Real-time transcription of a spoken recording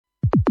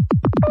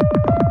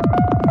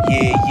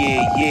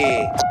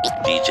Yeah.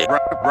 DJ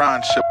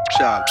Ronsha.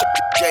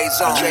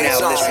 G-Zon. You now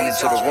listening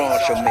to the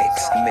Ronsha mix.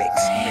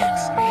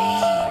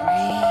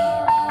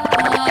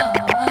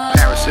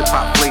 Paris hip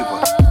hop flavor,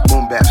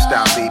 boom bap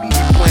style, baby.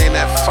 Playing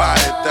that fire,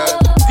 thug.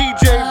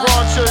 DJ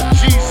Ronsha,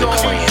 G-Zon.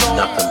 Playing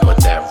nothing but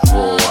that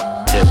raw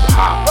hip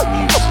hop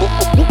music.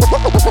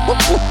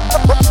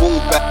 Boom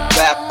bap,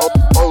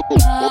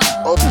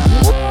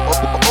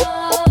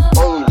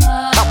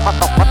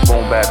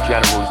 Boom bap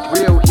generals,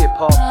 real hip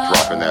hop.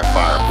 dropping that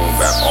fire, boom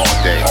bap all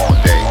day.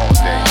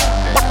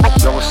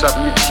 Yo, what's up?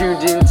 You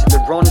tuned in to the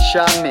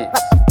Ronsha mix.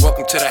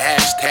 Welcome to the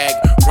hashtag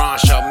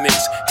Ronsha mix,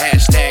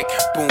 hashtag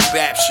Boom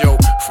Bap Show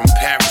from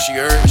Paris.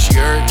 You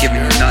heard? Giving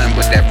you nothing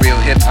but that real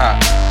hip hop.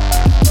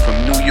 From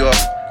New York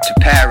to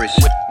Paris.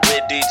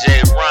 With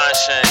DJ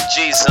Ronsha and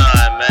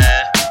G-Zon,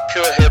 man.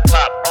 Pure hip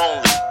hop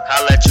only.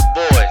 Holla at your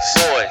boys.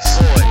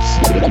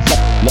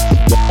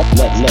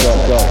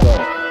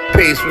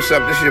 Peace, what's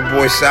up? This is your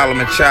boy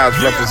Solomon Childs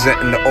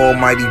representing the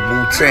almighty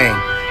Wu-Tang.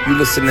 You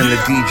listening to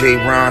DJ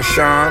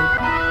Ronsha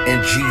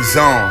and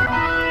G-Zon.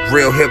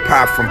 Real hip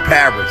hop from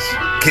Paris.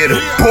 Get it,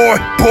 boy.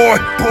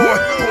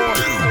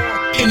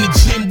 In the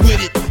gym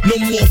with it, no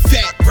more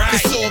fat,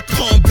 it's all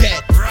combat.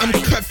 I'm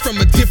cut from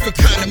a different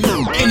kind of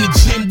murder. In the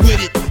gym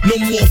with it, no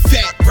more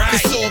fat,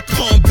 it's all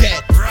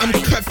combat. I'm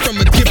cut from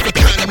a different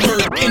kind of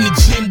murder. In the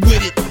gym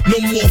with it,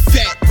 no more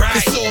fat,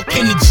 it's all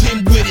in the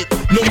gym with it,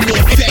 no more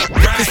fat,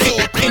 it's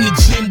all in the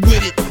gym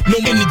with it, no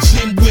in the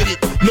gym with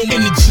it, no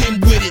in the gym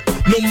with it,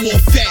 no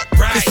more fat,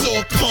 it's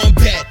all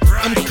combat.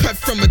 I'm cut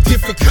from a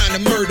different kind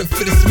of murder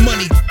for this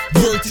money.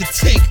 Word to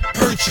take,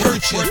 hurt you.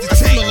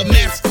 Smell a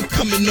massacre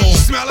coming on.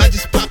 I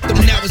just popped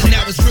them, now it's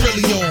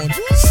really on.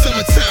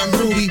 Summertime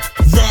Rudy,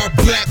 raw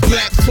black,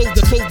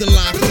 clothing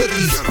line,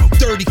 hoodies,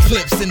 30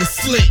 clips in a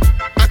slit.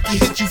 I can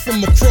hit you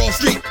from across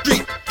street,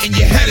 and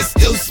your head is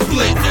still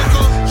split.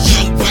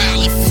 Young,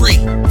 wild, and free.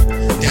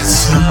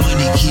 That's so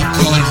money keep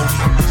calling me.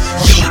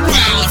 Young,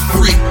 wild, and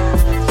free.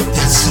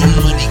 That's so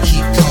money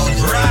keep calling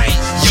me.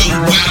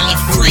 Young, wild,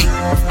 and free.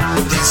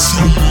 That's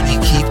so money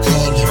keep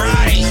calling me.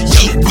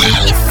 Young,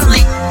 wild, and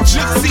free.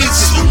 That's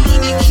so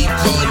money keep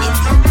calling me.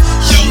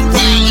 Young,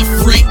 wild, and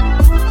free.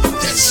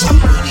 That's so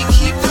money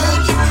keep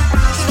calling me.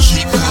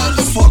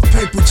 Fuck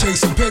paper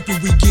chasing, paper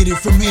we get it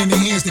from hand to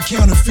hands to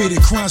counterfeit it.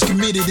 Crimes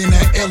committed in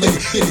that LA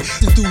hit it.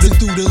 Through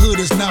the hood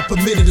is not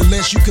permitted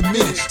unless you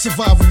commit it.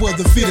 Survival of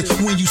the fittest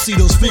when you see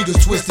those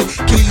fingers twisted.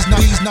 Keys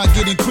not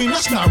getting cream,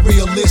 that's not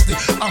realistic.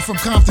 I'm from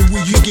Compton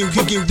where you get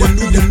the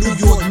New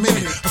York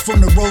minute. I'm from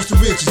the roads to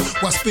riches,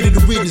 while spitting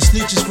the witness,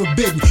 snitches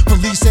forbidden.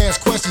 Police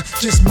ask questions,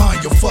 just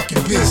mind your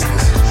fucking business.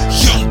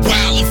 Young,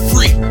 wild, and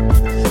free.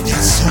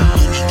 That's so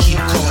money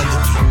keep calling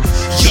me.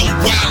 Young,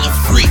 wild, and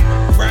free.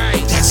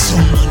 That's so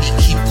money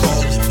keep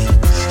calling me.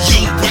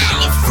 Young,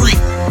 wild, and free.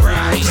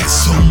 That's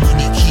so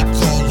money keep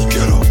calling me.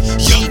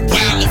 Young,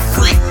 wild, and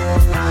free.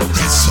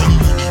 That's so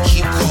money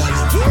keep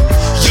calling me.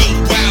 Young,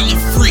 wild,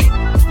 and free.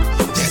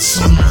 That's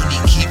so money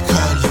keep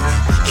calling me.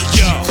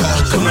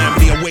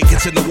 Calamity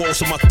awakens in the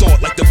walls of my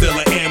thought like the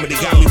Villa Amity.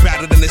 Got me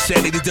battered in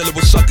insanity, dealing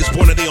with suckers,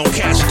 born of their own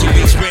casualty.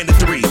 We expanded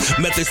 3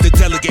 methods to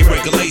delegate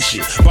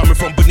regulation. Bombing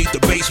from beneath the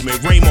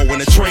basement, Ramo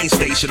in a train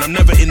station. I'm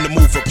never in the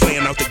mood for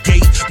playing out the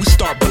gate. We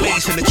start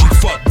blazing at you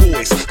fuck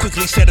boys,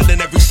 quickly settled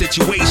in every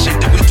situation.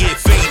 Then we get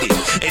faded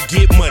and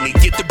get money,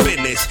 get the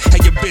business.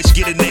 Have your bitch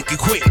get it naked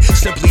quick,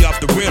 simply off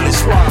the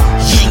realest.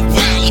 Young,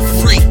 wild, and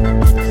free.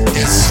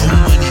 That's so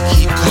money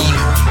keep calling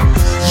me.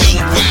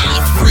 Young, wild,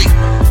 and free.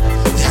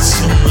 That's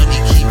so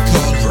money keep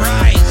calling me.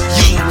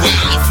 Young,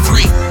 wild, and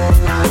free.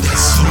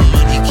 That's so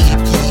money keep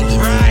calling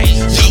me.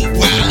 Young,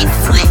 wild, and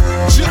free.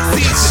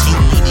 That's so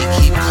money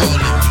keep calling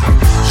me.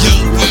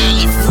 Young, wild,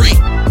 and free.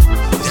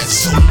 That's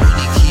so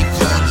money keep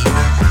calling me.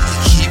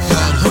 Keep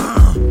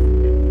calling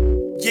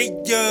me.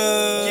 Yeah.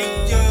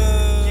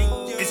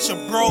 It's your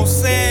bro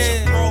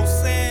said.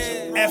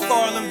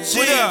 FRLMG.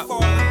 What up?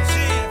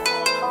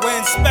 We're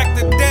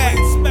Inspector Deck.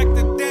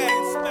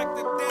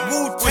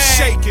 Wu-Tang.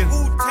 Shaking.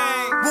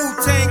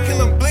 Wu-Tang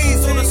killing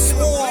bleeds on the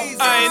swarm.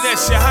 I ain't that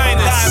your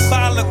highness.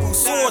 Diabolical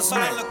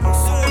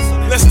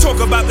swordsman. Let's talk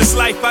about this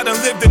life, I done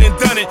lived it and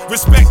done it.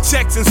 Respect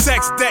checks and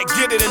sex that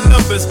get it in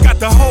numbers. Got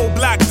the whole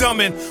block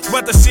dumbing.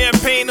 Whether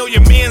champagne or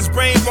your man's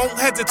brain won't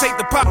hesitate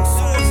to pop.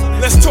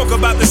 Let's talk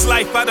about this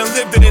life, I done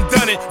lived it and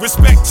done it.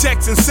 Respect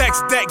checks and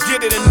sex that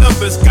get it in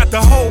numbers. Got the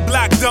whole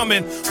block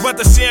dumbing.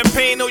 Whether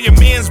champagne or your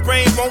man's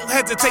brain won't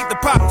hesitate to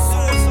pop.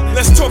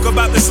 Let's talk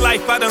about this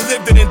life, I done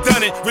lived it and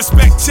done it.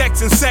 Respect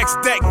checks and sex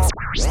that.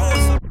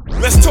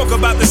 Let's talk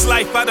about this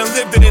life, I done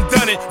lived it and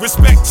done it.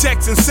 Respect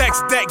checks and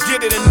sex that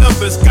get it in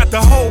numbers. Got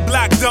the whole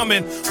block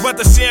dumbing.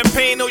 Whether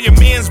champagne or your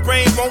man's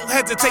brain won't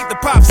hesitate to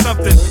pop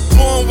something.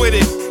 Born with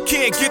it,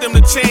 can't get him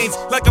to change.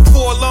 Like a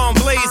 4-alarm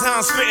blaze, how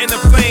I'm spitting the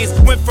flames.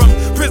 Went from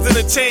prison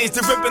to change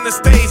to ripping the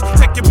stage.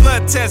 Check your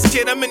blood test,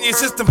 kid, I'm in your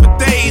system for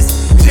days.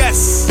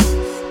 Yes.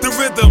 The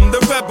rhythm, the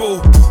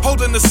rebel,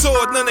 holding the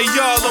sword, none of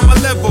y'all on my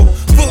level.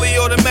 Fully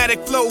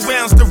automatic flow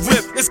rounds the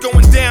rip. It's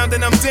going down,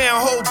 then I'm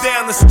down, hold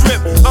down the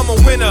strip. I'm a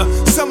winner,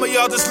 some of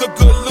y'all just look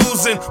good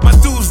losing. My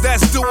dudes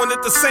that's doing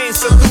it the same,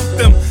 salute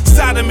them.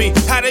 Side of me,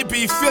 how they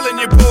be feeling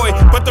your boy.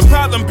 But the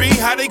problem be,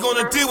 how they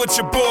gonna deal with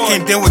your boy?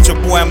 Can't deal with your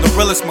boy, I'm the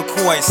realest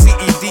McCoy.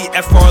 CED,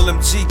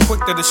 FRLMG, quick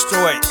to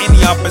destroy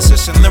any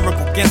opposition.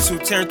 Lyrical Gensu,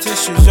 tear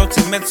tissues,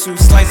 Yotimitsu,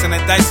 slicing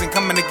and dicing,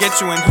 coming to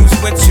get you and who's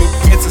with you.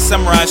 It's a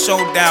samurai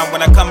showdown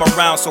when I come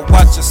around, so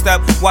watch your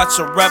step, watch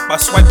your rep. I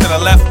swipe to the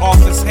left off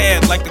his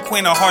head like the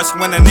Queen of Hearts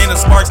when the Nina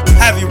sparks.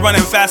 Have you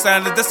running faster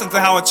at a distance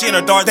than how a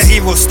cheater darts. The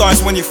evil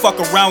starts when you fuck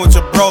around with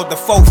your bro. The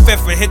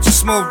 4/5 will hit you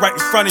smooth right in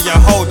front of your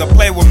hoe. To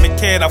play with me,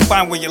 kid, I'll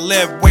find where you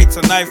live. Wait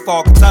till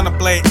nightfall, katana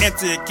blade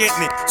enter your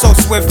kidney so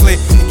swiftly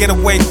and get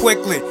away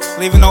quickly,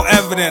 leaving no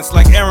evidence.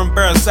 Like Aaron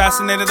Burr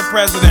assassinated the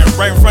president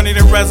right in front of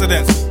the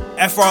residence.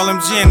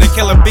 FRLMG and the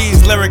killer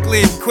bees,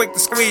 lyrically quick to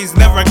squeeze,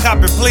 never a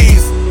copy,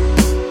 please.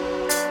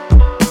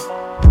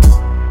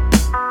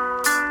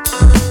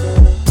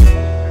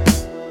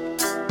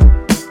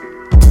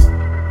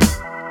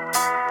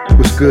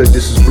 What's good?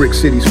 This is Brick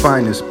City's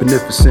finest,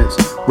 Beneficence,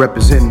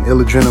 representing Ill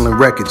Adrenaline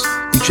Records.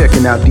 You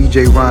checking out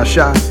DJ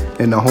Ronsha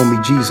and the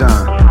homie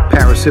G-Zon.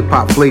 Paris hip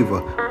hop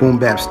flavor, boom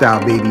bap style,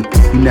 baby.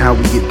 You know how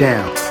we get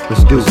down.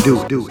 Let's do it.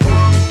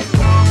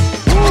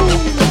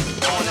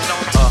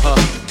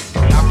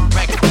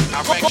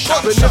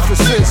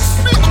 Beneficence.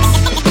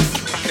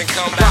 Then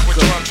come back with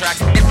drum tracks.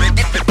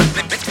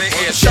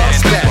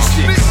 Shots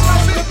Bastards.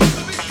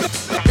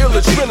 Ill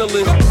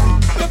Adrenaline.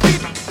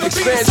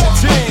 Expansion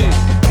team.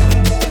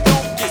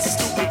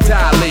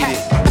 Dilated.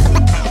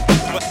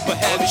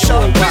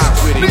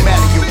 No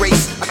matter your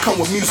race, I come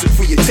with music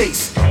for your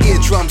taste.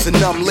 Eardrums and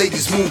numb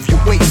ladies move your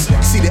waist.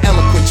 See the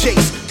eloquent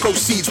chase,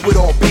 proceeds with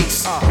all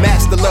bass.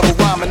 Master level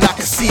rhyming, I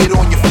can see it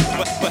on your face.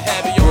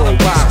 No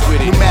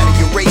matter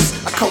your race,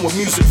 I come with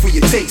music for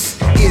your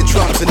taste.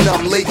 Eardrums and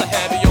numb ladies.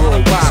 No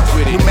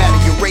matter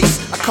your race,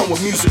 I come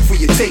with music for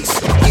your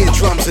taste.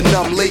 Eardrums and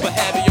numb ladies. No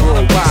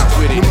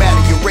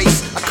matter your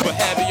race, I come.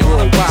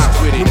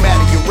 No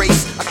matter your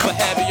race, I come.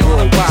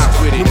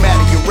 No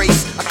matter your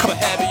race, I come.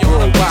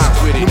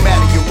 No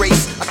matter your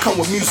race, I come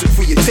with music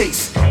for your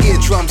taste.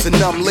 Eardrums and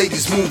numb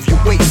ladies move your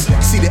waist.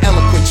 See the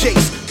eloquent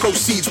chase,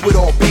 proceeds with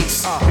all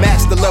bass.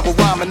 Master level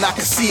rhyming, I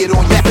can see it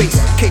on your face.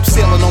 Cape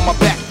sailing on my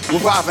back,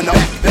 arriving up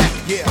back.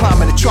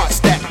 Climbing the chart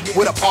stack,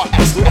 with a part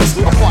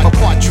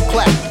apart you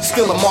clap.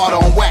 Still a martyr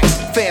on wax.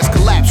 Fans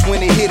collapse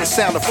when they hear the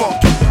sound of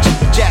funky.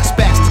 Jazz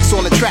Bastards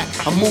on the track,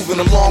 I'm moving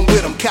along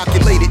with them.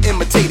 Calculated,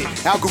 imitated,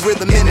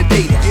 algorithm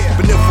inundated.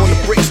 Beneath on the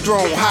bricks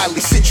drone,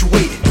 highly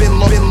situated. Been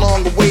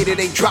long awaited,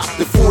 ain't dropped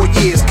in 4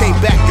 years. Came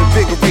back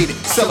invigorated,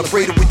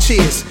 celebrated with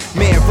cheers.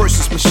 Man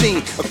versus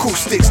machine,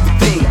 acoustics the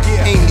theme.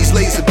 Aim these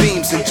laser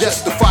beams and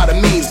justify the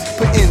means.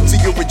 Put into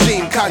your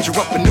regime, conjure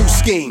up a new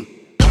scheme.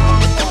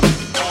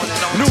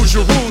 News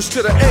your rules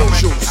to the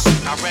angels.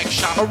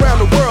 Around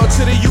the world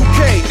to the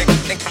UK.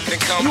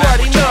 You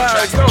already know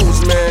how it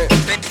goes, man.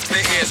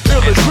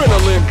 Ill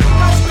Adrenaline.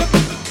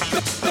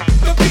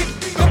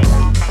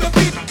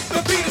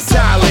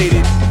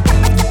 Dilated.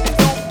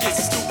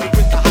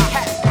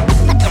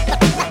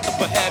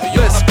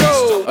 Let's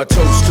go. A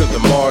toast to the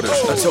martyrs,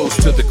 a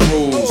toast to the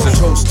crews, a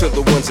toast to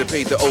the ones that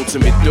paid the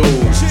ultimate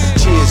dues.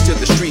 Cheers to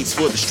the streets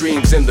for the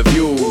streams and the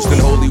views. Then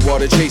holy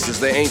water chases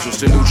the angels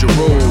to New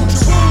Jerusalem.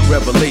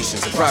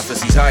 Revelations and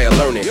prophecies, higher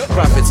learning.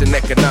 Prophets and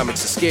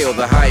economics to scale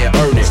the higher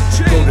earning.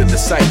 Go to the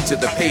site, to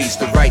the page,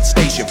 the right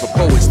station. For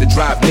poets that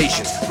drive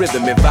nations,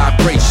 rhythm and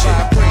vibration.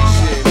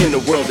 In a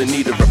world in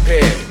need of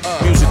repair.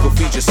 Musical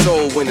features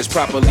soul when it's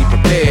properly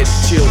prepared.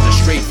 Chill the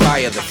straight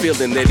fire, the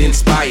feeling that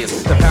inspires.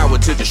 The power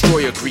to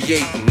destroy or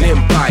create an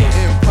empire.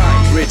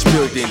 Bridge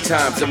building,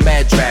 times are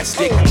mad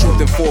drastic.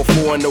 Truth in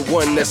 4-4 and the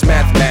one that's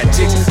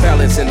mathematics.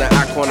 Balancing the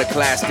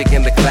iconoclastic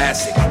and the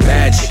classic.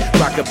 Magic,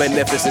 rock a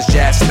beneficence,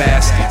 jazz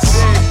bastards.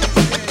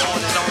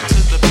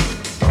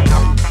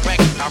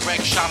 I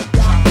wreck shop.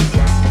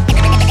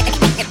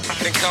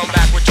 Then come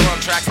back with drum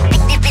tracks.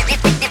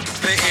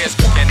 The ears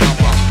cooking up.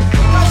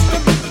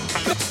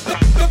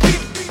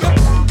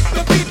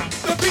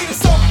 The beat is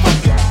so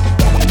funky.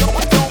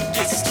 Don't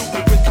get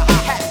stupid with the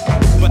hi-hat.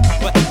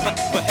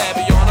 But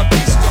heavy on a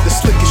bass. The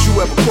slickest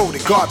you ever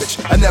quoted, garbage.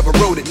 I never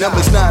wrote it.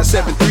 Numbers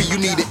 973, you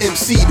need an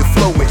MC to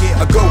flow it.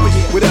 I go with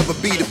whatever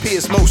beat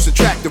appears most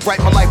attractive. Write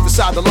my life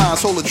beside the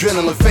lines, hold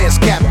adrenaline fans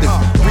captive.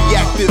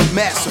 Reactive,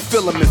 massive,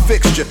 filament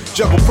fixture.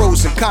 Juggle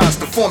pros and cons,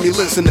 the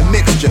formulas in the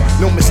mixture.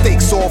 No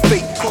mistakes, all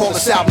fake. Call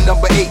us album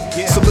number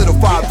 8.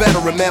 Solidified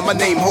veteran, man, my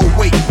name hold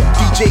weight.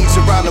 DJs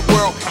around the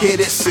world, hear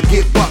this or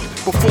get bucked.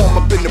 Perform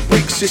up in the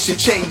bricks, just your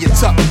chain, your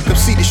tuck. Come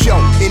see the show,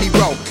 any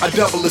row, I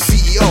double a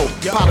CEO.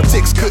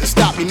 Politics couldn't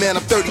stop me, man,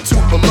 I'm 32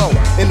 below.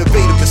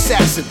 Innovative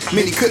assassin,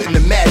 many couldn't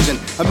imagine.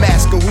 A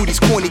mask of who these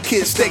corny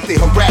kids think they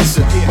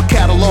harassing. My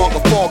catalog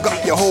will fog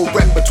up your whole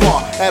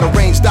repertoire. At a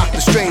range,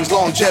 Dr. Strange,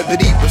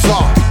 longevity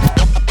bizarre.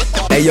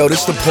 Hey yo,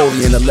 this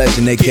Napoleon, the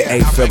legend,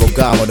 aka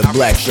Ferragamo, the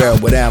black barrel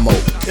with ammo.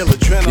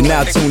 You're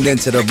now tuned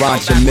into the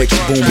Ronsha Mix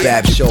Boom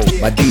Bap Show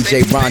by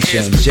DJ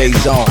Ronsha and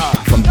G-Zon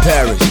from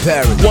Paris.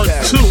 1,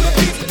 2,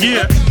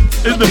 yeah,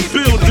 in the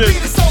building.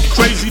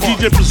 Crazy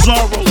DJ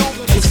Bizarro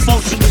with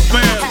Functional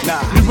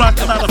Band. We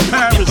rockin' out of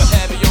Paris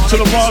to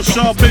the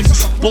Ronsha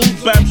Mix Boom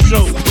Bap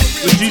Show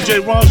with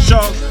DJ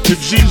Ronsha and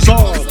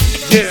G-Zon.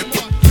 Yeah,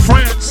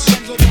 France,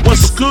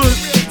 what's good?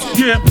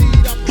 Yeah,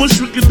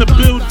 Bushwick in the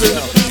building.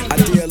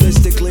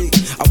 Idealistically,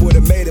 I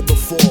would've made it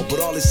before, but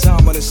all this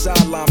time on the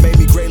sideline made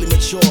me greatly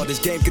mature. This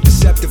game could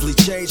deceptively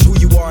change who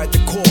you are at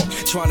the core,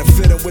 trying to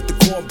fit in with the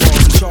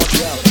cornballs and charge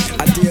you out.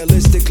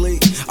 Idealistically,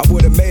 I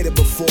would've made it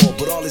before,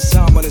 but all this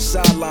time on the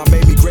sideline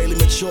made me greatly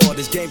mature.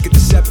 This game could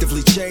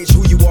deceptively change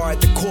who you are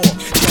at the core,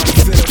 trying to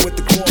fit in with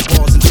the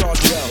cornballs and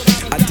charge you out.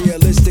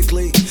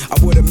 Idealistically,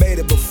 I would've made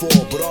it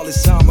before, but all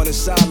this time on the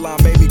sideline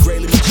made me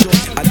greatly mature.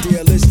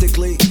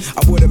 Idealistically,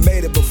 I would've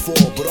made it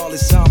before, but all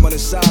this time on the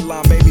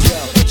sideline made me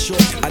mature.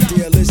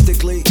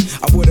 Idealistically,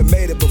 I would've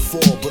made it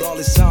before, but all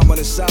this time on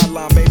the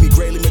sideline made me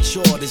greatly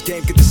mature. This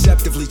game could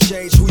deceptively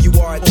change who you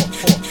are at the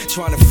core,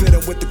 trying to fit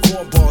in with the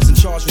cornballs and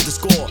charge with the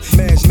score.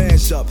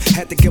 Man's up,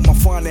 had to get my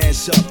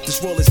finance up.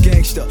 This world is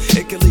gangster,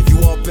 it can leave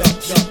you all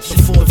backed up.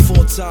 A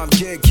full-time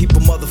gig, keep a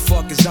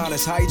motherfuckers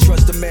honest. How you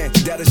trust a man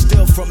that'll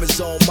steal from his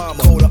own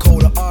mama?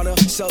 Code of honor,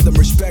 seldom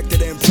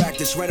respected in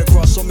practice. Ran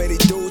across so many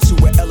dudes who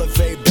would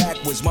elevate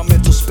backwards. My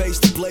mental space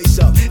to blaze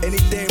up,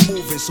 anything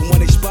moving. So when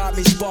they spot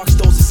me, sparks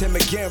those is him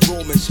again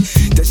rumors.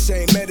 That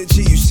same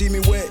energy you see me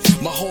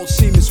with, my whole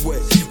team is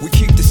with. We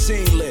keep the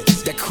scene lit,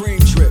 that cream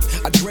drip,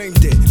 I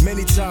dreamed it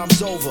many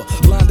times over.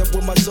 Lined up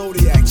with my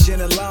Zodiac,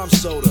 gin and lime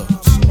soda.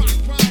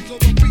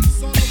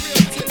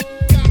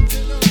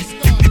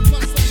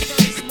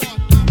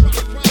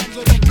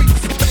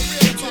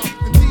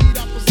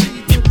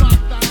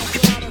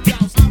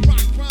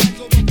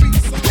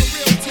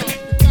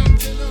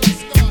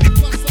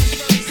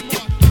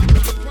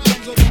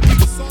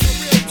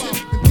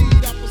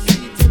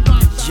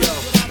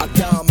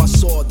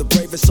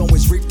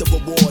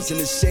 In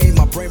the same,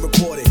 my brain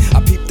recorded.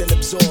 I peeped and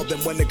absorbed, and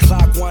when the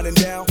clock winding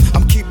down,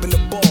 I'm keeping the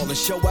ball and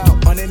show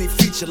out on any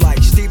feature like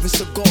Steven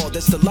Seagal.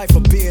 That's the life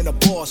of being a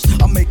boss.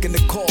 I'm making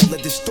the call at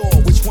the store.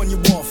 Which one you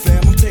want,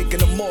 fam? I'm taking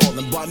them all,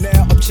 and by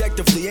now,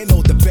 objectively, ain't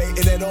no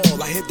debating at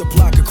all. I hit the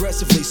block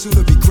aggressively, soon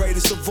to be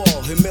greatest of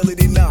all.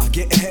 Humility, nah,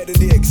 getting ahead of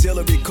the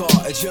auxiliary car.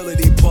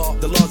 Agility,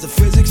 part. The laws of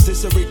physics,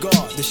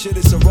 disregard. The shit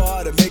is a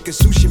raw to make a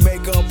sushi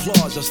maker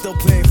applause. I'm still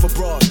paying for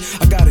broad.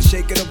 I gotta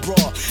shake it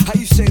abroad. How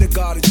you say to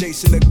God and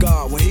chasing the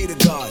God when he the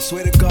God?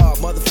 Swear to God,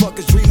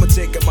 motherfuckers dream of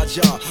taking my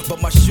job,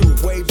 but my shoe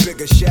way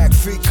bigger. Shaq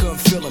feet couldn't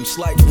feel him. It's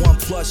like 1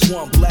 +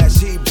 1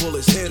 blast heat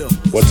bullets hit him.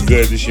 What's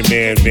good? This your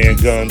man Van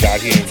Gunn out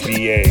here in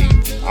VA.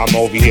 I'm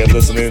over here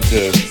listening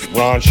to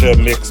Ronsha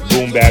Mix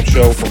Boom Bap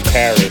Show from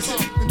Paris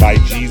by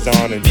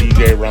G-Zon and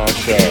DJ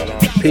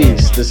Ronsha.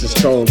 Peace. This is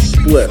Tone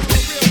Split.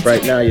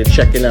 Right now you're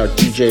checking out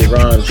DJ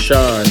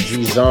Ronsha and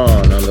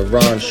G-Zon on the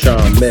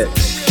Ronsha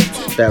Mix.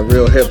 That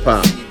real hip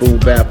hop, boom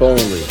bap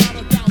only.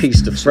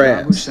 Peace to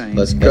France.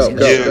 Let's go.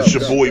 Yeah, it's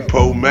your boy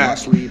Poe Mac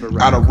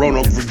out of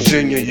Roanoke,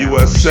 Virginia,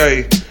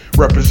 USA,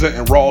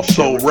 representing Raw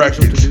Soul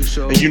Records.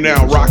 And you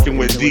now rocking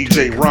with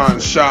DJ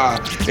Ronsha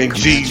and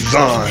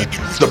G-Zon,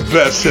 the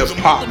best hip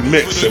hop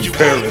mix in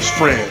Paris,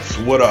 France.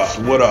 What up?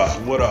 What up?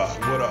 What up?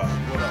 What up?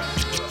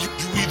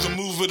 You either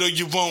move it or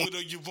you won't.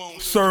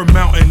 Sir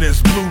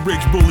Mountainous, Blue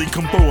Ridge Bully,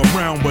 come throw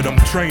around, but I'm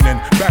training.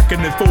 Back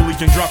in the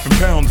foliage and dropping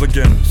pounds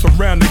again.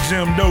 Surround the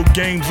gym, no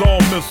games, all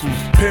missiles.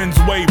 Pins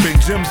waving,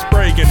 gym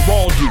spraying,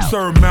 ball juice.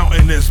 Sir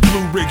Mountainous,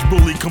 Blue Ridge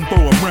Bully, come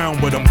throw around,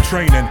 but I'm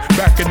training.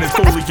 Back in the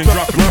foliage and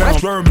dropping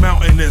pounds. Sir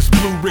Mountainous,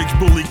 Blue Ridge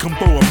Bully, come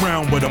throw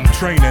around, but I'm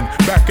training.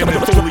 Back in the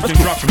foliage and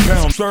dropping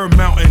pounds. Sir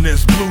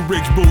Mountainous, Blue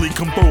Ridge Bully,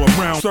 come throw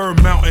around. Sir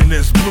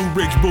Mountainous, Blue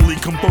Ridge Bully,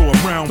 come throw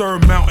around. Sir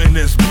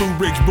Mountainous, Blue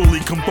Ridge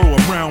Bully, come throw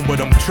around, but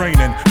I'm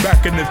training.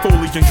 Back in the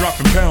foliage and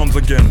dropping pounds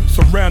again.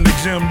 Surround the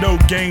gym, no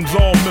games,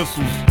 all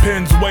missiles.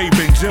 Pins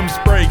waving, gym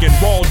spraying,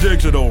 ball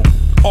digital.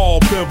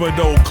 All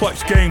pivotal,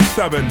 clutch game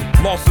 7.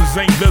 Losses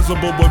ain't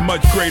visible with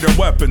much greater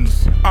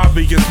weapons.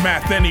 Obvious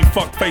math, any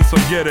fuck face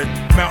will get it.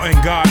 Mountain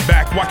God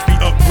back, watch me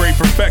upgrade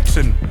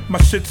perfection.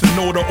 My shit's in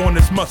order on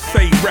this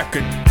must-say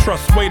record.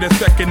 Trust, wait a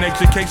second,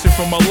 education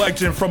from a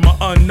legend from an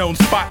unknown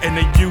spot in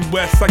the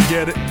US, I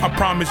get it. I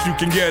promise you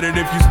can get it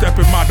if you step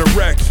in my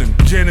direction.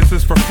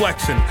 Genesis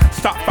reflection,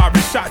 stop firing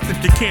shots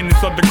if your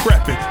cannons are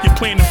decrepit. You're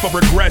planning for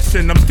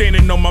regression, I'm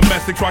standing on my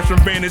message, watching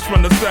vanish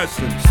from the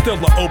session. Still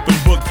an open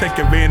book, take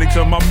advantage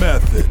of my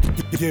method.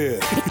 Yeah,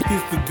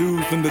 it's the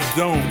do's and the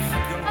don'ts.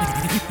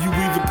 You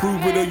either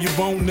prove it or you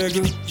won't,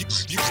 nigga.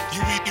 You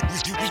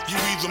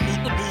either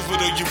move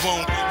it or you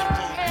won't.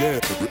 Yeah.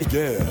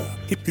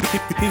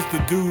 It's the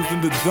do's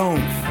and the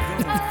don'ts.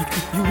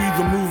 You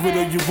either move it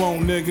or you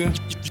won't, nigga.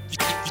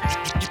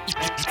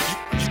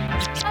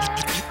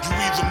 You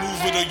either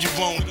move it or you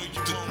won't.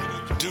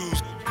 The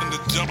do's and the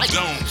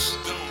don'ts.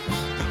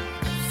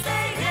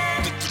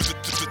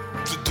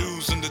 The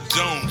do's and the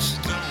don'ts.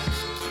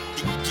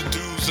 The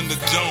do's and the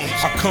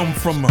I come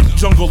from a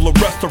jungle of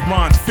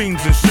restaurants,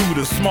 fiends and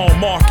shooters, small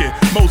market.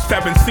 Most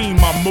haven't seen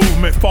my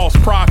movement, false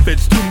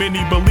prophets. Too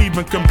many believe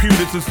in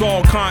computers, it's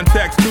all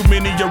context. Too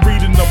many are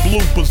reading the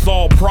bloopers,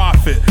 all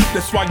profit.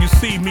 That's why you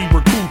see me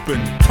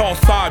recouping.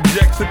 Toss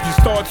objects if you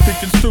start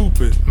speaking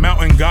stupid.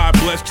 Mountain God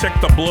bless, check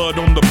the blood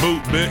on the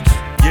boot, bitch.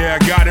 Yeah,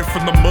 I got it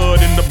from the mud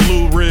and the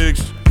blue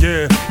rigs.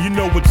 Yeah, you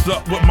know what's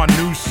up with my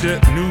new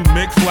shit. New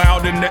mix,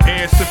 loud in the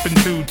air, sipping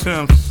 2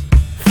 temps.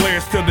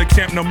 Flares to the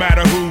camp no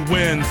matter who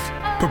wins.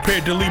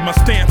 Prepared to leave my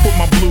stamp with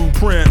my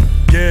blueprint.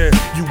 Yeah,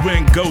 you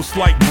went ghost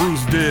like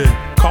Bruce did.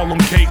 Call him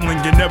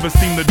Caitlyn, you never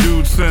seen the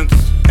dude since.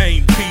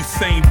 Ain't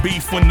peace, ain't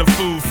beef when the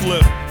food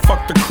flip.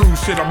 Fuck the crew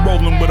shit, I'm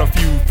rolling with a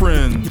few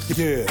friends.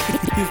 Yeah,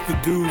 it's the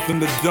do's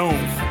and the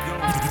don'ts.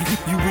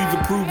 You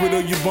either prove it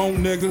or you won't,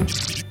 nigga.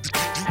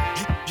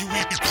 You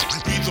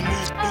either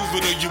move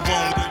it or you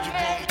won't.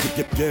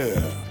 Yeah,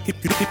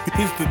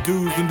 it's the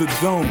do's and the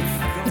don'ts.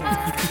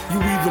 You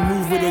either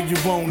move it or you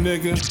won't,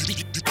 nigga.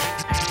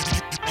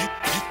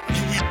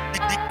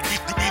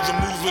 You either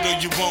move it or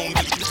you won't.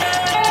 The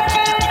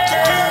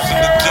do's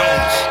and the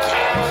don'ts.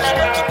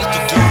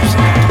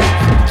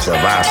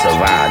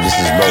 Survive, this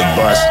is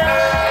Robust.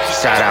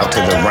 Shout out to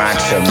the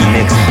Ronsha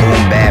Mix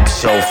Boom Bap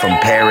Show from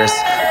Paris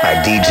by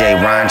DJ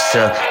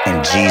Ronsha and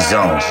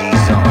G-Zon.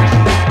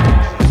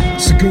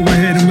 So go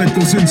ahead and let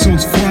those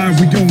insults fly.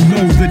 We don't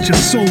know that your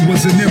soul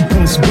was an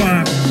impulse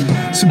buy.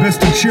 So best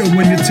to chill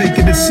when you're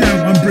taking this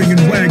out. I'm bringing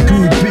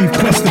Wagyu beef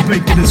plus the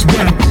bacon as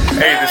well.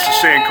 Hey, this is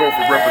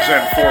Sankofa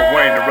representing Fort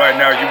Wayne, and right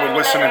now you were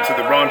listening to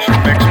the Ronsha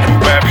Mix Boom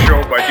Bap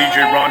Show by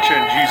DJ Ronsha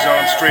and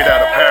G-Zon straight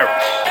out of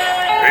Paris.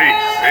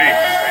 Peace.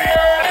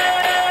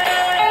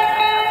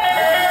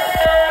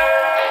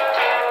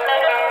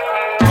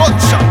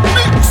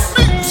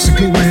 So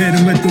go ahead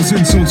and let those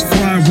insults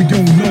fly. We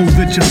don't know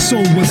that your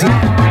soul wasn't.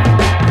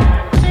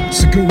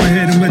 So go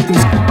ahead and let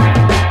those.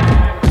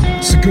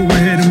 So go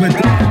ahead and let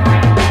the.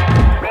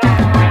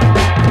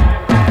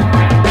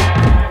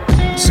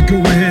 So go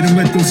ahead and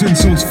let those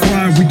insults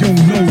fly. We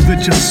don't know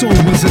that your soul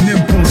was an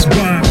impulse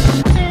buy.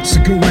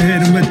 So go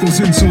ahead and let those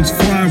insults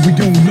fly. We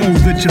don't know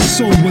that your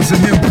soul was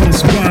an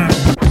impulse buy.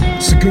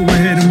 So go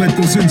ahead and let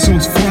those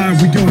insults fly.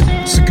 We don't.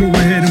 So go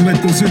ahead and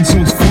let those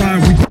insults fly.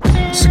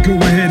 So go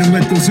ahead and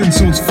let those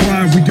insults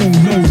fly. We don't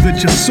know that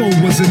your soul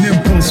was an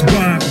impulse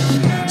buy.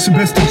 So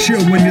best to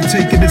chill when you're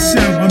taking this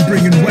out. I'm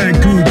bringing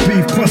Wagyu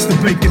beef plus the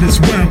bacon as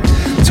well.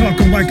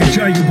 Talking like a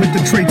giant with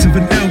the traits of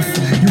an elf.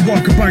 You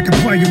walking by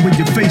compliant with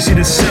your face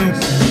in the south.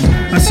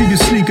 I see you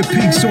sneaker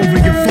peeks over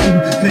your phone.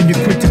 Then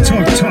you're quick to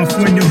talk tough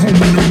when you're home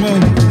and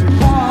alone.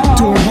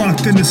 Door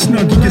locked and the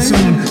snuggie gets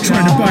on.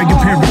 Trying to buy your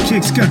pair of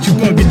kicks, got you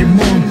bugging your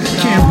mom.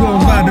 Can't roll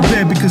out of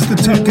bed because the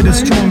tucket is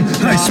strong.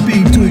 High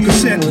speed to a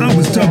cassette, I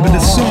was dubbing a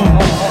song.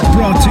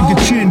 Broad to your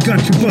chin,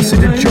 got you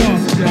busted a jaw.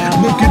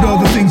 Look at all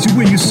the things you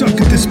win, you suck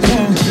at this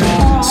palm.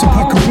 So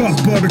pucker up,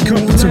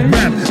 buttercup, it's a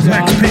rap.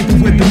 Wax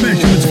paper with the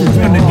measurements for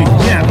running your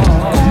gap.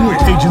 Quit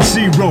Agent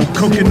Zero,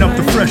 cooking up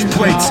the fresh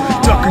plates.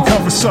 Duck and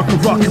cover, sucker,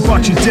 rocket,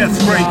 watch your death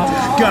rate.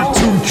 Got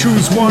 2,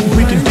 choose 1,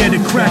 we can get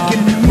it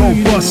cracking.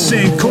 Robust,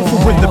 saying Kofa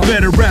with the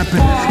better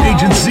rapping.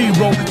 Agent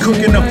Zero,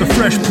 cooking up the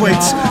fresh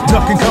plates.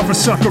 Duck and cover,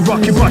 sucker,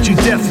 rocket, watch your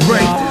death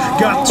rate.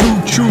 Got 2,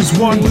 choose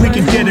 1, we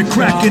can get it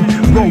cracking.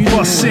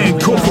 Robust, saying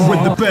Kofa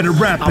with the better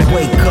rapping. I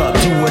wake up,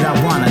 do what I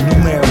wanna, new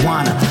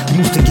marijuana.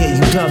 Used to get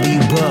UW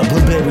bud,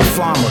 blueberry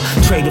farmer.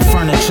 Traded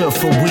furniture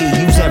for weed,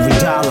 use every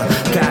dollar.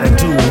 Gotta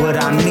do what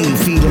I need,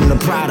 feed them the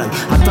product.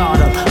 I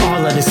thought of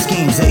all of the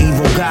schemes that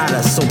evil got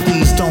us. So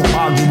please don't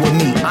argue with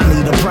me, I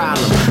need a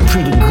problem.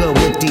 Pretty good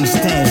with these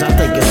things, I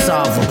think it's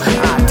solve them.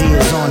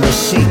 Ideas on the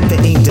sheet, the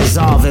ink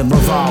dissolving,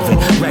 revolving.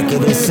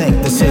 Record in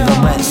sync, the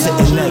cigarette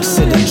sitting next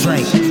to the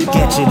drink.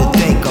 Get you to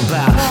think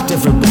about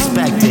different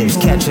perspectives.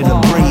 Catching the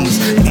breeze,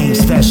 ain't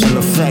special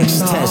effects.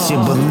 Test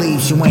your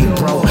beliefs, you ain't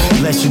broke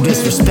unless you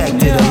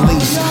disrespect it at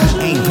least.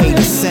 Ain't paid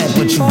a cent,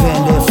 but you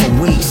been there for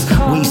weeks.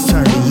 Weeks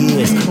turn to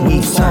years,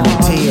 weeks turn to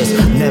tears.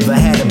 Never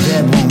had a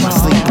bedroom, I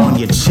sleep on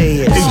your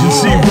chairs. Agent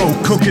Zero,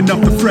 cooking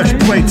up the fresh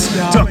plates.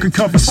 Duck and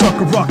cover,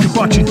 sucker, rocket,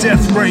 watch your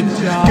death rate.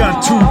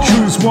 Got 2,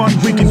 choose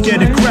 1, we can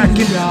get it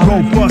cracking.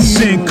 Robust,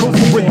 saying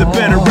Kofa with the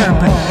better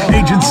rapping.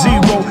 Agent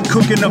Zero,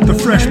 cooking up the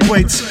fresh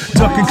plates.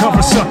 Duck and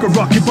cover, sucker,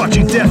 rocket, watch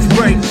your death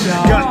rate.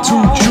 Got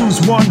 2,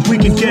 choose 1, we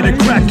can get it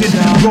cracking.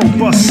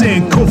 Robust,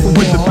 saying Kofa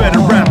with the better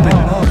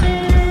rapping.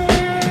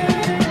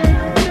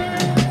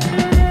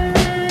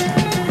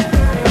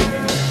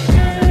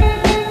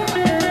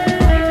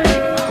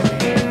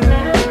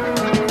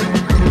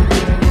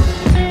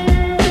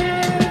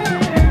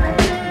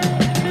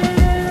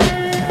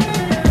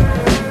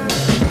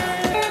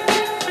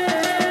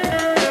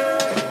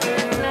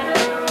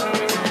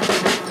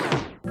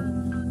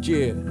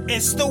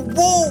 It's the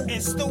woo.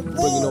 It's the woo.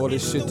 Bringing all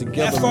this shit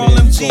together,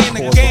 FRLMG in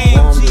the game.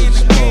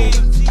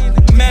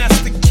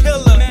 Master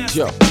Killer. See,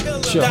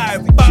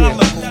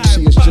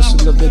 it's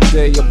just another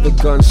day of the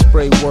gun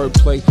spray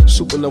wordplay.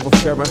 Supernova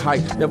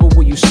Fahrenheit. Never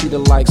will you see the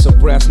likes of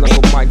brass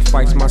knuckle mic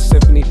fights. My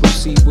symphony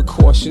proceed with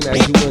caution as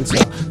you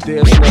enter.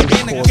 There's none to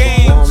cause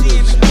the bomb to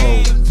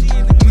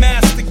explode.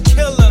 Master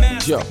killer.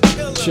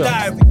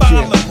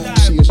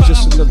 See, it's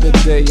just another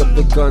day of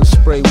the gun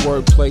spray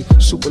wordplay.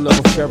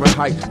 Supernova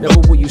Fahrenheit. Never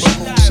will you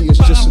see, it's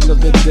just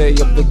another day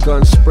of the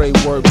gun spray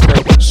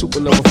wordplay.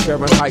 Supernova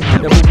Fahrenheit.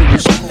 Never will you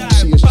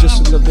see, it's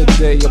just another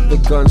day of the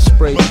gun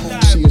spray.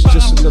 See, it's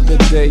just another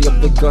day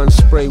of the gun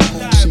spray.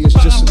 See, it's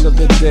just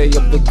another day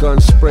of the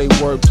gun spray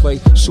wordplay.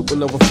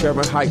 Supernova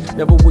Fahrenheit.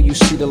 Never will you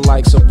see the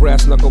likes of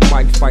brass knuckle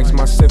mic fights.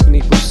 My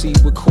symphony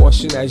proceed with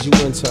caution as you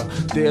enter.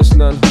 There's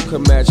none who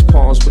can match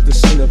palms with the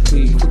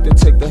centipede. Quick to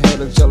take the head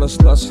of jealous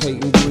lust,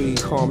 hate, and greed.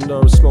 Calm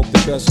nerves, smoke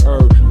the best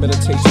herb.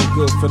 Meditation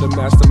good for the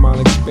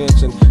mastermind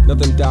expansion.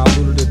 Nothing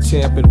diluted or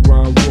tampered.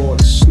 Rhyme raw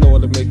to snore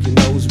to make your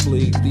nose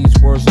bleed. These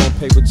words on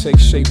paper take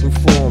shape and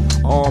form.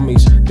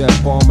 Armies that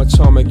bomb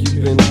atomic,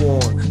 you've been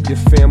warned. Your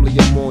family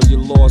you mourn, your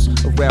loss.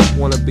 A rap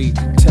wannabe,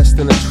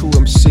 testing a true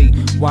MC.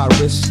 Why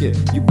risk it?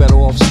 You better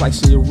off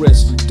slicing your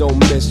wrist. Don't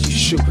miss, you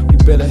shoot, you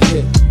better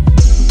hit.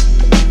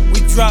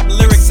 We drop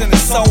lyrics and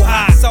it's so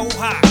hot, so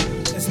hot.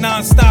 It's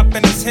non-stop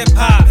and it's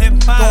hip-hop.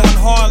 Going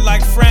hard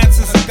like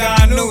Francis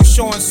Ngannou,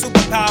 showing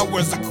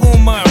superpowers,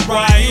 Akuma and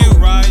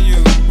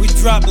Ryu. We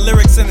drop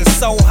lyrics and it's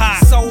so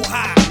hot, so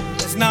hot.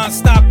 It's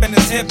non-stop and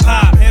it's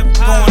hip-hop.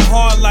 Going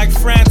hard like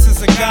Francis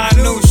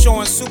Ngannou,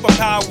 showing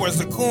superpowers,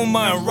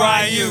 Akuma and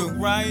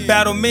Ryu.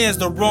 Battle me is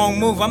the wrong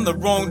move, I'm the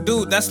wrong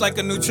dude. That's like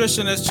a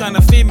nutritionist trying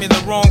to feed me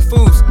the wrong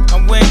foods.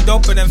 I'm way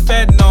doper than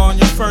fentanyl on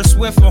your first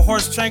whiff of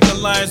horse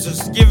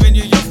tranquilizers, giving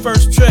you your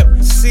first trip.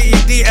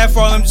 CED,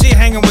 FRLMG,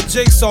 hanging with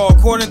Jigsaw.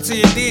 According to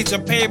your deeds,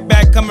 your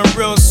payback coming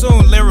real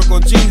soon. Lyrical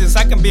genius,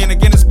 I can be in the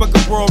Guinness Book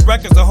of World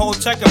Records. A whole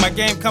check of my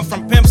game come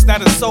from pimps,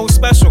 that is so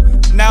special.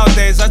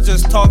 Nowadays, I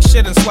just talk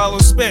shit and swallow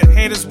spit.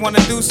 Haters wanna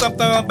do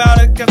something about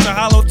it, catch a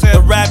hollow tip.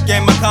 The rap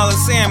game, a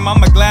coliseum,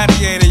 I'm a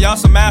gladiator. Y'all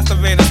some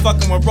masturbators,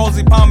 fucking with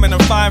Rosie Palmer and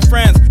her 5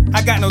 friends.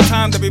 I got no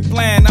time to be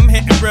playing, I'm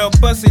hitting real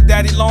pussy.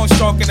 Daddy long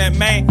stroking at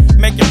May,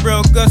 making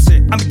real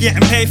gussy. I'm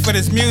getting paid for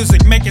this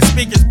music, making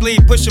speakers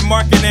bleed, pushing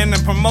marketing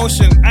and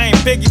promotion. I ain't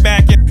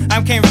piggybacking.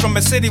 I came from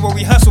a city where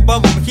we hustle,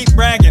 bubble, and keep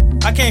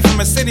bragging. I came from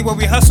a city where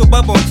we hustle,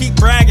 bubble, and keep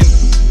bragging.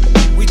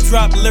 We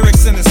drop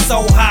lyrics and it's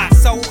so hot,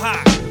 so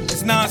hot.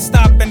 It's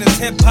non-stop and it's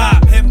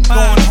hip-hop.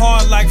 Going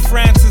hard like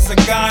Francis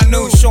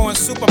Ngannou, showing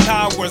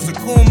superpowers,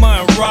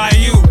 Akuma and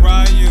Ryu.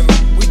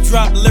 We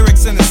drop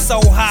lyrics and it's so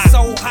hot,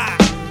 so hot.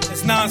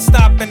 It's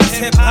non-stop and it's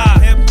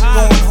hip-hop.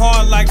 Going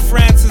hard like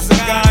Francis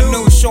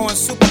Ngannou, showing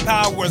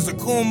superpowers,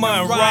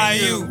 Akuma and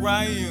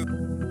Ryu.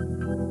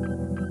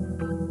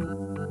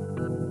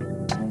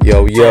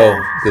 Yo,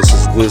 this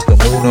is Wisdom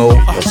Uno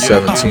of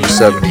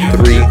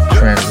 1773,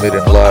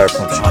 transmitting live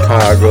from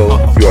Chicago.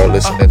 You are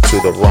listening to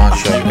the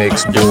Ronsha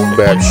Mix Boom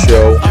Bap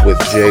Show with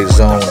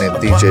G-Zon and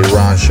DJ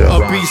Ronsha. A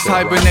beast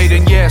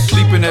hibernating, yeah,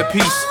 sleeping at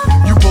peace.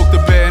 You broke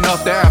the bed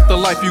enough, the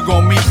afterlife you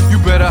gon' meet. You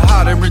better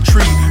hide and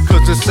retreat,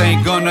 cause this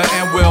ain't gonna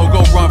end well.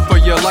 Go run for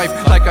your life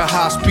like a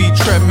high-speed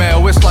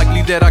treadmill. It's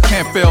likely that I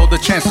can't fail, the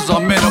chances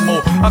are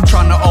minimal. I'm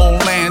trying to own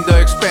land, the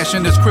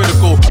expansion is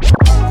critical.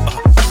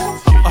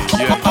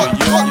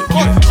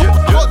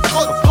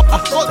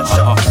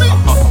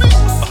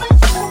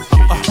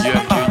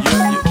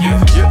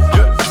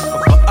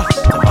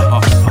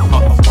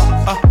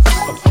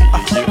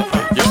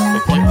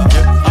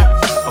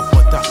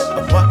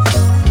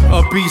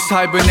 A beast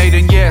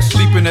hibernating, yeah,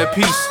 sleeping at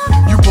peace.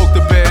 You broke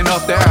the bed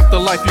enough, the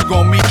afterlife you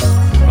gon' meet.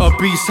 A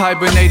beast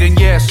hibernating,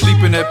 yeah,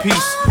 sleeping at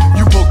peace.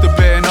 You broke the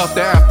bed enough,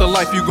 the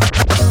afterlife you gon'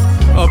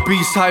 A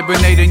beast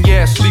hibernating,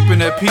 yeah,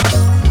 sleeping at peace.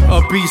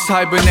 A beast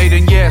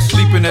hibernating, yeah,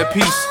 sleeping at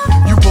peace.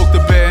 You broke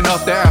the bed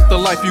enough, the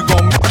afterlife you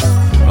gon' meet.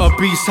 A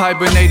beast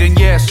hibernating,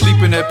 yeah,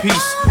 sleeping at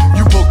peace.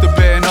 You broke the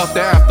bed enough,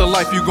 the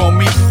afterlife you gon'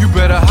 meet. You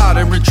better hide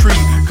and retreat,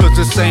 cause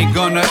this ain't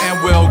gonna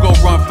end well. Go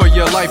run for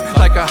your life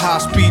like a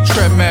high-speed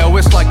treadmill.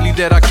 It's likely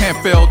that I can't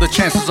fail, the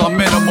chances are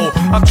minimal.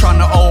 I'm trying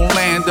to own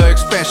land, the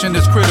expansion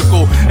is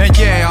critical. And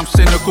yeah, I'm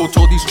cynical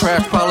toward these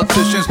trash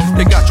politicians.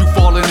 They got you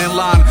falling in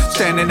line,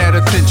 standing at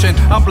attention.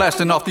 I'm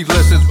blasting off these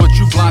lessons, but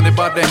you blinded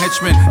by the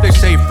henchmen. They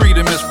say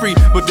freedom is free,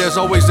 but there's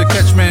always a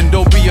catch, man.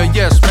 Don't be a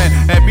yes man,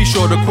 and be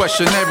sure to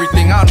question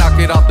everything. I'll knock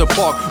it out the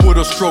park with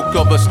a stroke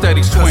of a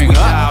steady swing. We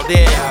dialed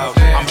in,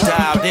 I'm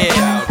dialed in.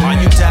 Are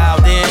you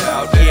dialed in?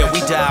 Yeah, we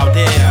dialed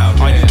in.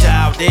 Are you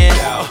dialed in?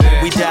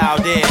 We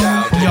dialed in.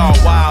 Y'all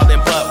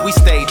wildin', but we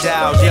stay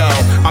dialed, yo.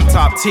 I'm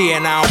top tier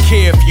and I don't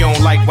care if you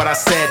don't like what I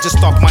said. Just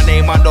talk my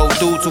name, I know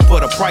dudes who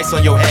put a price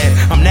on your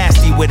head. I'm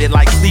nasty with it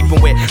like sleeping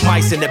with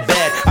mice in the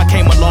bed. I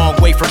came a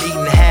long way from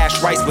eating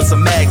hash rice with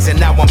some eggs, and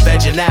now I'm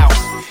vegging out.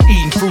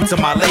 eating fruits of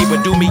my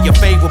labor. Do me a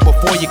favor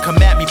before you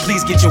come at me,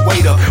 please get your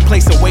weight up.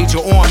 Place a wager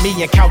on me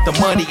and count the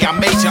money I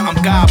major. I'm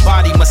God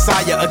body,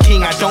 Messiah, a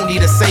king, I don't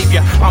need a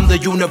savior. I'm the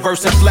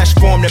universe in flesh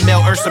form, the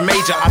male Ursa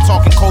Major. I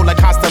talk in code like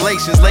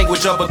constellations,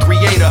 language of a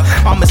creator.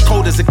 I'm as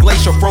cold as a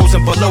glacier,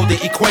 frozen below the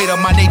equator.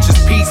 My nature's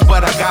peace,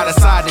 but I got a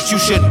side that you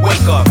shouldn't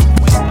wake up.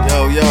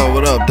 Yo,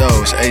 what up,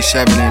 though? It's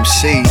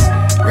A7MC,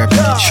 reppin'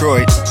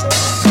 Detroit.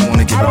 I want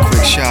to give a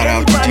quick shout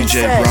out to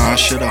DJ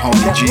Ronsha, the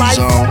homie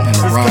G-Zon, and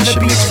the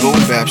Ronsha Mix Boom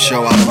Bap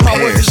show out in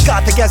Paris.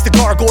 Gothic as the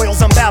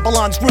gargoyles on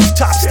Babylon's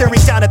rooftop,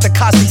 staring down at the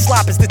costly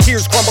slop as the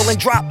tears crumble and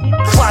drop.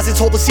 Closets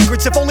hold the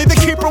secrets if only the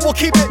keeper will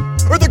keep it,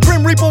 or the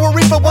grim reaper will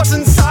reap it. What's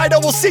inside, I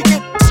will seek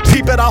it.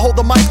 Peep it, I hold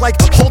the mic like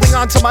holding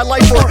on to my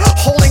life, or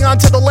holding on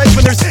to the ledge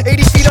when there's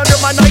 80 feet under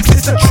my knife.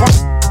 It's a trunk.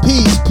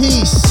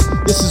 Peace,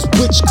 this is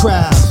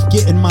witchcraft,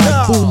 getting my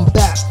boom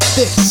bap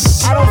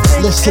fix.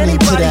 Listening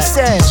to that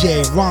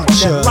DJ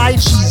Ronsha,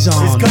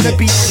 G-Zon gonna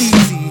be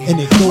easy, and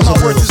it goes a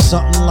little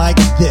something like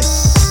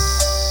this.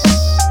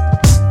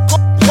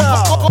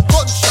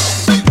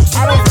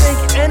 I don't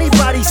think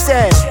anybody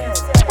said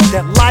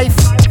that life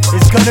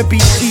is gonna be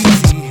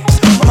easy.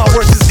 My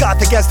words is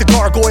gothic as the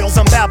gargoyles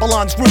on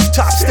Babylon's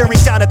rooftop, staring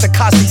down at the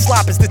costly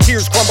slop as the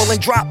tears crumble and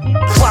drop.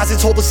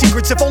 Closets hold the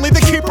secrets if only the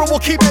keeper will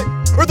keep it,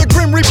 or the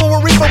grim reaper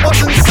will reap it. What's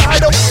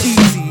inside of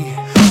easy.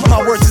 My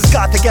words is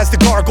gothic as the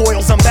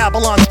gargoyles on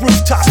Babylon's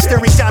rooftop,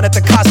 staring down at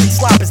the costly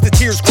slop as the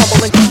tears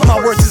crumble and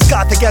my words is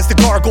gothic as the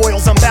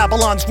gargoyles on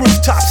Babylon's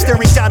rooftop,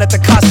 staring down at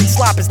the costly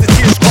slop as the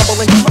tears crumble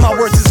and my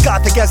words is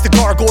gothic as the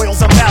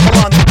gargoyles on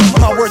Babylon's.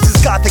 My words is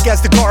gothic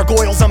as the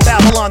gargoyles on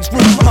Babylon's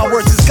roof. My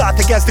words is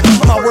gothic as the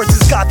my words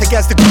is gothic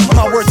as the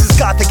my words is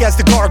gothic as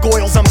the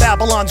gargoyles on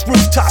Babylon's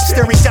rooftop,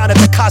 staring down at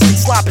the costly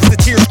slop as the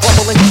tears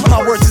crumble and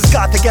my words is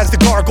gothic as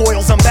the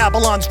gargoyles on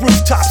Babylon's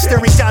rooftop,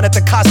 staring down at the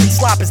costly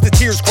slop as the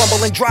tears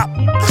crumble and drop.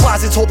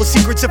 Closets hold the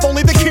secrets if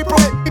only the keeper.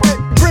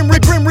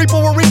 Grim reaper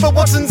will reap it.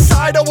 What's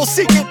inside, I will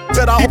seek it.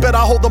 Bet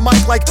I hold the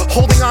mic like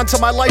holding on to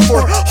my life,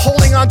 or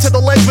holding on to the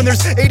ledge when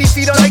there's 80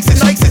 feet on ice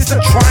and ice. It's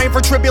a trying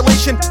for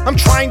tribulation. I'm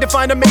trying to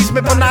find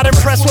amazement, but not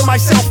impressed with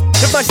myself.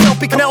 If myself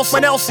become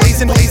someone else,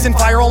 blazing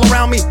fire all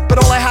around me, but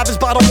all I have is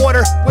bottled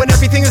water. When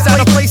everything is out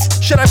of place,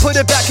 should I put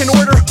it back in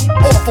order?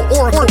 Awful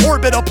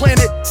orbit, a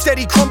planet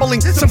steady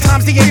crumbling.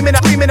 Sometimes the aiming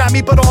at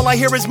me, but all I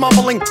hear is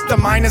mumbling. The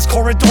mind is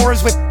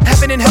corridors with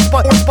heaven and hell,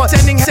 but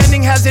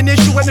sending has an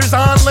issue when there's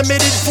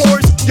unlimited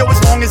floors. Yo,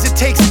 as long as it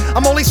takes,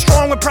 I'm only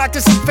strong with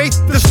practicing faith.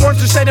 The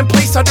storms are set in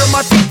place under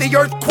my feet, the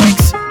earth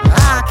quakes.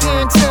 I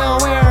can't tell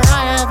where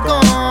I have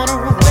gone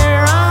or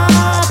where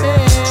I've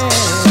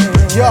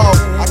been. Yo,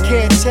 I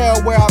can't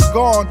tell where I've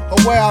gone or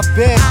where I've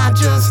been. I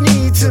just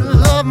need to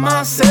love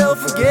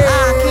myself again.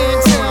 I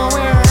can't tell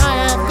where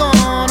I have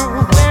gone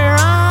or where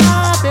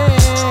I've been.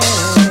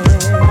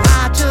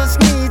 I just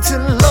need to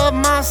love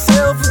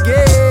myself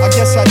again. I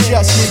guess I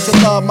just need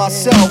to love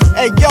myself.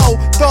 Hey yo,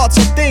 thoughts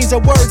are things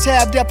and words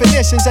have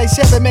definitions.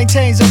 A7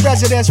 maintains a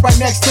residence right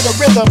next to the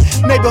rhythm.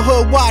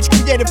 Neighborhood watch,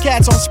 creative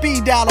cats on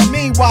speed dial.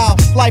 Meanwhile,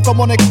 life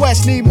I'm on a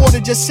quest, need more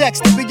than just sex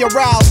to be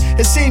aroused.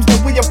 It seems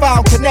that we have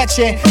found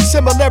connection.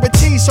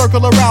 Similarities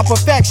circle around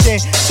perfection.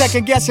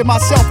 Second guessing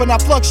myself and I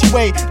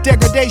fluctuate.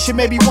 Degradation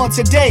maybe once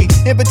a day.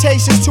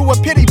 Invitations to a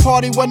pity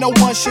party where no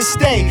one should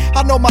stay.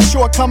 I know my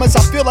shortcomings,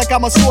 I feel like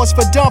I'm a source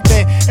for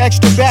dumping.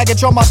 Extra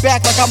baggage on my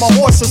back like I'm a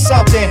horse or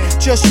something.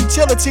 Just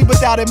utility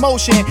without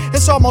emotion.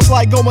 It's almost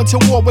like going to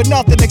war with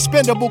nothing.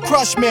 Expendable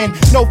crush men.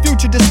 No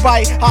future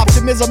despite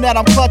optimism that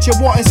I'm clutching.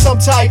 Wanting some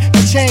type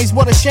of change.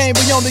 What a shame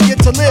we only get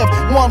to live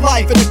one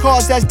life. And the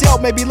cause that's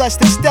dealt may be less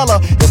than stellar.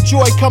 If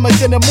joy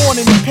comes in the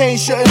morning, the pain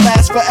shouldn't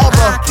last forever.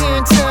 I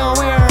can't tell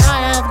where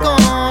I have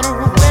gone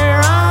or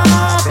where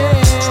I've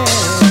been.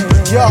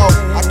 Yo,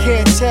 I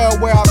can't tell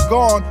where I've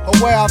gone or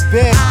where I've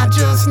been. I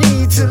just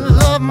need to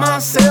love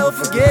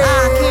myself again.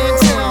 I can't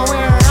tell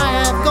where I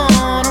have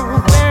gone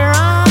or where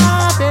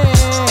I've been.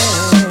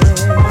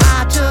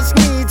 I just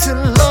need to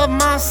love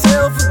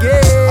myself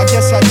again. I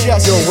guess I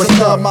just need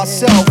to love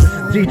myself.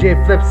 DJ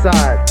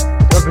Flipside,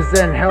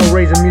 representing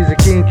Hellraiser Music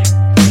Inc.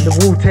 and the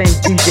Wu-Tang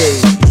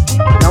DJs.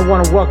 And I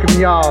want to welcome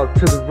y'all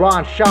to the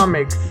Ronsha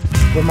Mix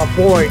with my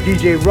boy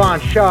DJ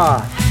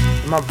Ronsha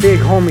and my big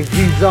homie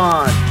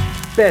G-Zon.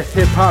 Best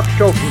hip-hop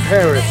show from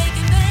Paris.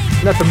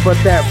 Nothing but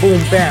that boom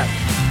bap.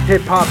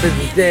 Hip-hop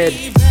isn't dead.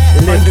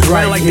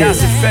 Underground like DOS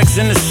effects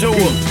in the sewer.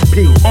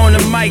 On the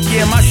mic,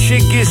 yeah, my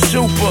shit gets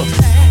super.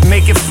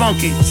 Make it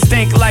funky,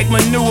 stink like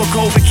manure.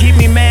 COVID keep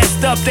me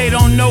masked up, they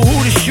don't know who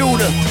the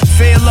shooter.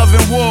 Fear, love,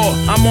 and war,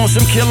 I'm on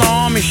some killer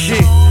army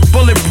shit.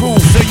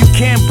 Bulletproof, so you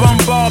can't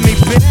bombard me,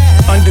 bitch.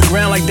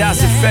 Underground like DOS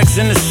effects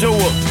in the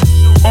sewer.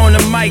 On the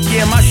mic,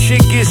 yeah, my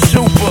shit gets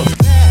super.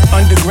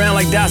 Underground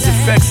like DOS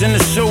effects in the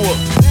sewer.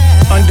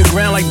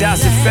 Underground like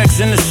DOS effects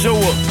in the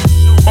sewer.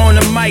 On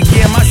the mic,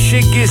 yeah, my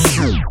shit gets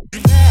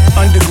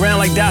underground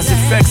like DOS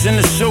effects in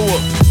the sewer.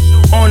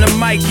 On the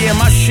mic, yeah,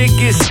 my shit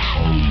gets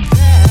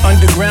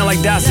underground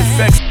like DOS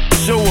effects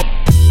sewer.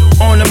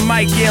 On the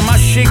mic, yeah, my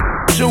shit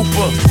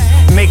super.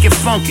 Make it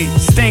funky,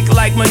 stink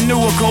like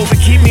manure. COVID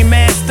keep me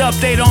masked up,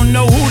 they don't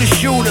know who the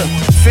shooter.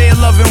 Fear,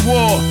 love, and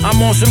war,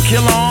 I'm on some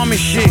killer army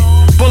shit.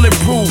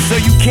 Bulletproof, so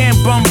you can't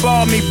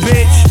bombard me,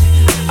 bitch.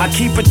 I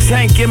keep a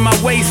tank in my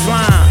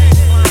waistline,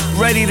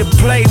 ready to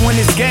play when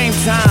it's game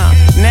time.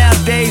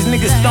 Nowadays,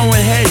 niggas throwing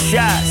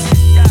headshots,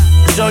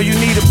 so you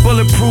need a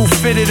bulletproof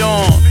fitted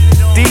on.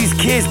 These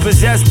kids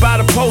possessed by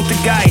the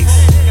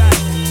poltergeist,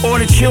 or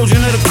the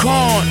children of the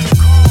corn.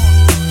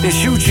 They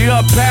shoot you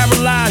up,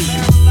 paralyze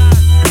you.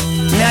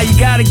 Now you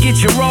gotta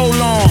get your roll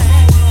on.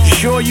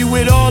 Sure you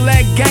with all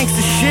that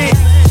gangster shit?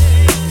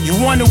 You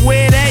wanna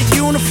wear that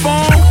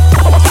uniform?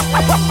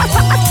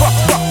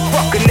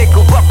 Fuck a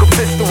nickel, fuck a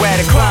pistol at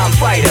a crime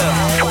fighter.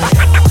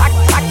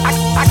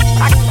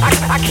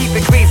 I keep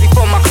it greasy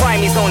for my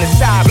crimies on the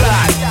side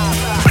block.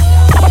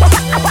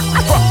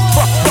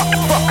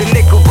 Fuck a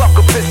nickel, fuck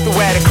a pistol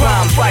at a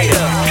crime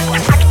fighter.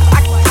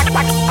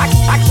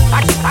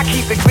 I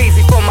keep it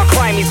greasy for my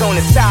crimies on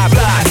the side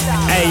block.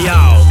 Hey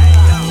yo,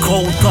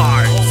 cold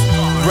darts,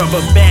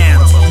 rubber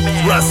bands,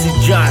 rusty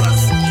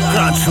juts,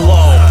 clutch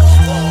low,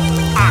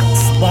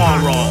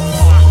 Oxmoro.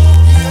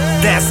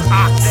 That's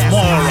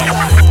Oxmoro.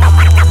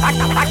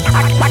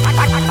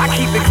 I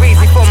keep it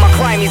greasy for my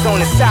crimies on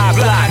the side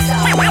blocks.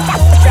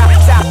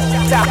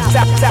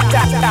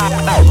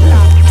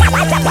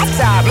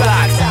 Side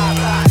blocks.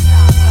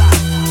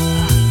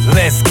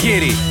 Let's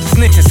get it.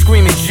 Snitching,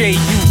 screaming,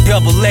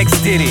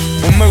 J-U-double-X did it.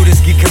 When murders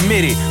get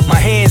committed, my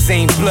hands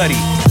ain't bloody.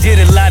 Did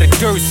a lot of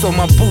dirt, so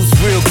my boots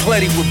real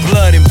bloody with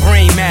blood and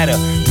brain matter.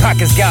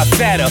 Pockets got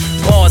fatter,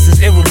 bars is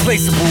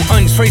irreplaceable,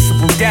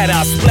 untraceable data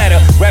I splatter.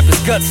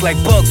 Rappers guts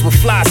like bugs with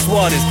fly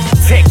swatters.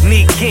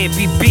 Technique can't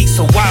be beat,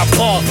 so why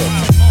bother?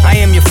 I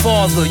am your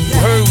father, you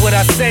heard what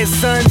I said,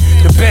 son?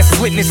 The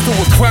best witness to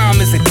a crime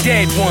is a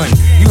dead one.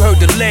 You heard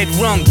the lead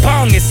rung,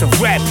 bong, it's a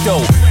rap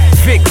though.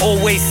 Vic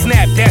always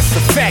snap, that's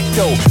a fact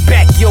though.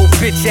 Back your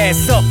bitch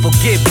ass up or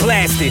get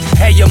blasted.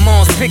 Had your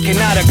mom's picking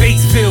out a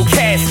Batesville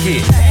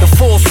casket. The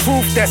false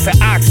proof, that's an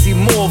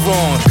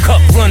oxymoron.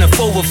 Cup running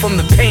forward from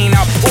the pain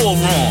I pour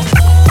on.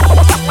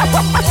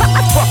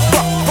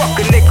 Fuck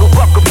a nickel,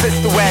 fuck a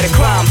pistol at a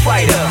crime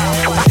fighter.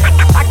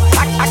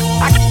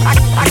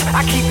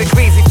 I keep it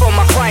greasy for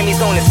my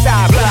crimies on the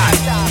side block.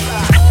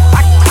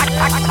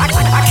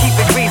 I keep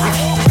it greasy.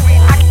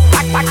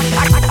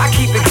 I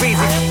keep it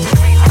greasy.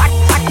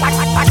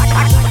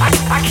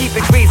 I keep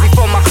it greasy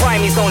for my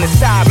crimies on the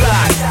side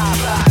block.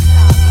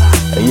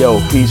 Hey yo,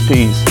 peace.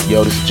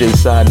 Yo, this is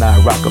G-Zon,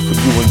 rocker for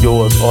you and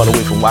yours, all the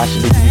way from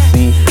Washington,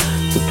 D.C.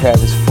 to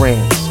Paris,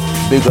 France.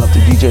 Big up to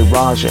DJ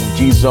Ronsha and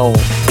G-Zon,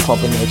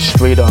 pumping that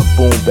straight up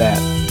boom bap.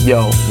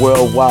 Yo,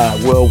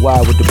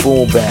 worldwide with the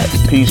boom bap.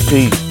 Peace.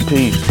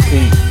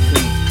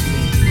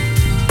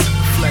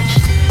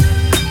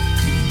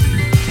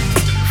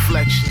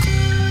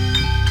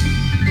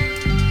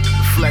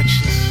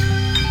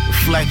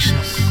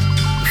 Reflections.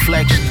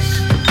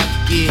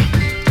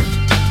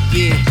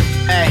 Yeah,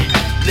 hey,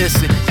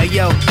 listen, hey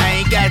yo,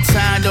 I ain't got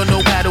time, don't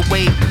know how to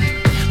wait.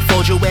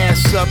 Fold your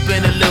ass up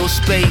in a little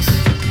space.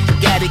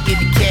 Gotta get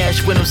the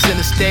cash when I'm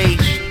center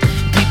stage.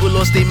 People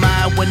lost their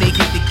mind when they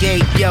hit the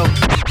gate. Yo,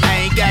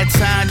 I ain't got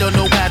time, don't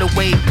know how to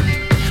wait.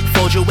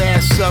 Fold your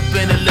ass up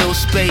in a little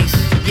space.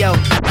 Yo,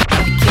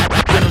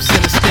 when I'm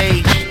center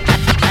stage.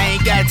 I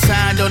ain't got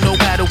time, don't know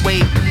how to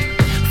wait.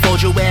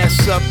 Fold your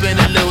ass up in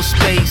a little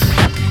space.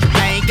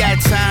 I ain't got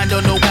time,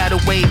 don't know how to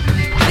wait.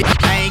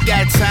 I ain't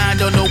got time,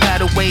 don't know how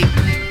to wait.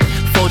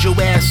 Fold your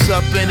ass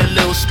up in a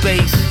little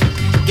space.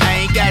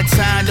 I ain't got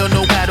time, don't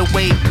know how to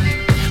wait.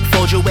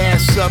 Fold your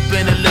ass up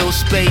in a little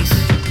space.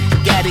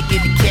 Gotta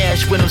get the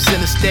cash when I'm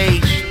center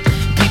stage.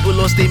 People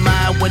lost their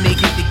mind when they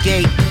hit the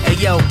gate. Hey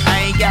yo,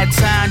 I ain't got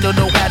time, don't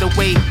know how to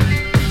wait.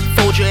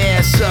 Fold your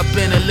ass up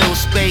in a little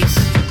space.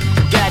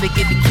 Gotta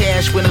get the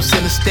cash when I'm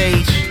center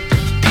stage.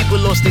 People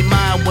lost their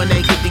mind when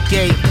they hit the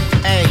gate.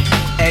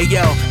 Hey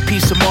yo,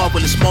 piece of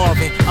marvelous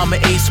Marvin. I'm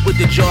an ace with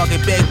the jargon,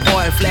 beg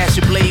pardon, flash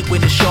a blade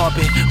when it's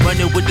sharpened.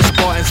 Running with the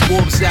Spartans,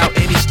 wolves out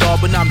any star,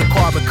 but I'm the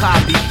carbon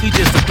copy. He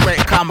just a threat,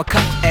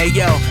 kamikaze. Hey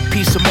yo,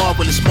 piece of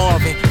marvelous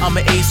Marvin. I'm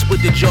an ace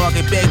with the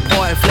jargon, beg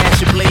pardon,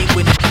 flash a blade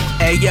when it's.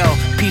 Hey yo,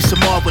 piece of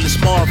marvelous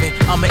Marvin.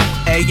 I'm a.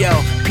 Hey yo,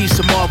 piece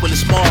of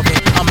marvelous Marvin.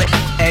 I'm a.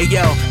 Hey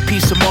yo,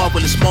 piece of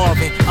marvelous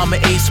Marvin. I'm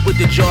an ace with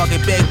the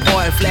jargon, beg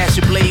pardon, flash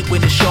a blade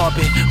when it's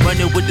sharpened.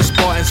 Running with the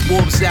Spartans,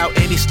 wolves out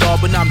any star,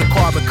 but I'm the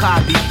carbon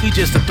copy. He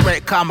just a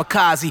threat,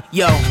 kamikaze.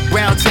 Yo,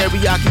 brown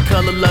teriyaki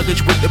color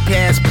luggage with the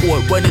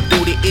passport. Running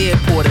through the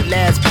airport, the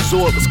last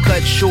resort was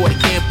cut short.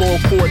 Handball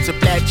courts, a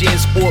black gin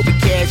sport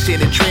with cash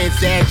in a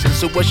transaction.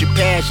 So what's your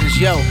passions?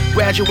 Yo,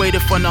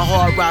 graduated from the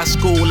hard rock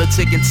school, a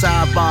ticking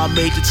time bomb.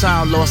 Major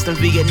time lost in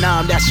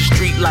Vietnam, that's the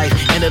street life.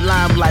 In the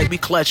limelight, we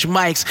clutch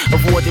mics.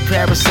 Avoid the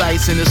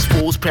parasites in this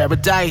fool's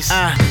paradise.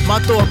 My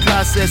thought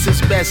process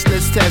is best.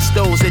 Let's test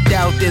those that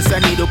doubt this. I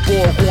need a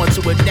bullhorn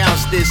to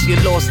announce this. You're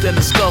lost in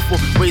the scuffle.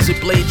 Razor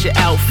blade your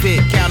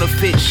outfit.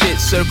 Counterfeit shit.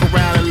 Circle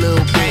around a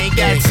little bit. Ain't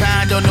got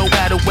time, don't know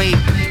how to wait.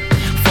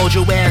 Fold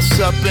your ass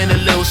up in a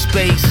little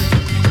space.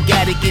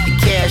 Gotta get the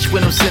cash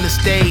when I'm center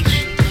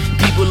stage.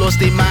 People lost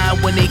their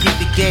mind when they hit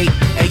the gate.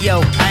 Hey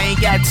yo, I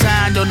ain't got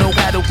time, don't know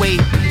how to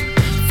wait.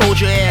 Fold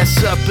your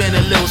ass up in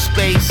a little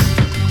space.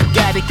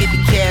 Gotta get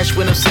the cash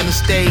when I'm center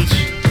stage.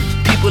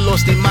 People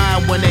lost their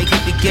mind when they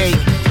hit the gate.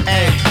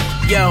 Hey,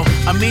 yo,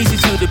 I'm easy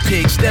to the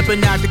pick.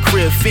 Stepping out the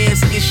crib,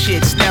 fancy as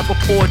shit. Snap a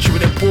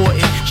portrait,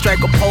 important.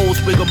 Strike a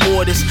pose, rigor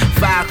mortis.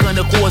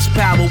 500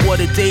 horsepower, what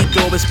a day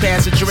door is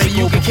past a drink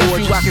over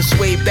gorgeous. I can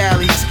sway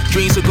valleys.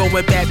 Dreams are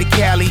going back to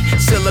Cali.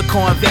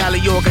 Silicon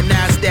Valley,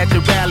 organized at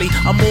the rally.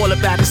 I'm all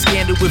about the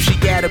scandal if she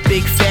got a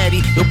big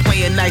fatty. You're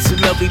playing nice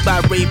and lovely by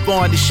Ray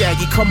Bond and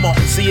Shaggy. Come on,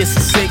 see it's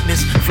a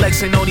sickness.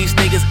 Flexing on these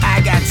niggas,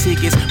 I got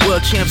tickets.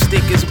 World champ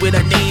stickers with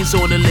our names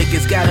on the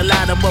liquors. Gotta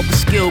line them up with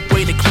skill,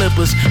 bring the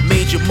clippers.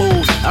 Major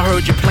moves, I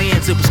heard your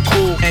plans, it was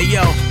cool. Hey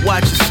yo,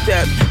 watch your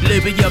step.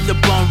 Living up the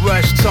bum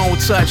rush, tone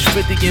touch.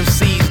 50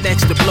 MCs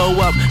next to blow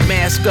up.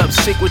 Mask up,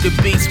 sick with the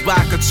beats,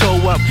 vodka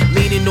toe up.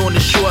 Leaning on the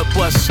short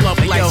bus, slump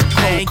like some cold.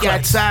 I ain't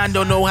got time,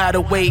 don't know how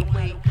to wait.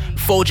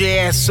 Fold your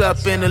ass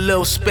up in a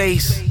little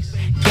space.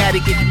 Gotta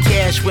get the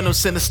cash when I'm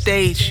center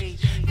stage.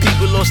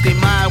 People lost their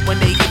mind when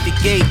they hit the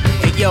gate.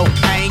 Hey yo,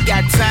 I ain't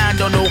got time,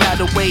 don't know how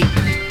to wait.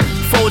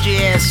 Fold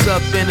your ass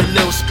up in a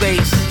little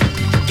space.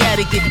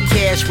 Gotta get the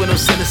cash when I'm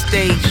center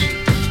stage.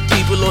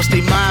 People lost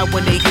their mind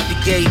when they hit the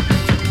gate.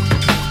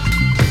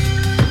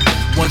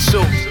 1,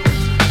 2.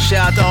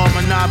 Shout out to all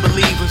my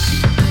non-believers.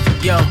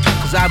 Yo,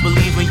 cause I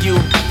believe in you,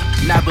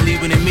 not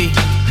believing in me.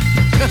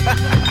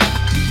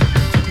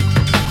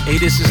 Hey,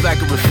 this is like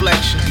a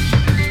reflection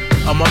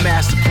of my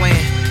master plan.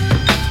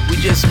 We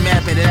just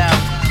mapping it out.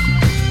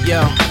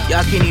 Yo,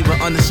 y'all can't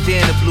even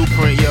understand the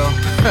blueprint, yo.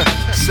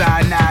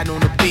 Side nine on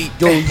the beat.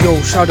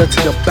 Yo, shout out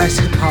to the best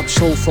hip-hop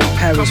show from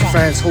Paris,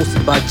 France,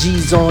 hosted by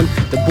G-Zon,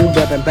 the Boom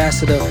Bap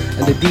Ambassador,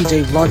 and the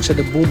DJ Ronsha,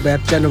 the Boom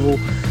Bap General.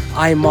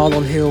 I'm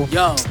Marlon Hill.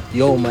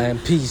 Yo, man,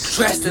 peace.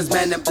 Dressed as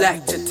man in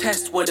black to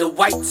test what a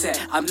white's at.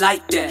 I'm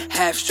like that.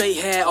 Have straight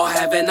hair or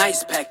have a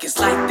nice pack. It's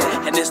like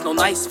that. And there's no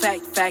nice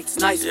facts,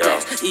 nice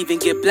facts. Even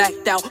get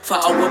blacked out for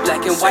our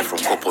black and white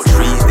cats. From couple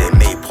trees, they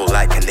maple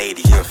like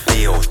Canadian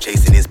fields.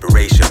 Chasing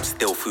inspiration,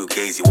 still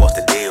fugazi, what's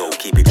the deal?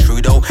 Keep it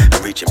true though,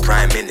 I'm reaching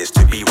prime minutes.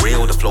 To be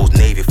real, the flow's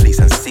navy fleece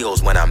and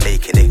seals when I'm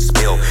making it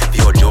spill.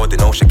 Pure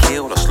Jordan or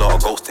Shaquille, or slaughter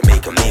ghost to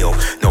make a meal.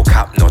 No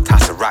cap, no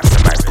Tassaracks,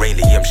 and my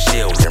brainlium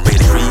shields. And really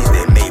trees,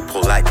 they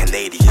maple like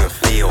Canadian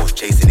fields.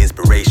 Chasing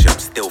inspiration,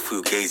 still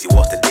fugazi,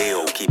 what's the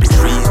deal? Keep it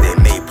trees, they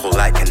maple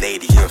like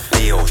Canadian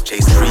fields.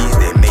 Chase trees,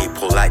 they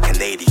maple like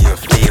Canadian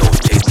fields.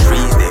 Chase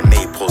trees, they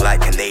maple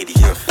like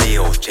Canadian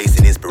fields.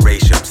 Chasing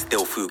inspiration,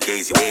 still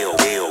fugazi,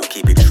 ill.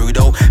 Keep it true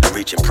though, I'm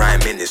reaching prime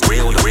minutes.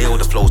 Real,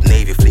 the flow's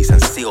navy fleece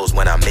and seals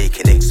when I'm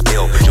making it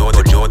spill.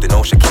 Jordan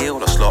or Shaquille,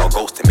 or slaughter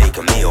ghost to make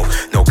a meal.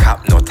 No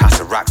cap, no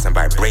Tassaracks, and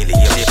by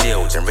brainlium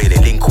shields. And really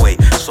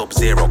Linkway,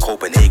 Sub-Zero,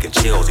 Copenhagen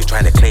chills. You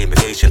trying to claim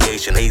Asian,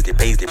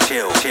 Paisley,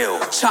 chill.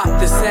 Chop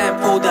the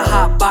sample, the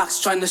hot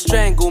box trying to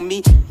strangle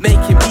me.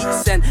 Making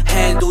beats and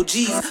handle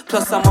G's.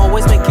 Plus I'm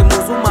always making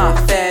moves with my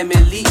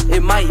family.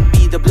 It might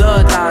be the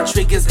bloodline,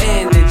 triggers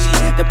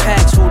energy. The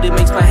patch food, it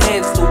makes my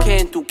hands do.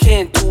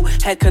 Can't do.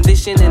 Head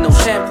condition and no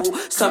shampoo.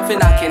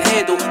 Something I can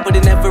handle, but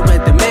it never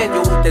read the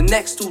manual. The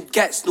next dude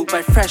gets new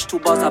by fresh two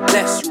bars. I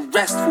bless you,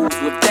 rest foods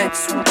with that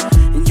suit.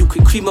 And you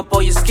can cream up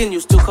all your skin, you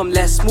still come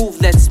let's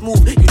move.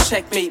 You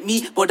checkmate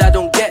me, but I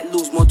don't get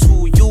loose. More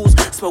to use.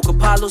 Smoke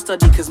Apollo,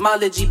 study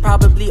cosmology,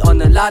 probably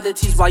on a lot of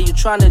teas while you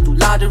tryna do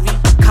lottery.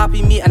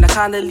 Copy me and I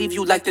kinda leave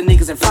you like the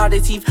niggas in Friday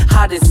teeth.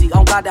 Hide and seek,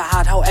 I'm glad to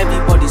hide how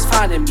everybody's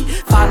finding me.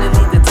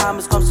 Finally the time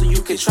has come so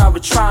you can try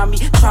me.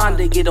 Trying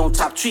to get on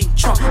top, treat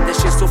Trump, that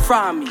shit still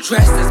fry me.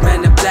 Dressed as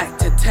man in black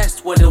to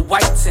test what a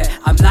white's at.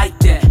 I'm like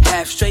that.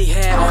 Have straight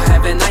hair or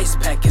have a nice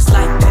pack. It's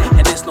like that.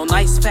 And there's no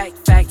nice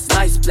facts,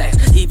 nice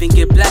blacks. Even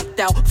get blacked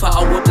out for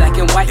our black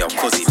and white cats.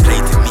 Cause he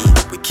played to me.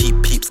 We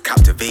keep peeps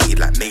captivated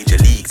like major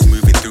leagues.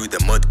 Moving through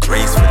the mud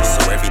gracefully.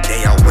 So every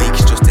day I wake,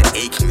 it's just an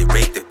ache. Me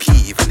rake the pee.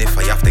 Even if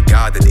I have to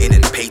garden in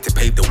and pay to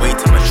pave the way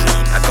to my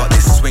dream. I got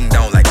this swing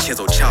down like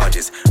chisel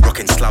charges.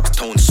 Rocking slabs,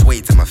 tone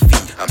sway to my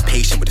feet. I'm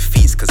patient with the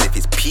feats, cause if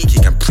it's peak,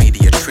 you can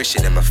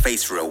pre-attrition in my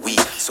face for a week.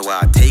 So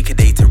I take a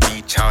day to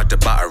recharge the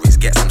batteries,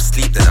 get some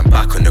sleep, then I'm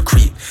back on the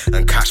creep.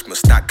 And Cash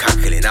must start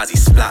cackling as he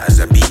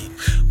splatters a beat.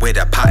 With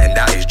a pattern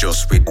that is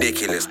just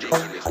ridiculous.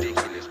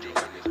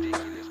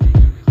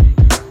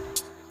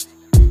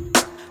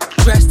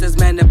 Dressed as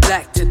man in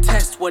black to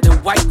test what a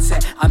white's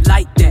at. I'm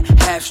like that.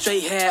 Have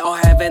straight hair or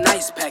have a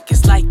nice pack.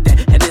 It's like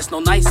that. And there's no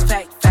nice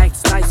facts,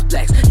 nice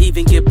blacks.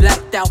 Even get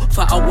blacked out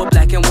for our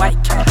black and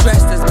white cats.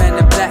 Dressed as man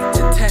in black to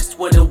test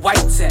what a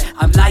white's at.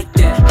 I'm like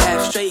that.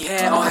 Have straight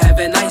hair or have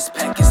a nice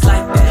pack. It's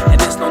like that. And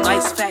there's no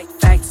nice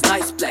facts,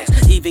 nice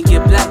blacks. Even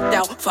get blacked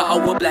out for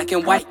our black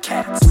and white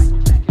cats.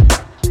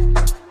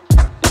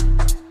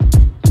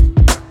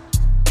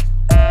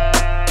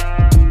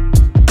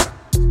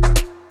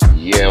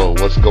 Yo,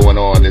 what's going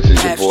on? This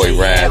is your boy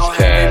Raz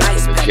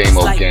Taz from the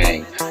JMO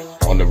Gang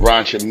on the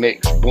Ronsha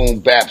Mix Boom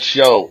Bap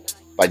Show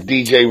by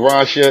DJ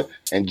Ronsha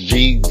and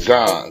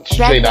G-Zon,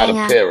 straight out of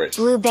Paris.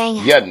 Blue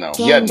banger, You know.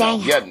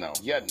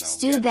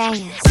 stew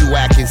banger. You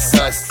acting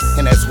sus,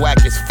 and that's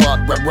whack as fuck.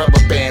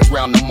 Rubber bands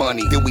round the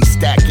money, then we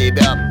stack it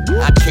up.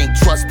 I can't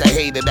trust a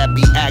hater that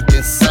be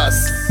acting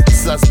sus.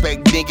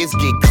 Suspect niggas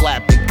get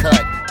clapped and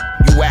cut.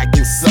 You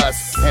acting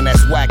sus, and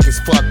that's whack as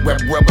fuck.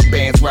 Rubber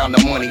bands round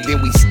the money, then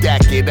we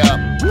stack it up.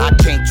 I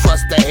can't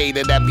trust a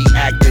hater that be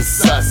acting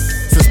sus.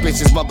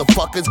 Suspicious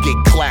motherfuckers get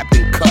clapped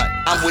and cut.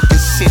 I'm with the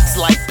shits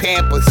like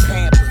Pampers.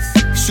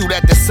 Shoot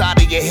at the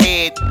side of your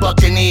head,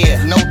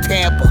 Buccaneer, no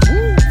Tampa.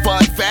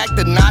 Fun fact,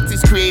 the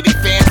Nazis created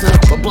Fanta,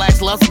 but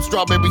blacks love some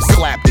strawberry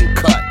slapped and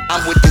cut.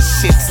 I'm with the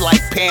shits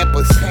like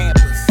Pampers.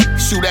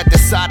 Shoot at the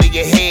side of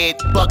your head,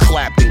 buck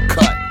clapped and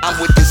cut. I'm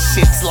with the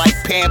shits like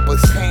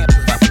Pampers.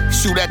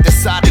 Shoot at the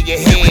side of your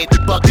head,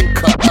 buck and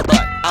cut.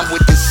 I'm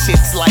with the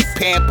shits like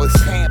Pampers.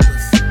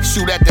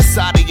 Shoot at the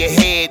side of your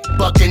head,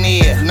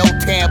 Buccaneer, no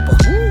Tampa.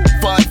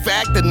 Fun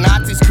fact, the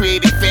Nazis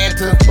created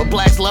Fanta, but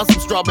blacks love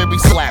some strawberry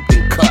slapped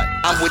and cut.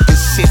 I'm with the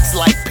shits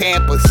like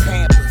Pampers.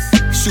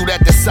 Shoot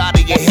at the side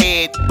of your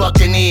head,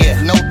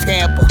 Buccaneer, no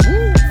Tampa.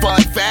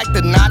 Fun fact,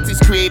 the Nazis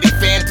created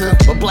Fanta,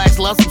 but blacks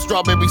love some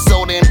strawberry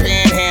soda and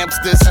pan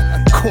hamsters.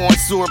 Corn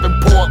syrup and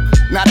pork.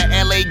 Not an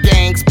LA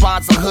gang,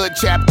 sponsor hood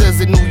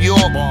chapters in New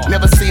York.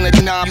 Never seen a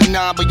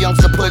but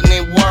youngster putting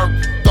in work.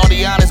 Thought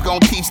the honest gon'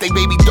 teach they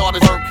baby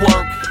daughters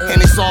work.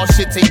 And it's all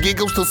shits and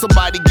giggles till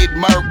somebody get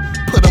murked.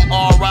 Put them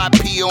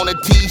R.I.P. on a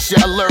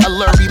t-shirt.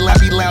 Alert, be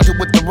lounging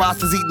with the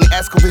rosters eating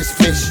Escovitch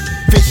fish.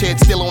 Fish head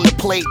still on the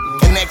plate,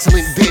 an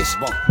excellent dish.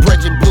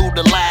 Brethren blew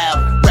the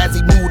loud,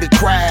 Razzie moved the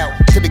crowd.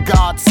 To the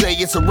gods say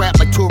it's a rap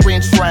like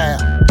Turin Shroud.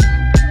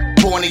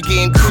 Born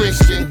again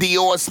Christian,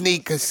 Dior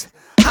sneakers.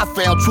 I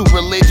found true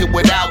religion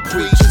without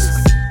preachers.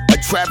 A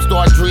trap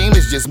star dream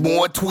is just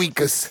more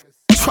tweakers.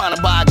 Trying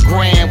to buy a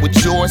grand with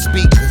your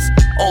speakers.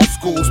 Old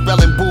school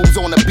spelling boobs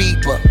on the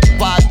beeper.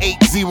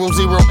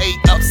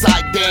 58008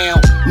 upside down.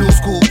 New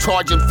school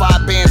charging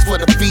 5 bands for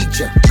the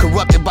feature.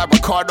 Corrupted by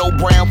Ricardo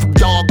Brown from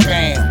Dog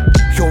Pound.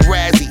 Yo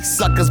Razzie,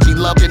 suckers be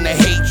loving to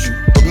hate you.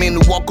 But men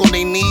who walk on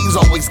their knees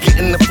always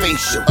getting the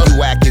facial.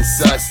 You acting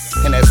sus,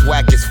 and that's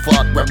whack as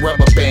fuck.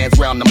 Rubber bands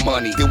round the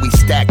money, then we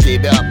stack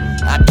it up.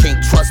 I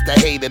can't trust a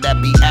hater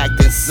that be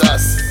acting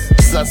sus.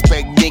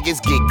 Suspect niggas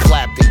get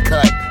clapped and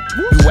cut.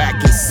 You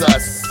acting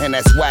sus, and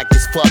that's whack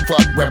as fuck.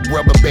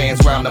 Rubber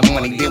bands round the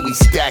money, then we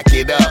stack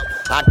it up.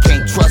 I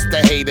can't trust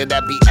a hater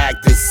that be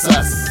acting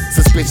sus.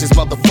 Suspicious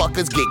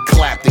motherfuckers get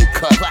clapped and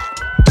cut.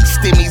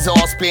 Stimmies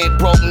all spent,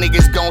 broke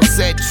niggas gon'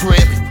 set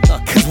trips.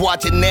 Cause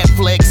watching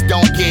Netflix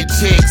don't get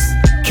chicks.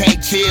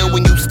 Can't chill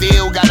when you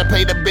still gotta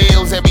pay the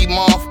bills every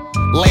month.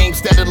 Lame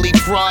steadily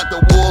front, the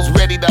wolves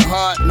ready to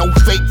hunt. No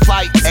fake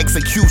fights,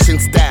 execution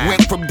style.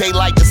 Went from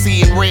daylight to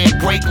seeing red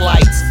brake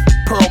lights.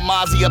 Pearl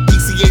Mazia,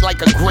 PCA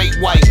like a great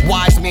white.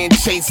 Wise men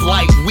chase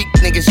light, weak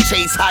niggas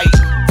chase height.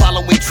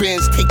 Following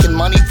trends, taking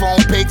money phone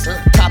pics.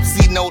 Top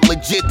C note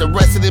legit, the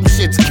rest of them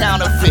shits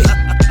counterfeit.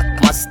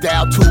 My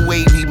style too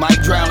wavy,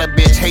 might drown a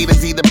bitch.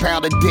 Haters eat a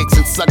pound of dicks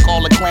and suck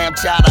all the clam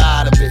chowder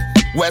out of it.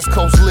 West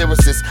Coast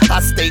lyricist,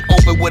 I stay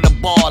open with a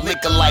bar,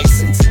 liquor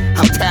license.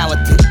 I'm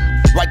talented,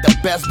 write the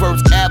best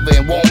verse ever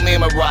and won't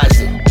memorize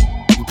it.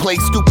 You play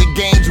stupid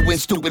games, you win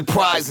stupid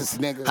prizes.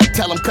 I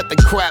tell them cut the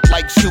crap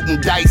like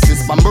shooting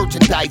dices. My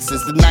merchandise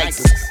is the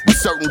nicest, with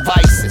certain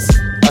vices.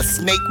 A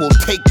snake will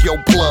take your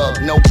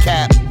plug, no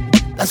cap.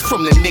 That's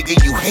from the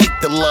nigga you hate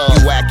to love.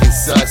 You acting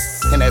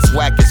sus, and that's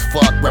whack as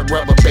fuck.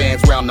 Rubber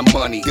bands round the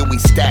money, then we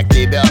stack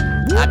it up.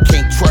 I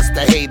can't trust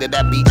a hater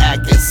that be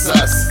acting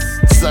sus.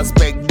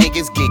 Suspect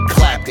niggas get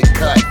clapped and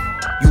cut.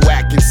 You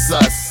acting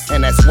sus,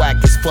 and that's whack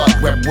as fuck.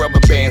 Rubber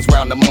bands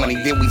round the money,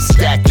 then we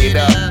stack it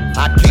up.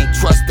 I can't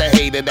trust a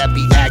hater that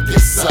be acting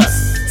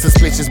sus.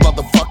 Suspicious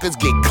motherfuckers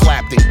get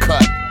clapped and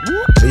cut.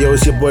 Hey yo,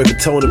 it's your boy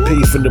Katona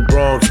P from the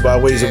Bronx by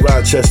ways of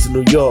Rochester,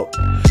 New York.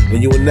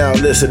 And you are now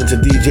listening to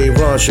DJ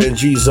Ronsha and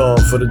G-Zon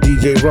for the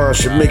DJ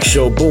Ronsha Mix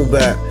Show Boom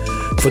Bap.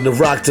 From the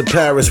rock to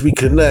Paris, we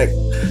connect.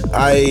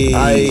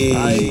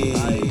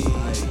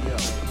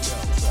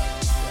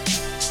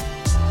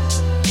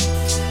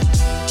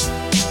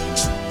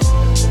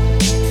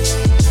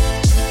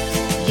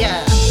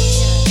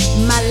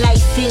 My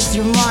life is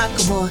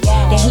remarkable.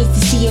 They hate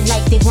to see it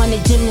like they wanna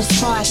dim the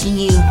spark in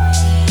you.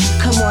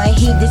 Come on,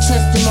 heed the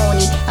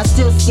testimony. I'm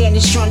still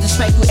standing strong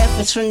despite the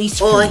efforts from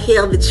these. All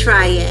hail the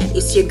triad.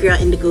 It's your girl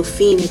Indigo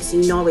Phoenix,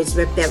 and you always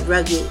rep that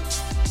rugged.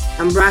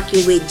 I'm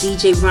rocking with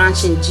DJ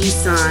Ronsha and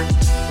G-Zon.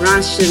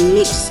 Ronsha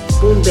Mix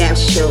Boom Bap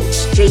Show,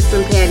 straight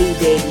from Patty,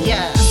 baby.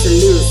 Yeah.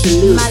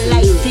 Salute. My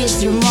life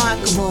is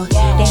remarkable.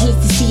 They hate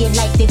to see it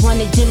like they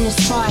wanna dim the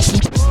spark.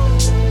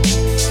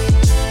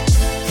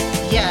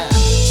 Yeah.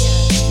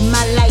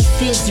 My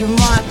life is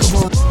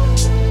remarkable.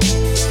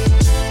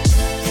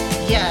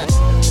 Yeah.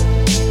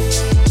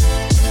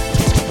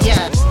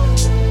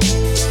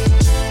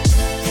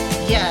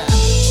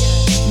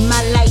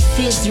 My life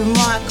is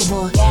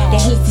remarkable. They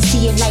hate to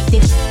see it like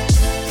they.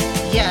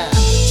 Yeah.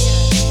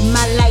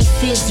 My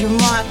life is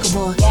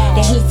remarkable.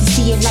 They hate to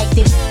see it like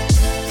they.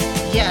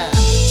 Yeah.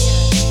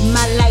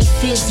 My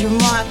life is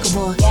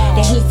remarkable.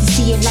 They hate to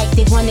see it like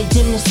they wanna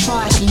dim the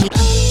spark in you.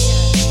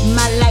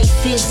 My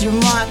life is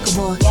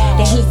remarkable.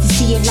 They hate to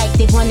see it like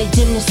they wanna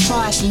dim the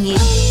spark in you.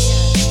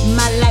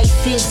 My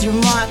life is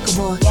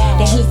remarkable.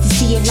 They hate to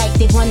see it like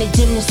they wanna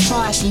dim the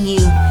spark in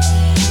you.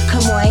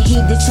 Come on,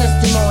 heed the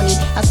testimony.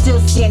 I'm still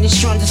standing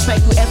strong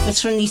despite your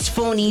efforts from these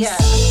phonies.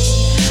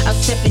 I'm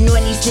stepping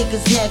on these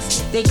niggas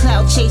next. They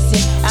cloud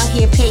chasing, out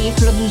here paying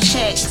for blue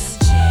checks.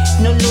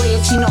 No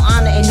loyalty, no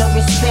honor, and no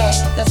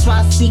respect. That's why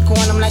I speak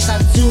on them like I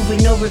do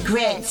with no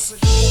regrets.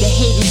 The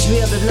hate is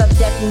real, the love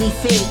definitely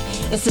fake.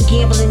 It's a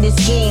gamble in this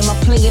game, I'm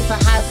playing for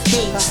high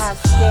stakes.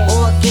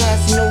 All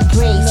gas, no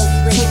brakes.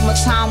 Take my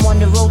time on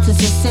the road to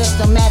success,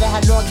 no matter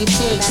how long it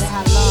takes.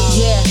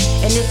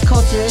 Yeah, and this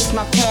culture is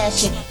my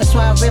passion. That's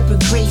why I rep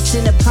with grace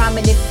in a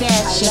prominent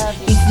fashion.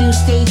 These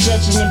dudes stay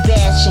judging and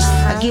bashing.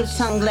 I give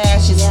tongue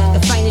lashes.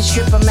 The finest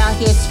strip, I'm out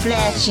here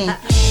splashing.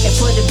 And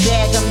for the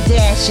bag, I'm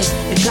dashing.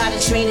 The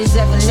goddess reign is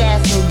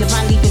everlasting.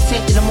 Divinely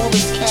protected, I'm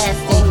always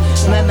casting.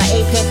 I'm at my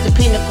apex, the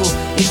pinnacle.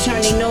 They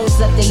turn their nose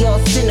up, they all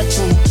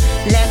cynical.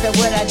 Laugh at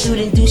what I do,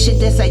 then do shit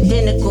that's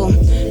identical.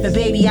 But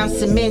baby, I'm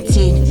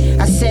cemented.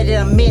 I said it,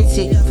 I meant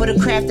it. For the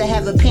craft, I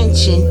have a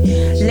pension.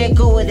 Let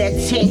go of that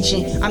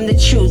tension. I'm the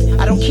truth.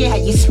 I don't care how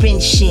you spin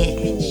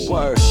shit.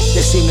 Word.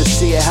 They seem to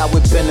see it how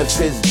it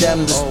benefits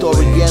them. The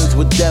story ends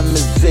with them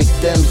as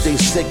victims. They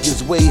sick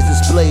as ways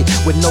displayed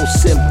with no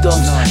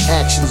symptoms.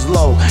 Actions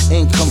low,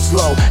 income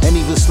slow, and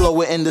even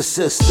slower in the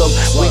system.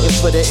 Waiting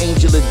for the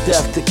angel of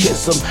death to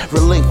kiss them.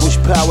 Relinquish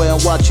power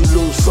and watch you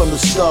lose from the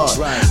start.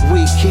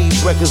 We keep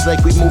records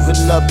like we moving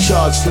up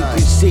charts. Keep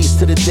receipts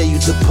to the day you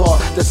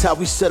depart. That's how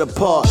we set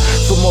apart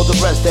from all the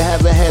rest that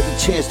haven't had the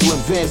chance to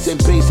advance and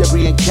base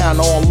every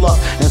encounter on luck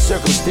and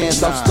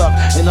circumstance. I'm stuck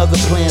in other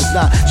plans,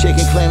 not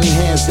shaking clammy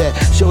hands that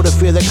show the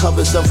fear that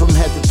covers them from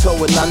head to toe.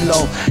 And I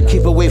know,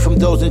 keep away from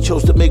those that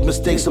chose to make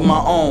mistakes of my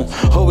own.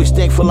 Always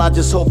thankful, I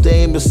just hope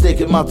they ain't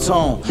mistaking my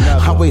tone.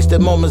 I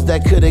wasted moments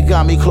that could've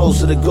got me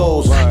closer to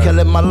goals. Can't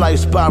let my life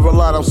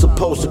spiral out, I'm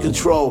supposed to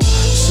control.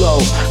 So,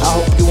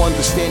 I hope you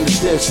understand the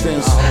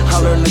distance. I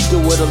learned to do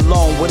it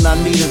alone when I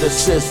needed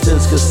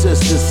assistance.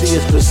 Consistency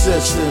is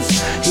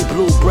persistence. He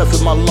blew breath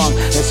in my lung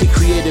as he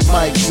created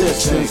my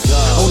existence.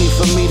 Only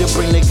for me to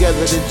bring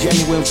together the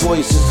genuine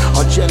voices.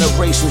 Our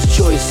generation's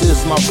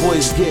choices. My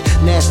boys get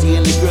nasty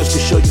and the girls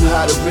can show you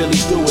how to really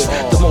do it.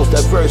 The most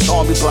diverse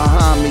army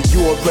behind me,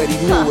 you already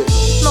knew it.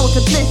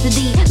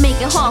 Multiplicity, make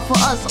it hard for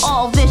us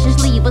all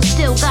viciously, but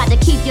still gotta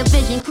keep your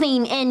vision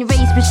clean and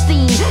raise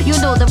pristine. You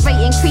know the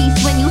rate increase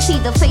when you see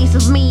the face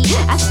of me.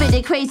 I spit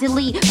it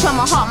crazily, from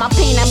my heart, my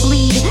pain I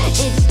bleed.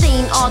 It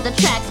stained all the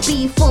tracks,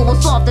 speed full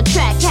was off the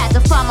track. Had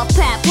to find my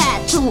path,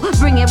 had to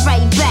bring it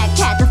right back.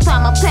 Had to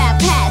find my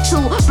path, had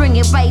to bring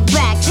it right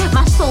back.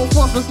 My soul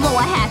force was low,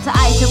 I had to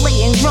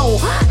isolate and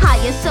grow.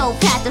 Higher self,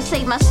 had to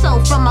save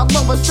myself from my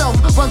lower self.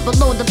 Was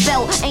below the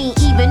belt, ain't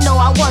even know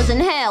I was in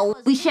hell.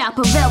 We shall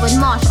prevail and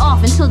march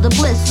off into the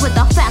bliss with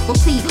our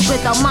faculty,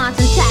 with our minds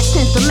intact.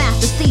 Since the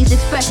master sees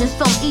expressions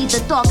from either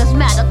darkest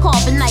matter,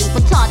 carbonite,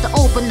 but taught to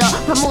open up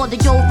from all the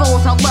yo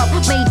roles. Our love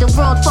made the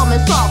world from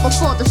its heart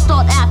before the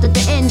start, after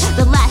the end.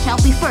 The last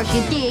shall be first,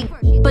 you dig?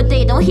 But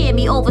they don't hear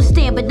me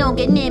overstand, but don't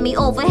get near me.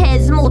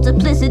 Overheads,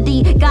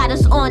 multiplicity got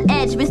us on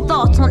edge with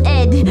thoughts on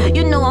ed.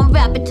 You know I'm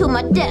rapping to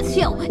my death,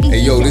 yo. Hey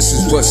yo, this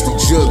is Rusty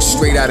Jug,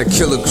 straight out of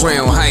Killer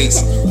Crown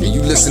Heights, and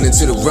you listening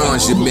to the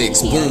Ronsha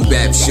Mix Boom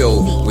Bap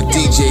Show with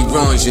DJ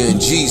Ronsha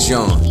and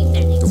G-Zon.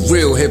 The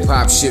real hip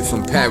hop shit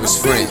from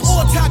Paris, France.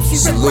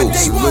 Salute,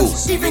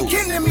 salute. Even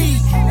kidding me,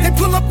 they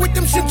pull up with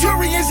them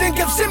centurions in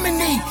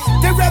Gethsemane.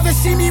 They'd rather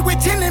see me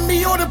with 10 than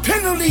me or the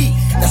penalty.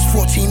 That's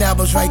 14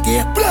 albums right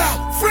there.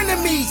 Blah,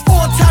 frenemies.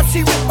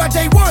 Autopsy ripped by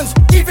day ones,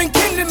 even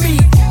kidding me.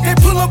 They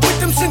pull up with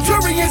them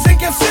centurions in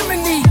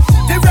Gethsemane.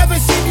 They'd rather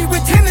see me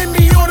with 10 than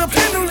me or the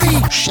penalty.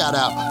 Shout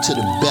out to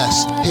the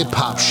best hip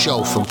hop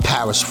show from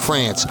Paris,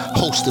 France,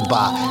 hosted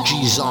by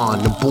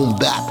G-Zon, the Boom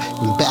Bap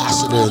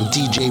Ambassador, and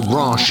DJ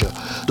Ronsha,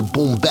 the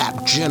Boom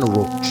Bap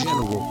General.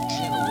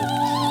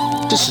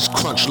 This is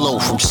Crunch Low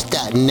from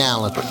Staten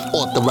Island,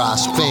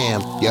 authorized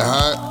fam. You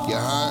heard? You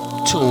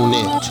heard? Tune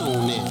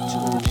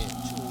in.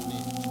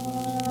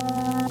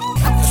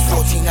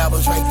 14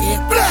 hours right there.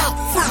 Blah!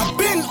 I've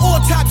been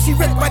autopsy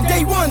wrecked by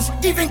day ones,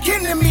 even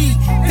kidding me.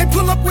 They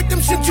pull up with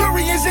them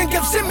centurions and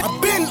Gethsemane.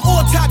 I've been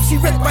autopsy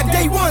wrecked by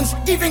day ones,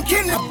 even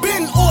kidding. I've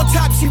been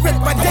autopsy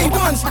wrecked by day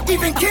ones,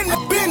 even kidding.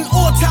 I've been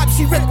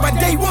autopsy wrecked by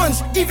day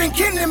ones, even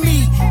kidding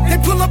me. They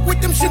pull up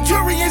with them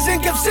centurions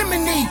and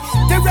Gethsemane.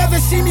 They'd rather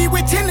see me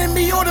with 10 than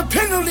me or the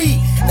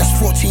penalty. That's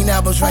 14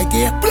 hours right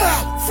there.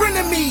 Blah!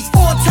 Frenemies.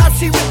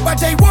 Autopsy wrecked by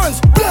day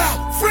ones.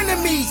 Blah!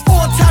 Frenemies.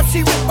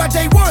 Autopsy wrecked by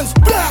day ones.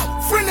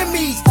 Blah!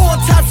 Frenemies.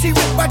 Autopsy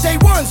wrecked by day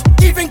ones,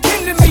 even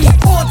kidding me.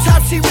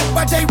 Autopsy wrecked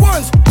by day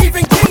ones,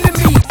 even kidding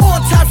me.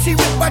 Autopsy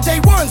wrecked by day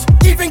ones,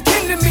 even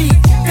kidding me.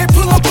 They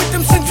pull up with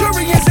them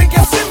centurions and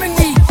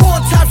Gethsemane.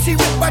 Autopsy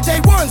wrecked by day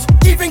ones,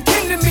 even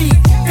kidding me.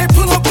 They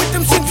pull up with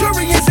them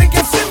centurions and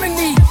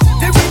Gethsemane.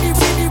 They read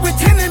me with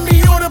 10 and me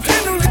or the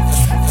penalty.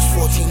 That's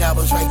 14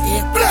 hours right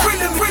there.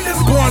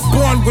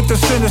 Born with the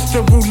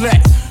sinister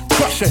roulette.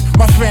 Crush it,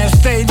 my fans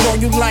stay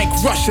loyal like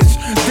Russians.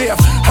 There,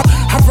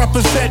 I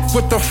represent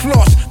with the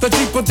floss. The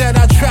deeper that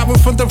I travel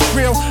from the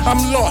real,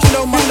 I'm lost.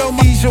 No, my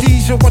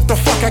diesel, what the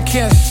fuck I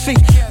can't see.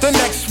 The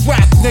next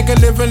whack nigga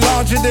living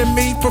larger than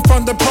me, but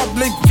from the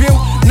public view,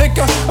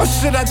 nigga. Or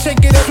should I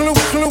take it a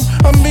clue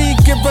of me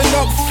giving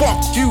up?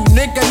 Fuck you,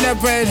 nigga.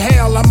 Never in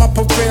hell, I'ma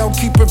prevail,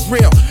 keep it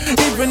real.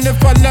 Even if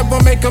I never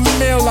make a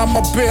meal,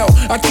 I'ma bill.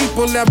 I keep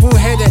a level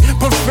headed,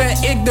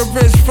 prevent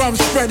ignorance from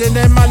spreading.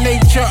 In my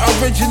nature,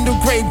 original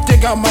grave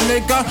digger, my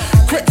nigga.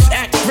 Crips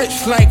act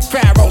rich like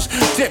pharaohs.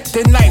 Dip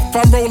the knife,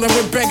 I'm rolling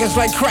with beggars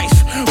like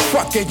Christ.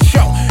 Fuck it,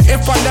 yo.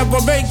 If I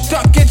never make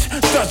ducats,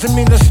 doesn't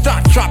mean to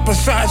stop dropping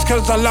signs,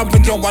 cause I love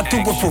it, yo. I do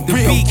it for the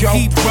real, beat yo.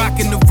 Keep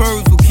rocking, the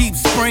verbs will keep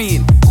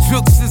spraying.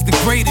 Jukes is the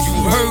greatest,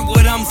 you heard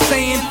what I'm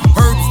saying?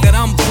 Herbs that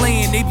I'm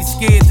playing, they be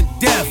scared to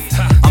death.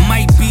 I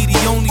might be the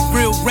only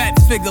real rap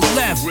figure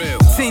left.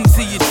 10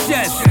 to your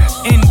chest,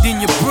 end in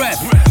your breath.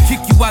 Kick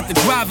you out the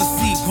driver's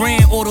seat,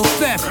 grand auto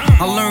theft.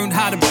 I learned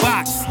how to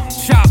box,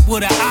 chop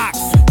with an ox.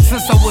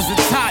 Since I was a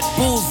tot,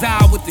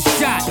 bullseye with the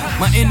shot.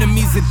 My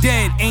enemies are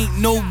dead, ain't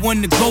no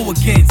one to go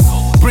against.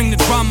 Bring the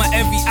drama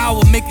every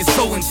hour, make it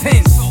so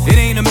intense. It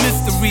ain't a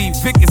mystery,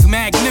 Vic is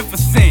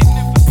magnificent.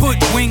 Put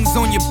wings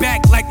on your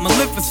back like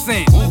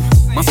Maleficent.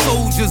 My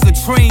soldiers are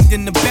trained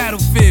in the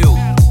battlefield.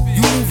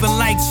 You moving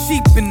like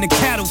sheep in the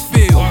cattle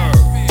field.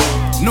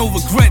 No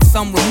regrets,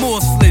 I'm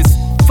remorseless.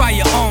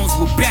 Firearms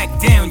will back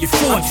down your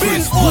fortress.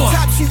 I've been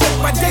autopsy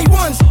wrecked by day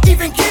ones,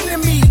 even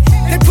killing me.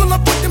 They pull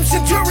up with them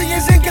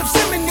centurions in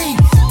Gethsemane.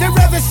 They'd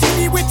rather see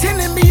me with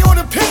enemy or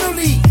the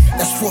penalty.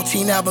 That's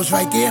 14 albums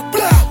right there.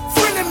 Blah,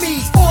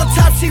 frenemies.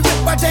 Autopsy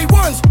wrecked by day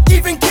ones,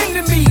 even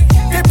killing me.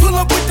 They pull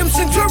up with them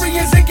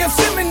centurions in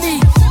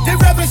Gethsemane.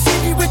 They'd rather see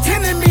me with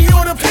enemy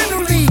or the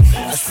penalty.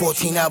 That's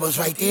 14 albums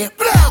right there.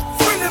 Blah,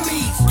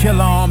 frenemies.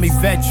 Killer Army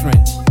veteran,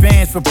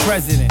 bands for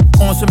president.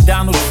 On some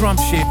Donald Trump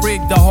shit,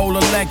 rigged the whole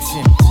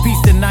election.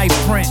 Beast the Night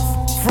Prince,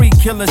 free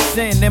killer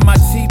sin. In my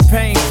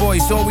T-Pain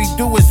voice, all we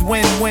do is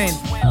win-win.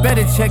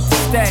 Better check the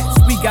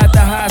stats, we got the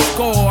high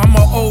score. I'm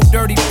an old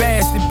dirty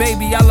bastard,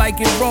 baby, I like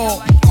it raw.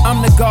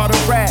 I'm the god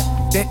of rap,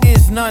 there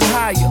is none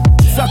higher.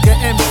 Sucker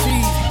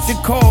MCs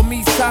should call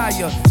me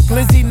sire.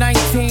 Glizzy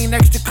 19,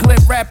 extra clip,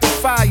 rapid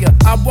fire.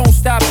 I won't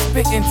stop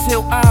spitting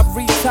till I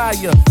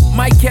retire.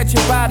 Might catch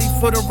a body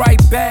for the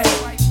right bag,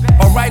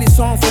 or write a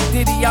song for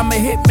Diddy, I'm a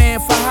hitman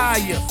for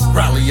hire.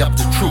 Rally up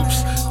the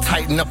troops,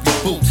 tighten up your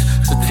boots.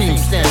 The team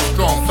stands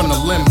strong from the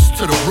limbs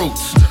to the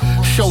roots.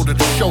 Shoulder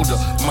to shoulder,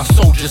 my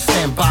soldiers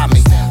stand by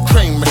me.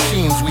 Train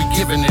machines, we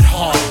giving it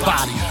hard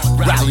body.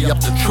 Rally up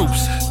the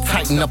troops,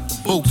 tighten up the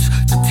boots.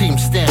 The team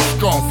stands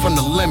strong from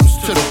the limbs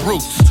to the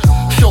roots.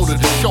 Shoulder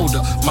to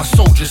shoulder, my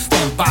soldiers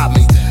stand by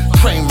me.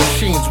 Train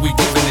machines, we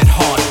giving it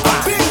hard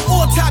body. Been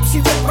autopsy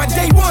wrecked by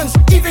day ones,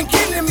 even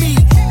killing me.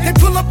 They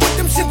pull up with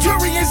them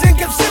centurions in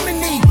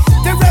Gethsemane.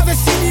 They'd rather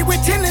see me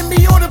with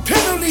enemy or the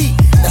penalty.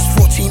 That's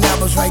 14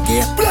 albums right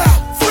there. Blah,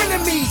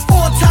 frenemies.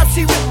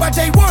 Autopsy wrecked by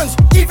day ones,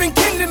 even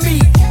killing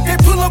me. They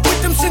pull up with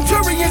them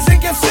centurions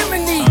in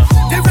Gethsemane.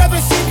 They'd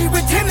rather see me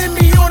with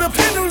enemy or the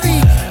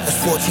penalty.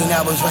 That's 14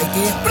 albums right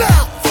there.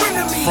 Blah,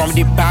 frenemies. From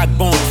the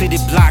backbone to the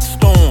black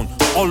stone,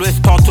 always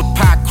taught to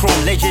pack chrome.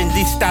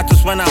 Legendary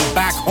status when I'm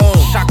back home.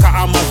 Shaka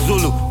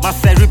Amazulu, my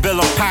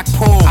cerebellum pack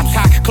poems.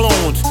 Attack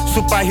clones,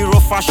 superhero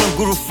fashion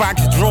guru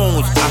fax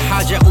drones.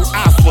 Ahaja u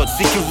aswad,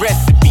 secret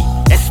recipe.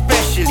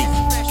 Especially,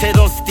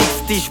 Tedal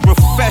stitch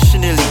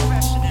professionally.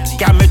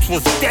 Gamut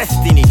was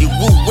destiny, the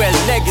Wu-Well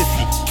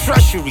legacy.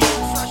 Treasury,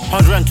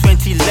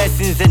 120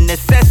 lessons and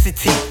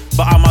necessity.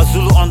 But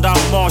Amazulu under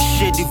more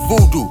shit, the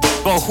voodoo.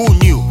 But who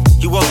knew?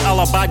 He was all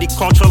about the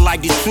culture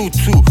like the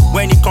tutu.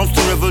 When it comes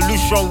to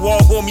revolution, war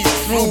home is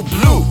true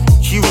blue.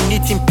 Chewing,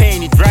 knitting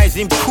pain, it drives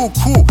him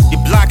cuckoo.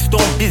 The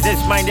Blackstone business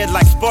minded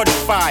like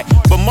Spotify,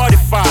 but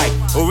modified.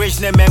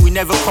 Original man, we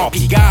never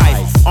copy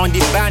guys. On the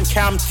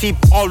Bandcamp tip,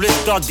 always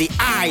dot the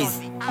eyes.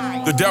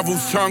 The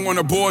devil's tongue on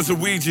the boards of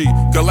Ouija.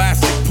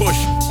 Galactic push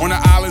on the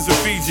islands of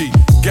Fiji.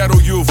 Ghetto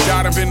youth,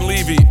 Donovan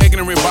Levy.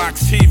 Ignorant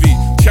box TV.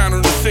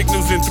 Channel the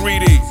signals in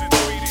 3D.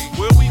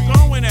 Where we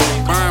going at?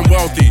 I'm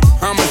wealthy,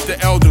 homage the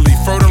elderly.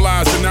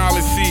 Fertilize the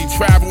knowledge seed.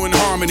 Travel in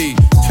harmony.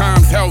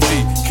 Time's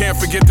healthy. Can't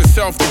forget the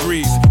self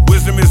degrees.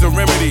 Wisdom is a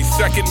remedy.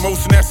 Second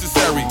most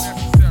necessary.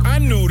 I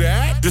knew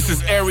that. This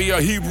is area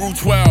Hebrew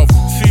 12.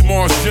 Sea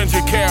moss,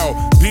 ginger kale.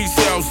 B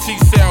cells, T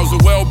cells. A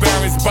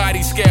well-balanced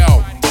body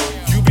scale.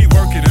 You be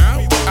working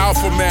out?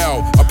 Alpha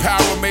male, a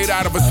power made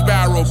out of a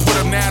sparrow. Put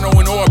a nano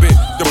in orbit.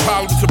 The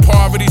problem to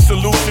poverty,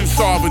 solution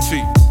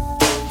sovereignty.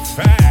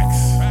 Facts.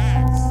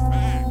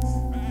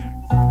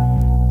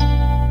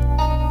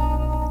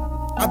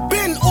 I've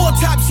been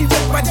autopsy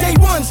wrecked by day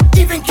ones,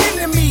 even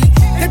killing me.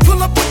 They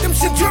pull up with them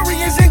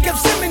centurions in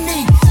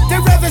Gethsemane.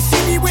 They'd rather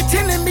see me with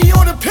enemy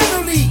or the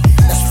penalty.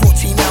 That's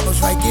 14 albums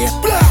right there.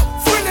 Blah,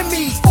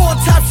 frenemies.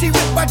 Autopsy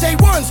wrecked by day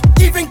ones,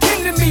 even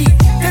killing me.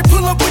 They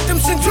pull up with them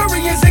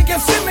centurions in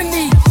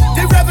Gethsemane.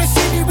 They'd rather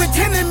see me with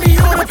enemy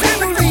or the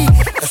penalty.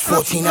 That's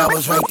 14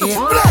 hours right there.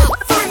 Blah,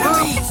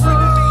 frenemies.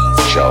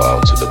 Shout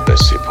out to the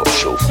best hip-hop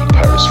show from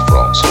Paris,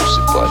 France,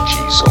 hosted by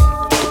G-Zon,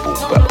 the Boom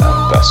Bap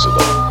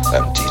Ambassador,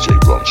 and DJ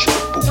Ronsha,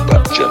 the Boom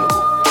Bap General.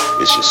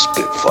 It's your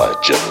Spitfire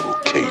General,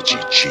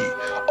 KGG,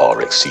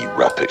 RXC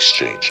Rap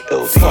Exchange,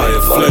 LD.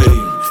 Fire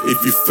flame,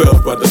 if you fell,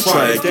 brother,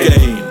 try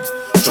again.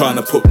 Trying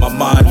to put my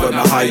mind on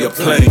a higher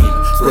plane.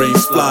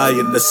 Brains fly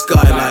in the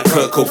sky like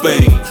Kurt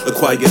Cobain.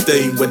 Acquire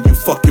Dame when you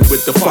fucking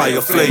with the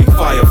fire flame.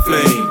 Fire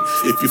flame,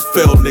 if you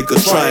fail,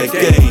 nigga, try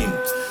again.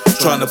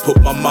 Trying to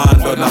put my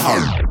mind on a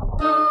higher.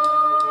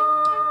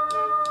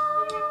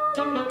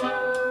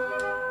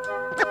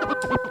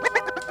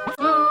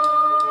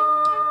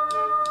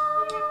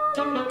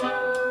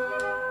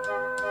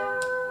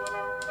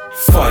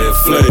 Fire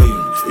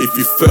flame, if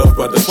you fail,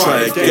 brother,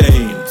 try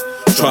again.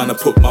 Trying to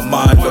put my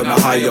mind on a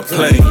higher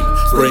plane.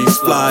 Brains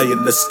fly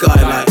in the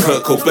sky like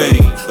Kurt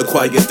Cobain.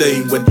 Acquire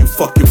Dame when you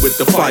fucking with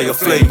the fire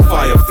flame.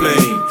 Fire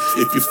flame,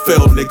 if you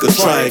fail, nigga,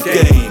 try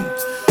again.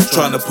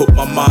 Trying to put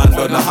my mind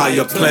on a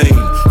higher plane.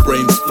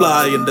 Brains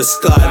fly in the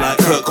sky like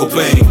Kurt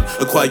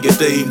Cobain. Acquire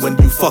Dame when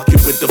you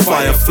fucking with the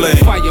fire flame.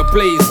 Fire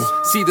blazing,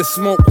 see the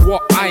smoke,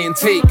 what I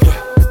intake.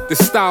 The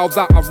style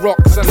that I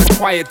rock's an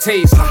acquired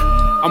taste.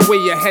 I'm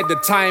way ahead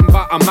of time,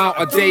 but I'm out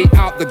of date.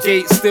 Out the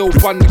gate, still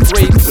run the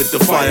grade with the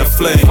fire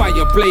flame.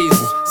 Fire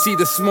blazing, see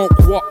the smoke,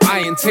 what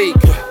I intake.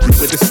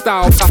 With the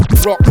style that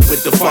I rock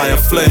with the fire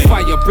flame.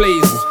 Fire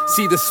blazing,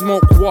 see the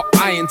smoke, what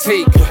I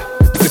intake.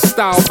 The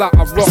style that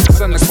I rock's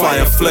an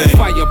fire flame.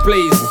 Fire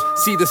blazing,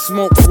 see the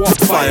smoke, what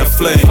fire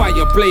flame.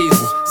 Fire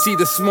blazing, see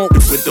the smoke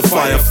with the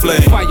fire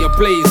flame. Fire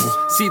blazing,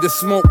 see the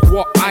smoke,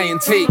 what I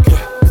intake.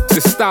 The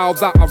style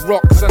that I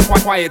rock's an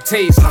quiet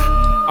taste.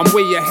 I'm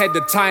way ahead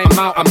of time,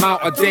 I'm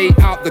out of date.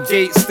 Out the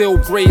gate, still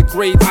grade,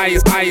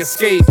 I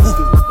escape.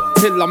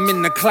 Till I'm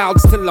in the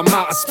clouds, till I'm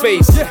out of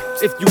space.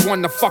 If you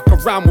wanna fuck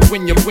around, we'll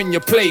win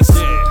your place.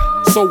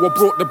 So I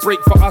brought the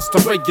break for us to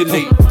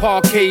regulate.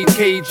 Parkade,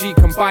 KG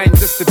combined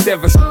just to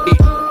devastate.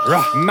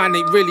 Man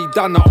ain't really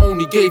done, I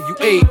only gave you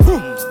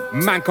 8.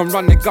 Man can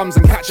run the gums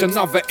and catch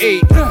another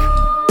 8.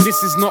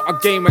 This is not a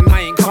game and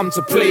I ain't come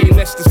to play.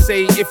 Let's just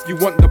say if you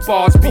want the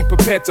bars, be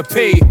prepared to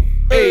pay.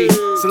 Hey,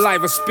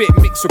 saliva spit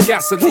mixed with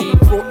gasoline.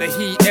 Brought the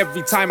heat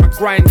every time I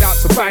grind out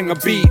to bang a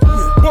beat.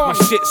 My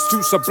shit's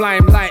too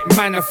sublime like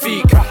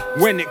Magnifique.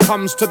 When it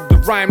comes to the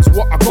rhymes,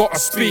 what I gotta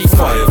speak.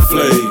 Fire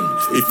flame,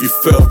 if you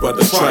fell,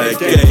 brother, try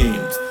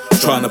again.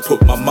 Trying to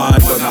put my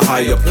mind on a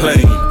higher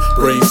plane.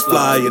 Brains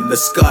fly in the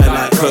sky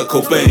like Kurt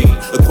Cobain.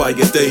 Acquire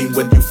Dame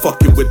when you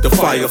fucking with the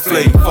fire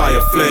flame.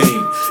 Fire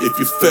flame, if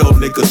you fail,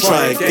 nigga,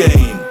 try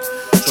again.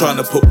 Trying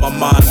to put my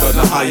mind on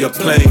a higher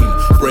plane.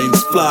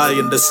 Brains fly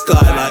in the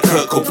sky like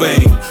Kurt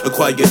Cobain.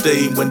 Acquire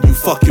Dame when you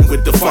fucking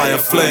with the fire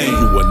flame.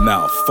 You are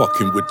now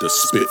fucking with the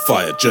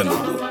Spitfire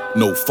General.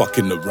 No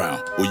fucking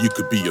around, or you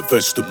could be a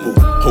vegetable.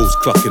 Hoes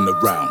clucking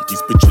around,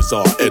 these bitches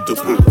are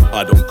edible.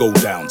 I don't go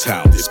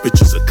downtown, this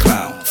bitch is a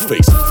clown.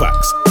 Face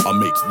facts, I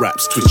make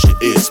raps, twist your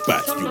ears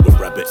back. You a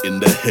rabbit in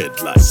the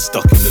headlight,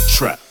 stuck in the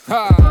trap.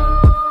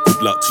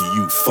 Good luck to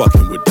you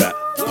fucking with that.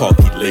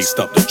 Parky laced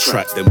up the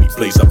track, then we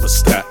blaze up a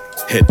stack.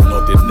 Head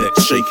nodding, neck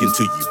shaking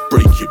till you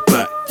break your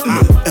back.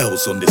 No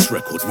L's on this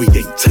record, we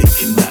ain't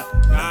taking that.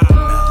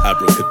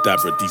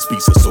 Abracadabra, these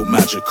beats are so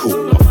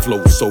magical. I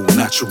flow so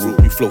natural,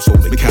 you flow so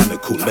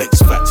mechanical.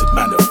 X-factored,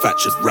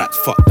 manufactured rap,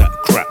 fuck that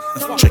crap.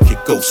 Check it,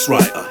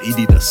 Ghostwriter, he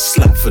need a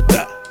slap for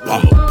that.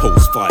 I'm a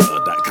post fighter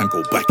that can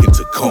go back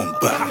into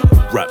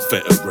combat. Rap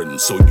veteran,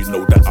 so you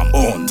know that I'm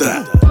on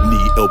that.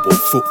 Knee, elbow,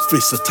 foot,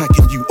 fist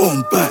attacking you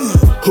on back.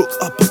 Hook,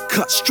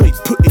 uppercut, straight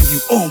putting you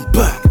on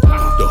back.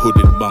 The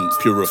hooded monk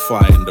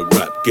purifying the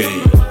rap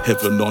game.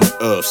 Heaven on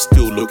earth,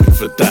 still looking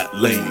for that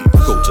lane.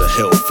 Go to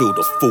hell, feel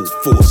the full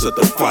force of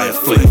the fire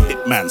flame.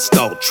 Hitman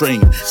style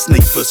train,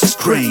 snake versus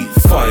crane.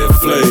 Fire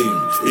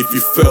flame, if you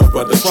fell,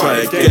 brother, try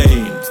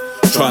again.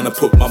 Trying to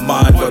put my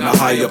mind on a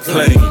higher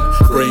plane.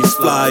 Brains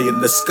fly in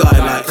the sky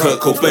like Kurt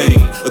Cobain.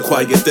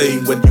 Acquire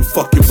Dame when you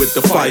fucking with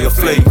the fire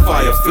flame.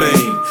 Fire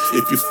flame,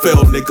 if you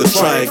fail, nigga,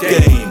 try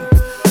again.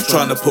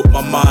 Trying to put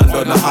my mind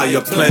on a higher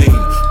plane.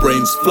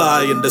 Brains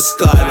fly in the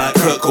sky like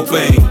Kurt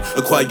Cobain.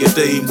 Acquire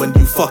Dame when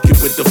you fucking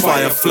with the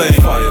fire flame.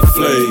 Fire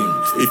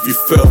flame, if you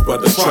fail,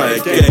 brother, try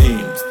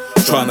again.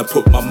 Trying to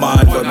put my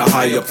mind on a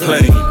higher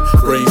plane.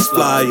 Brains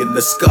fly in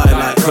the sky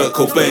like Kurt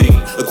Cobain.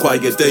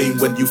 Acquire Dame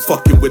when you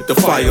fucking with the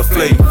fire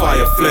flame.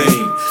 Fire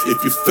flame,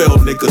 if you fail,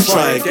 nigga,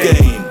 try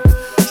again.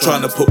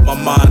 Trying to put my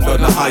mind on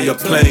a higher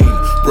plane.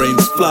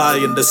 Brains fly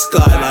in the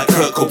sky like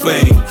Kurt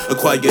Cobain.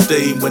 Acquire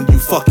Dame when you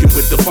fucking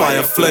with the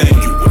fire flame.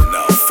 You are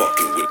now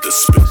fucking with the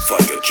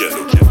Spitfire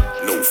General.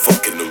 No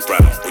fucking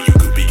around, or you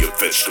could be a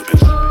vegetable.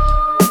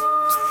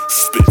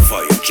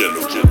 Spitfire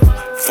General,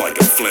 fire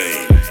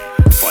flame.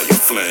 Fire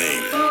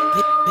flame.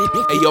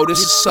 Hey yo, this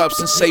is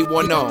Substance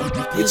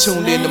 810. You're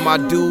tuned in to my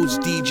dudes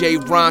DJ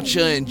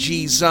Ronsha and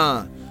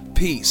G-Zon.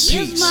 Peace.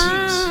 Peace.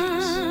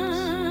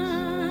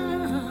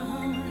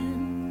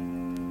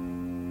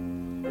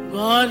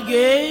 God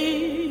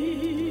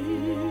gave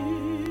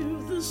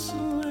this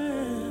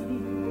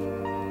land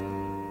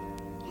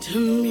to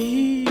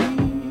me.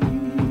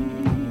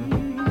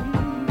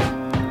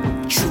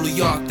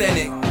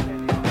 authentic.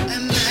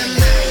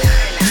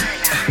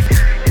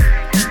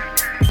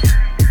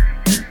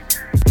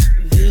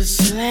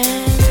 This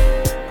land.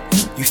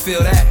 You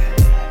feel that?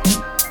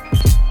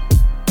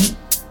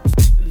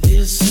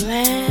 This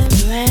land.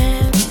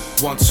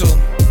 1, 2.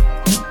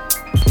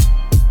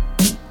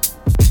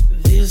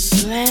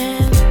 This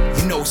land.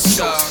 You know,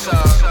 sir.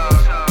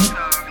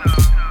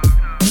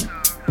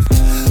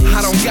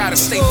 I don't gotta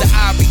state the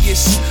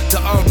obvious. The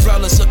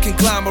umbrella's a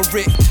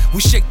conglomerate. We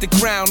shake the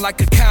ground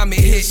like a comet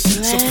hit.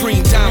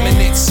 Supreme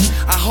dominance.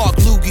 I hawk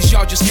loogies,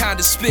 y'all just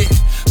kinda spit.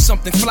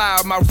 Something fly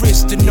on my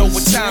wrist to know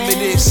what time it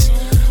is.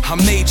 I'm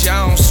major,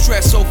 I don't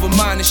stress over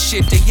minor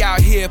shit. They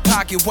out here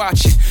pocket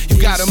watching.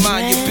 You gotta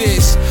mind your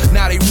biz.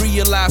 Now they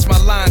realize my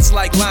lines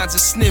like lines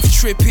of sniff.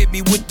 Trip hit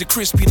me with the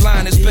crispy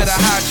liners. Better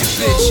hide your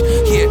bitch.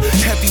 Yeah,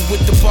 heavy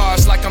with the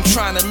bars like I'm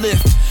trying to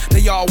lift.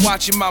 They all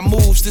watching my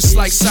moves, just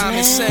like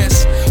Simon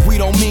says. We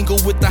don't mingle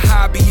with the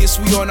hobbyists,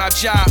 we on our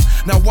job.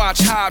 Now watch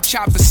how I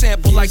chop a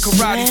sample like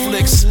karate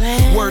flicks.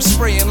 Words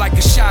spraying like a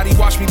shotty,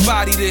 watch me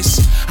body this.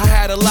 I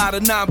had a lot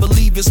of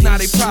non-believers, now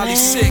they probably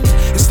sick.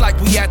 It's like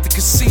we at the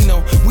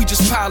casino, we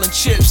just piling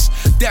chips.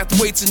 Death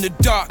waits in the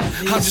dark,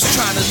 I'm just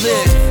trying to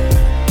live.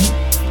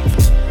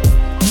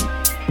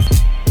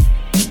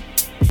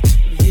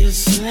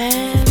 This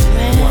land.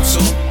 1, 2.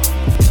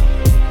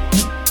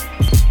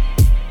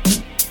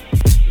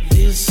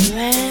 This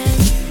land.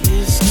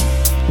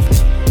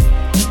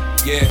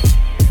 Yeah.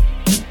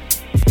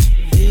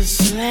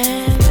 This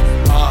land.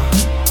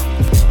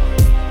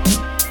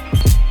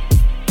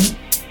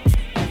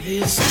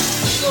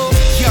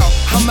 Yo,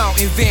 I'm out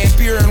in Van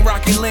Buren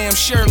rocking lamb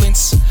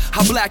Sherlins.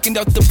 I blackened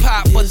up the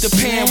pot, but the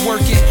pan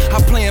working. I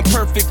playing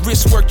perfect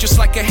wrist work just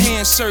like a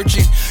hand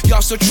surgeon.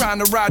 Y'all still trying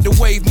to ride the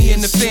wave, me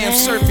and the fam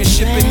surfing,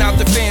 shipping out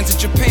the fans in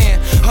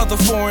Japan. Other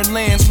foreign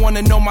lands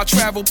wanna know my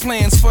travel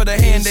plans for the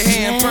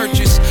hand-to-hand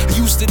purchase.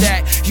 Used to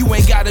that, you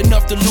ain't got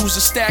enough to lose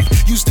a stack.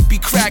 Used to be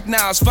crack,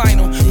 now it's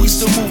vinyl, we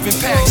still moving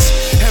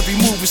packs. Every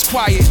move is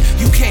quiet,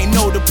 you can't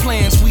know the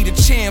plans. We the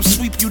champs,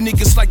 sweep you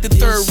niggas like the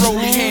third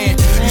rolling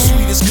hand. You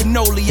sweet as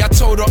cannoli, I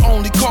told her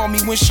only call me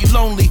when she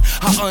lonely.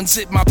 I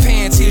unzip my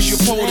pants, here's your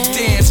pole to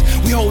dance.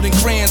 We holding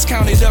grands,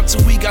 count it up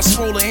till we got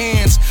swollen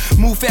hands.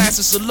 Move fast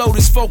as a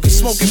lotus, focus,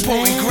 smoking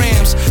potent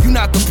grams. You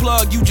not the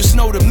plug, you just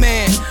know the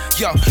man.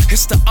 Yo,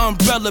 it's the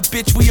umbrella,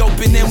 bitch, we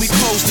open and we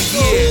close the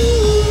year.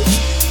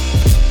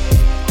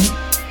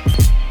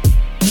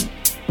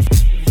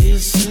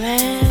 This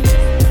land.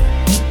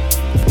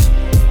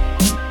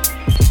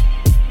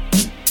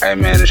 Hey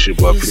man, it's your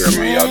boy Pierre,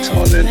 man. Y'all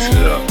tuned into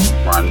the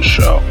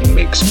Ronsha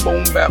Mix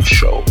Boom Bap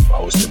Show,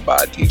 hosted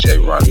by DJ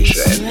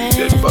Ronsha and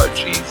DJ by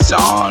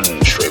G-Zon,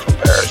 straight from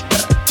Paris,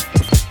 man.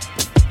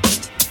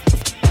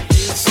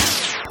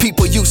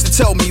 People used to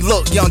tell me,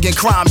 look, young and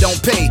crime don't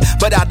pay.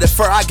 But I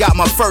defer, I got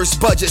my first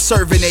budget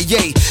serving a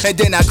yay. And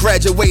then I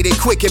graduated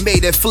quick and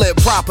made it flip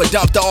proper.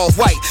 Dumped the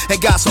all-white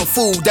and got some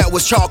food that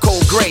was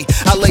charcoal gray.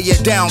 I lay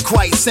it down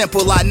quite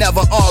simple, I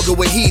never argue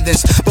with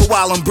heathens. But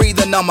while I'm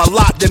breathing, I'm a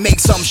lot to make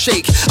some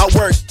shake. I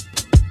work.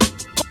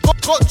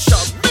 Gotcha,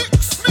 mix.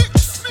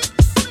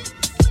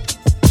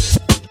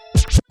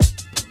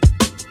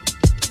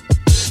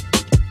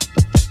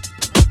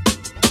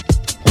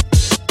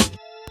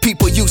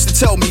 People used to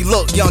tell me,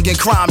 look, young and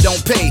crime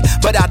don't pay.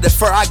 But I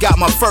defer, I got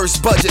my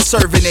first budget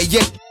serving a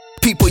yay.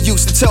 People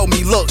used to tell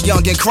me, look,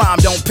 young and crime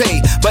don't pay.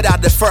 But I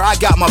defer, I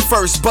got my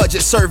first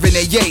budget serving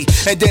a yay.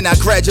 And then I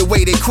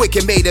graduated quick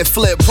and made it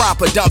flip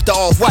proper. Dumped the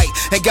all-white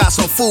and got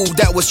some food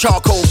that was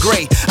charcoal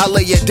gray. I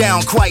lay it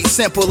down quite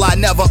simple, I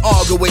never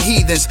argue with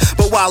heathens.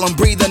 But while I'm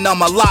breathing,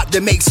 I'm a lot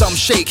to make some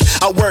shake.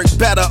 I work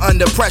better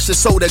under pressure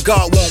so the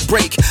guard won't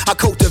break. I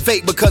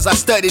cultivate because I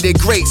studied it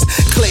grapes.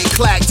 Click,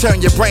 clack,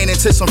 turn your brain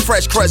into some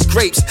fresh crushed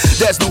grapes.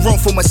 There's no room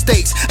for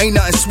mistakes, ain't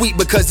nothing sweet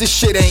because this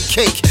shit ain't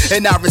cake.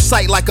 And I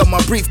recite like I'm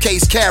a briefcase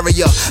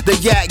carrier, the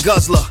yak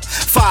guzzler.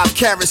 5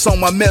 carats on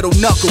my middle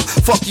knuckle.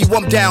 Fuck you,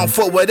 I'm down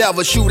for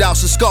whatever.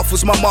 Shootouts and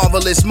scuffles, my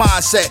marvelous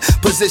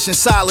mindset. Position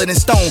solid in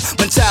stone.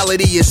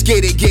 Mentality is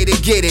get it, get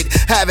it, get it.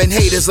 Having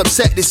haters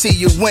upset to see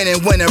you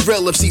winning. When a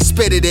real if he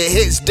spit it, it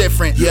hits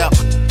different. Yeah.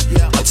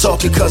 I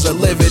talk it cause I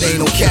live it, ain't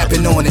no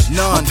capping on it.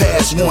 None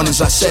past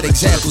warnings, I set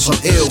examples, I'm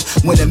ill.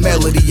 When the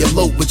melody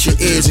elope with your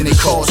ears and it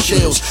cause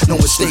chills. No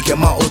mistake in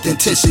my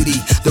authenticity,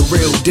 the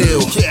real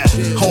deal. Yeah,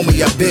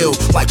 homie, I build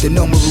like the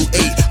number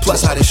 8.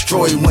 Plus I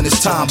destroy when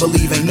it's time,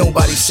 believe ain't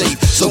nobody safe.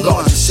 So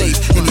God is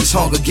safe in these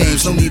Hunger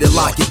Games, no need to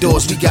lock your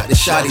doors. We got the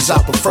shotties,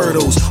 I prefer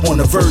those on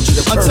the verge of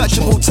the purge.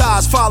 Untouchable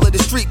ties, follow the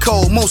street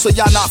code. Most of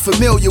y'all not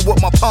familiar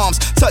with my palms.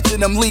 Touching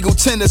them legal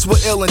tenders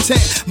with ill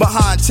intent.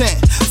 Behind tent,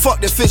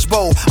 fuck the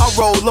fishbowl. I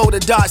roll below to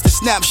dodge the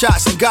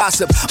snapshots and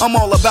gossip. I'm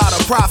all about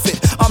a profit.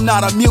 I'm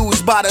not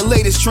amused by the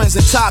latest trends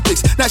and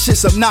topics. That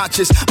shit's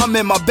obnoxious. I'm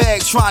in my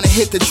bag trying to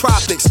hit the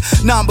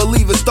tropics.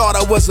 Non-believers thought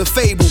I was a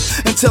fable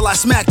until I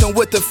smacked them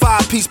with the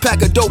 5-piece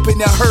pack of dope and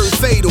that heard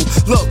fatal.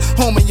 Look,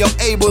 homie, I'm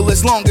able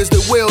as long as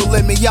the will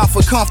let me. I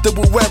feel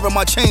comfortable wearing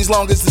my chains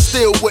long as it's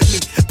still with me.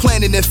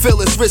 Planning and feel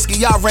it's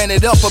risky. I ran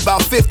it up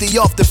about 50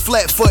 off the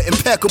flat foot,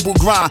 impeccable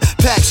grind.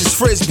 Packs is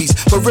frisbees.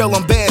 For real,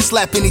 I'm bad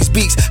slapping these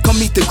beats. Come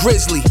meet the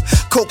grizzly.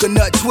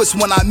 Coconut twist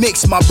when I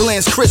mix, my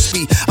blend's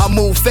crispy. I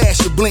move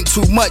fast, you blink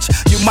too much,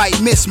 you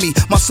might miss me.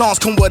 My songs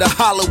come with a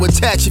hollow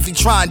attach if you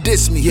try and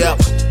diss me.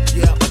 Yep.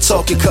 I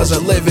talk it cause I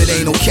live it,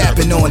 ain't no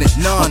capping on it.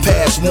 My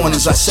past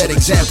warnings, I set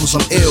examples,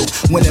 I'm ill.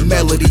 When the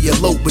melody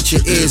elope with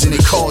your ears and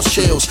it cause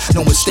chills.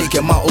 No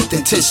mistaking my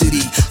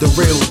authenticity, the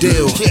real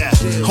deal.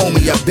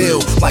 Homie, I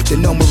build like the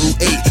number 8.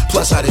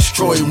 Plus I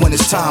destroy when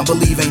it's time,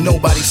 believe ain't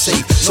nobody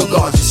safe. So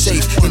guard you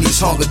safe in these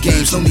Hunger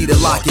Games, no need to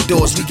lock your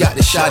doors. We got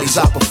the shotties,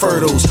 I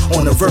prefer those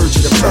on the verge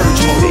of the purge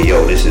mode. Hey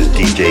yo, this is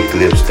DJ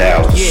Glib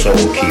Styles, the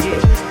Soul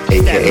Keeper,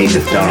 aka the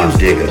Don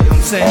Digger,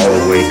 all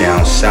the way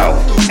down south,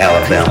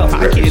 Alabama,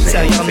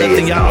 representing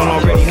Fayetteville,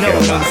 North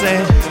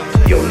Carolina.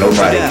 Yo,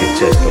 nobody can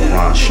test the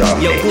Ronsha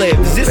mix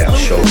without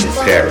shows in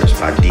Paris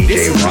by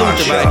DJ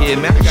Ronsha,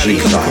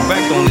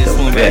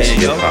 G-Zon, the best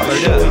hip-hop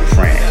show in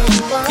France.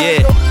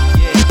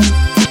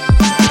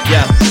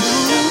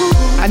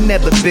 I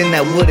never been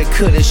that woulda,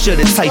 coulda,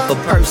 shoulda type of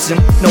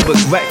person. No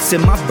regrets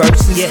in my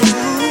verses.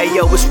 Hey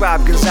yo, it's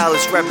Rob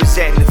Gonzalez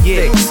representing the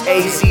fix.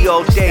 AZ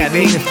all day,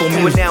 baby.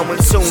 We're now in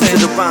tune to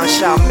the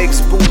Ronsha Mix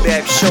Boom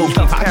Bap Show.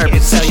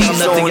 Paris,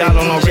 G-Zon, and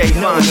DJ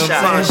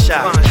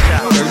Ronsha.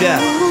 Word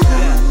up.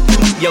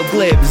 Yo,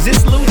 Glib, is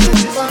this Luther?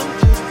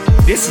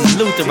 This is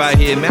Luther right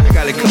here, man. I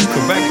gotta come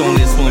correct on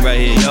this one right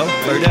here, yo.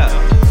 Word up.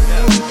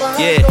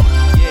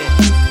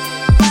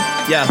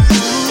 Yeah.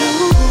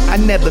 I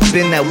never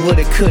been that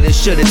woulda, coulda,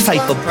 shoulda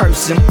type of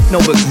person.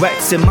 No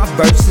regrets in my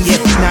verses.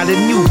 Not a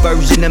new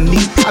version of me.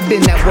 I've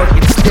been that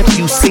working stiff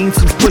you seen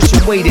since pushing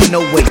weight in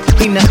no way.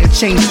 Ain't nothing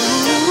changed.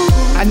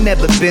 I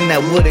never been that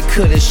woulda,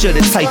 coulda,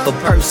 shoulda type of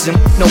person.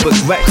 No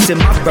regrets in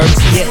my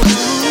verses.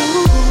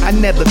 I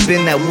never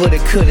been that woulda,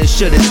 coulda,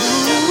 shoulda.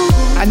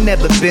 I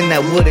never been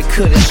that woulda,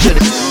 coulda,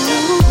 shoulda.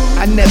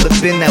 I never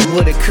been that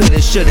woulda, coulda,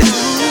 shoulda.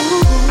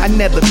 I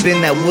never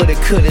been that woulda,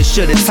 coulda,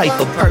 shoulda type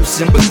of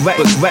person.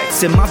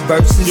 Regrets in my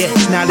verses.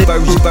 Not a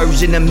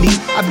version of me.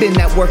 I've been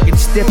that working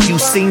stiff you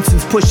seen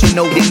since pushing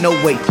no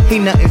way.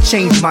 Ain't nothing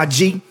changed, my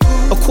G.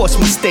 Of course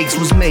mistakes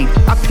was made.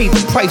 I paid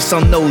the price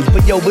on those,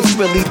 but yo, it's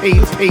really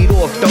paid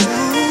off though.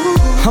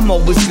 I'm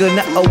always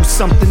gonna owe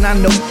something, I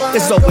know.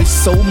 There's always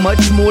so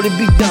much more to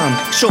be done.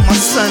 Show my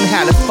son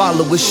how to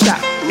follow a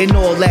shot in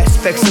all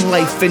aspects of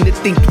life, and to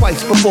think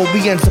twice before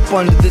we end up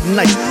under the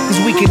knife. Cause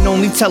we can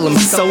only tell them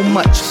so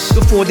much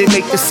before they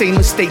make the same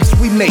mistakes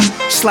we make.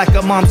 Just like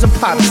our moms and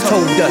pops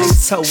told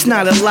us. It's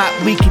not a lot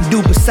we can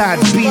do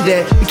besides be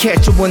there and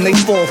catch them when they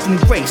fall from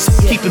grace.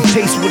 Keeping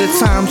pace with the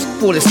times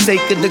for the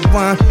sake of the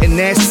grind, and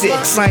that's it.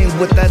 I ain't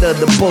with that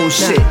other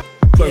bullshit.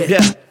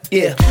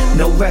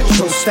 No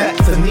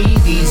retrospect for me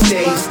these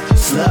days.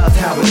 Just love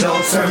how it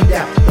all turned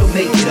out. Don't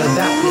make it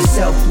about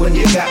yourself when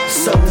you got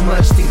so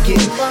much to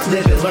give.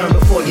 Live and learn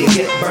before you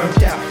get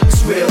burnt out.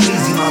 It's real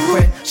easy, my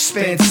friend.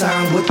 Spend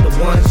time with the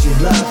ones you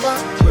love.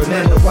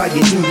 Remember why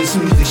you do this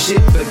music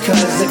shit,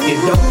 because if you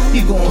don't,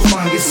 you gon'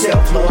 find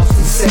yourself lost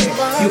and sad.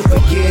 You'll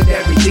forget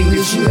everything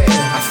that you had.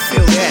 I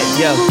feel that,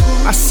 yo.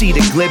 I see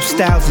the Glib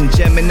Styles and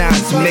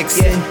Geminis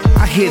mixing.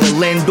 I hear the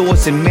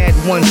Lendors and Mad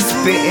Ones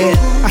spitting.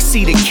 I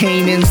see the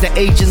Canaans, the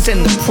agents,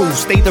 and the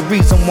proofs. They the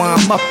reason why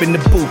I'm up in the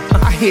booth.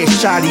 I hear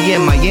Shotty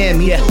in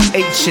Miami,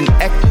 H and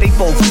X, they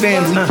both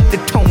family. The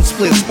tone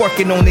splits,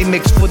 working on they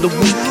mix for the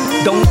week.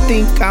 Don't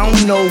think I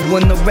don't know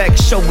when the rec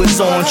show is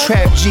on.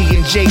 Trap G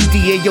and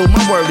JD, yo,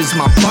 my word is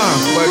my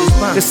bond.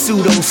 The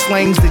pseudo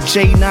slangs, the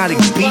J-Notic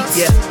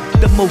beats.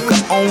 The mocha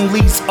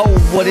onlys, oh,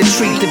 what a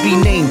treat to be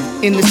named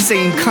in the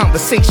same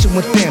conversation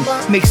with them.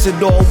 Makes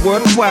it all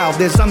worthwhile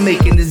as I'm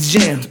making this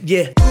jam.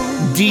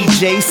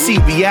 DJ C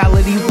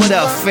Reality, what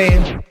up,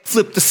 fam?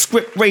 Flip the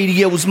script,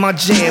 radio's my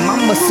jam. I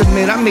must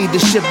admit, I made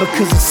this shit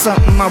because of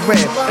something I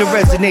read that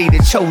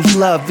resonated, chose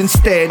love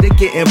instead of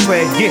getting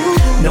bread.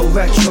 No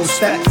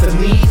retrospect for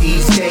me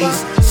these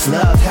days. Just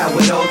love how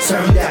it all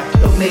turned out.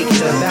 Don't make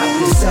it about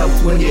yourself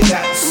when you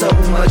got so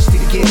much to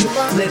give.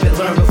 Live and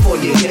learn before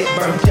you get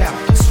burnt out.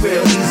 It's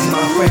real easy,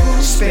 my friend.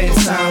 Spend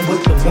time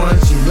with the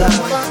ones you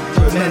love.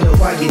 Remember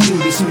why you do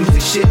this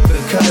music shit,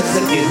 because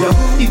if you don't,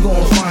 you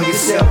gon' find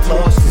yourself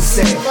lost and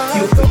sad.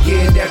 You'll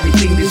forget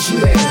everything that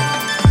you had.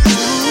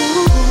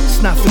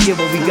 Let's not forget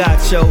what we got,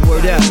 yo.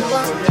 Word out.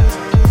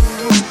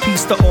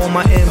 Peace to all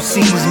my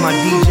MCs, my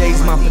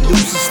DJs, my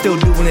producers still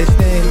doing their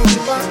thing.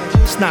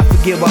 Let's not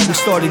forget why we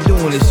started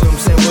doing this, you know what I'm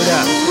saying? Word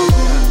out.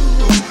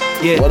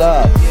 What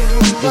up?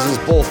 This is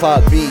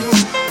Bullfight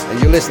Beats, and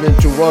you're listening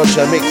to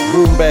Ronsha Mix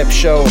Boom Bap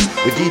Show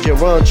with DJ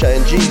Ronsha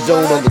and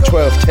G-Zon on the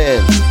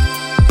 1210.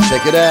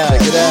 Check it out.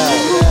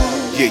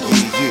 Yeah.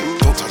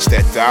 Don't touch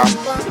that dial.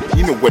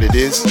 You know what it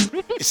is.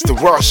 It's the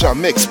Ronsha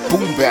Mix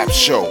Boom Bap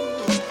Show.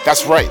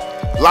 That's right,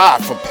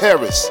 live from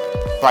Paris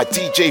by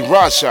DJ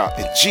Ronsha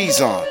and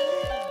G-Zon.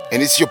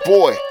 And it's your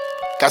boy,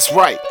 that's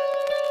right,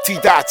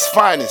 T-Dot's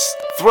finest,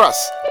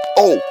 Thrust,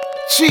 OG.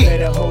 You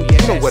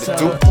know what to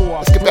do.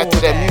 Let's get back to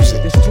that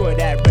music. Destroy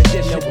that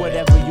rendition,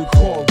 whatever you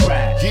call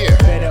rap. Yeah.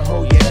 Better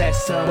hold your head,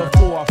 son,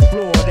 before I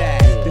floor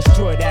that.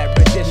 Destroy that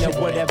rendition,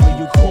 whatever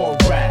you call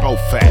rap. Oh,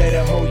 fat.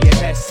 Better hold your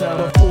head,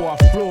 son, before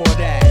I floor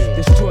that.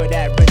 Destroy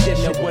that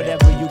rendition,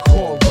 whatever you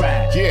call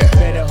rap. Yeah.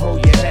 Better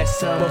hold your head,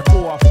 son,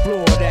 before I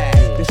floor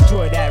that.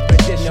 Destroy that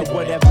rendition,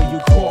 whatever you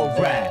call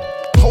rap.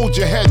 Hold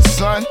your head,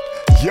 son.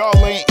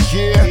 Y'all ain't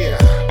here.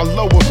 A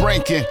lower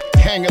ranking,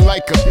 hanging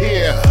like a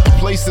pier. A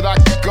place that I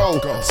could go.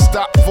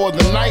 Stop for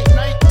the night.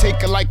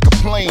 Take it like a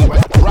plane.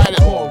 Ride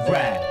it all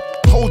right.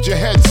 Hold your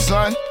head,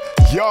 son.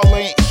 Y'all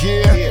ain't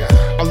here.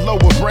 A lower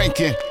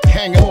ranking,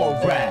 hanging all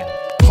right.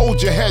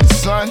 Hold your head,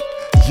 son.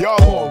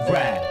 Y'all all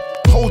right.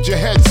 Hold your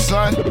head,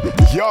 son.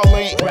 Y'all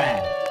ain't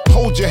right.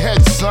 Hold your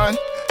head, son.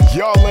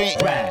 Y'all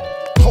ain't right.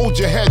 Hold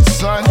your head,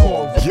 son.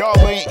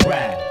 Y'all ain't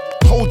right.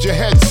 Hold your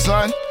head,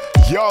 son.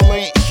 Y'all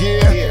ain't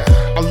here.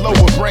 A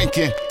lower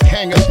ranking,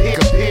 hang up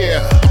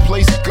here. A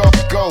place to go.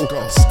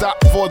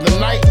 Stop for the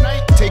night.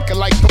 Take it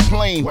like a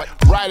plane.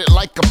 Ride it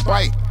like a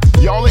bike.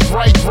 Y'all ain't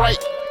right.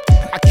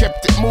 I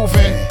kept it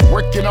moving,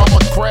 working on my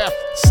craft.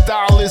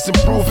 Style is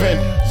improving.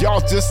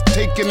 Y'all just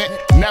taking it,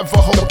 never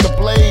hold the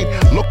blade.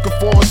 Looking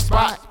for a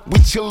spot, we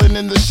chillin'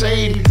 in the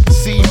shade.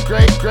 See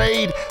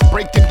grade,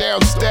 breaking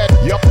down stat.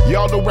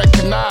 Y'all don't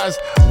recognize,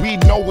 we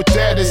know what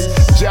that is.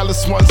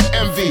 Jealous ones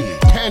envy,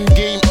 pen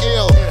game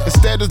ill.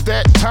 Instead of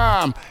that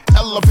time,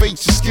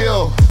 elevate your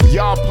skill.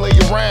 Y'all play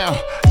around,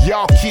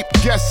 y'all keep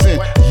guessing.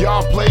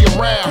 Y'all play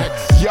around,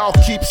 y'all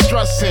keep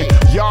stressing.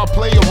 Y'all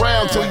play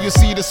around till you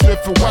see the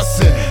Smith &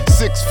 Wesson.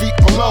 6 feet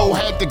below,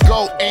 had to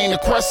go, ain't a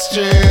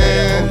question.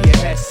 Better hold your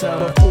head,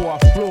 son, before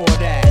I floor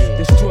that.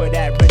 Destroy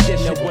that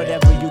rendition,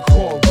 whatever you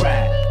call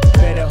rap.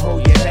 Better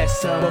hold your head,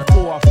 son,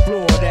 before I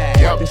floor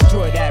that.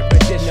 Destroy that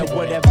rendition,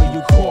 whatever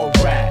you call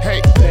rap.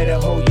 Better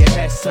hold your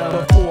head,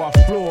 son, before I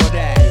floor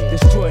that.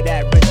 Destroy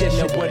that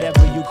rendition,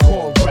 whatever you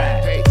call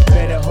rap.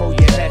 Better hold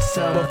your head,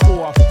 son,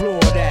 before I floor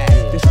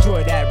that.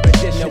 Destroy that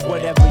rendition,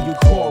 whatever you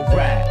call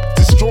rap.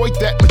 Destroyed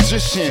that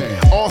magician,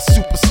 all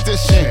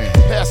superstition.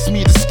 Pass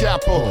me the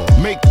scalpel,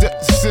 make the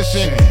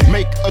decision.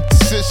 Make a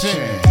decision,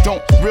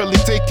 don't really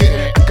take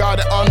it. I got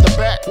it on the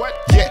back,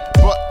 yeah,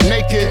 but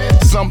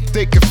naked. Some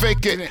they can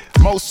fake it,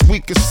 most we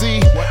can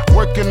see.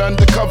 Working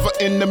undercover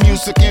in the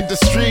music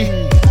industry.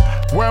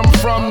 Where I'm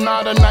from,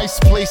 not a nice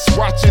place,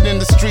 watch it in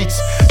the streets.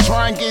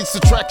 Try and gauge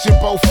the traction,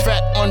 both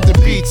fat under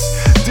beats.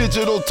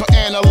 Digital to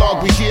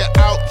analog, we here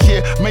out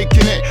here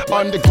making it.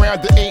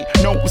 Underground, there ain't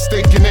no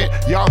mistaking it.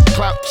 Y'all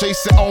clout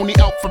chasing, only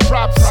out for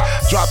props.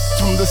 Dropped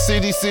from the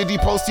city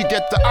post, you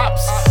get the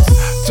ops.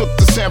 Took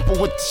the sample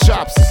with the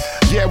shops.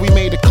 Yeah, we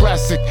made a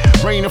classic.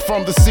 Raining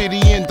from the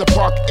city in the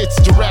park,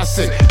 it's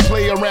Jurassic.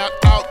 Play around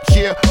out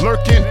here,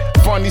 lurking.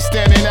 Funny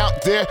standing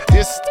out there,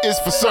 this is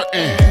for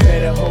certain.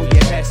 Better hold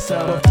your head,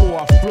 son, before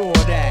I floor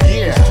that.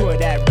 Yeah. Destroy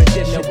that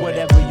rendition,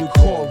 whatever you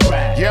call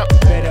rap.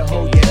 Better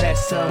hold your head,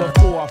 son,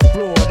 before I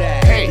floor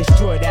that.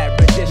 Destroy that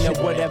rendition,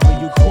 whatever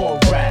you call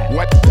rap.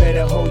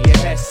 Better hold your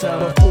head,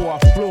 son, before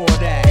I floor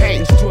that.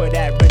 Destroy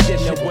that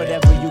rendition,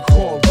 whatever you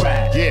call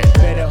rap.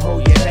 Better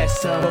hold your head,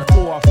 son,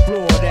 before I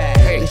floor that.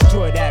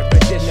 Destroy that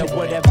rendition,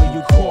 whatever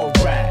you call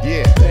rap.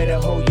 Better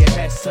hold your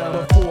head,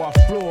 son, before I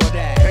floor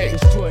that.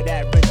 Destroy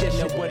that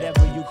rendition,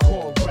 whatever you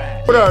call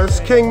rap. What up, it's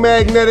King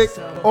Magnetic,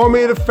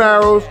 Army of the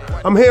Pharaohs.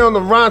 I'm here on the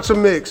Ronsha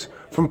Mix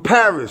from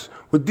Paris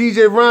with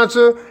DJ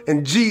Ronsha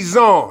and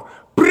G-Zon.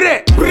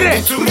 Welcome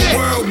to the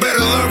world,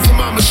 better learn from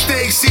my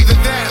mistakes. Either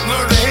that,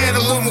 learn to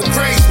handle them with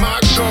grace, my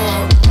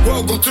God.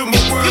 Welcome to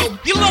my world.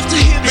 You love to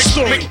hear the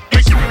story.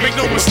 Make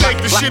no mistake,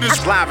 the shit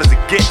is live as it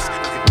gets.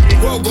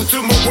 Welcome to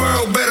my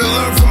world, better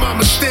learn from my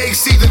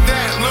mistakes. Either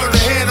that, learn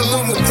to handle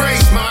them with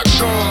grace, my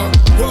God.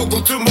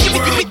 Welcome to my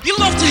world. You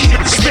love to hear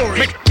the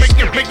story.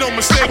 Make no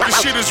mistake, the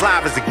shit is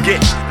live as it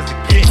gets.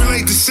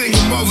 Relate to single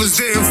mothers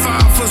there and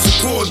 5 for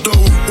support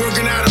though.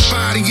 Working out a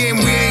body and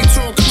we ain't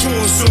talking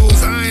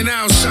torsos. I ain't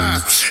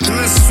outside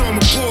unless it's on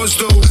my pause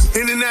though.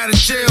 In and out of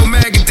jail,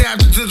 mag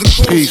adapted to the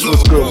course. Peace,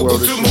 what's good,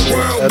 world? It's your man,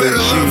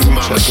 LG.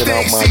 Checking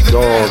out my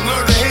dog,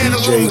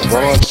 DJ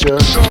Ronsha.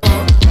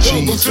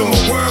 G-Zon.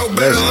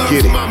 Let's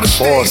get it.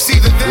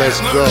 Boston. Let's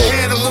go.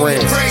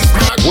 France.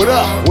 What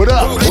up?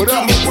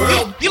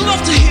 You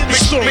love to hear the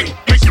story.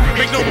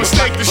 Make no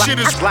mistake, the shit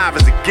is live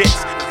as it gets.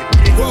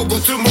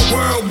 Welcome to my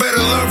world, better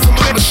learn from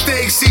my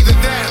mistakes. Either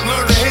that,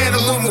 learn to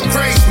handle them with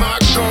grace, my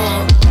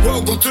God.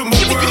 Welcome to my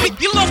world.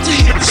 You love to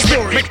hear the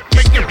story.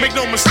 Make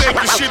no mistake,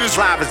 the shit is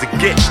live as it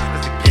gets.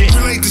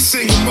 Relate to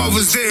single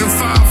mothers there and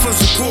 5 for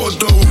support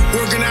though.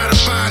 Working out a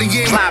body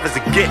and live as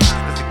it gets.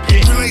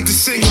 Relate to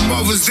single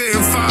mothers there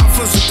and 5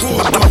 for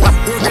support though.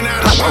 Working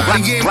out a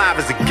body and live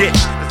as it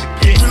gets.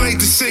 Relate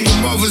to single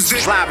mothers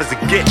there live as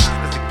it gets.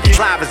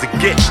 Live as it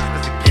gets.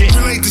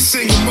 Relate to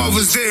single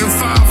mothers there and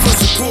 5 for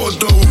support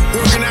though.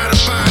 Working out a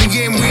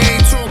body and we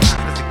ain't talking.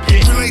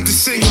 Relate to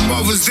single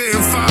mothers mothers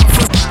didn't file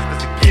for.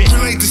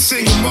 Relate to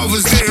single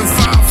mothers didn't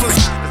file for.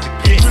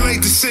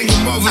 Relate to single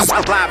mothers.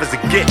 Live as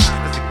a gift.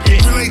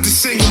 Relate to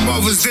single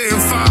mothers didn't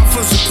file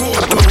for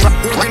support though.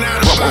 Working out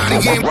a body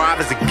game. Live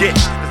as a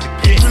gift.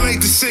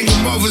 Relate to single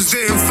mothers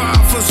didn't file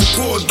for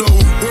support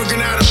though.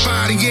 Working out a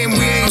body game,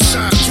 we ain't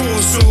shy.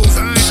 Torsos,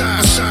 I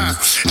ain't shy.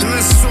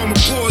 Unless it's on my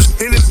pause.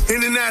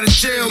 In and out of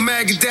jail,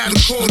 maggot down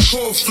the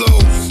court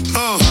flow.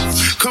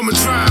 Come and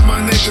try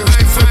my nigga. I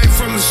ain't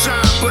from the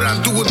shop, but I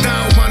do it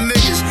down with my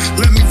niggas.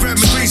 Let me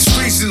reminisce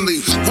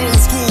recently.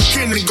 Homeschool,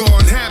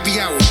 kindergarten, happy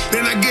hour.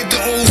 Then I get the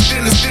old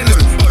dinner.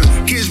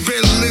 Kids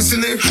barely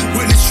listening,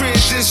 witness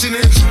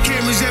transitioning.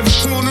 Cameras every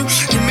corner,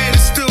 your man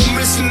is still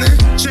missing it.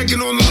 Checking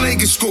on the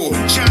Lakers score.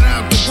 Shout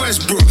out to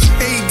Westbrook,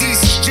 AD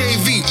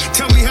JV.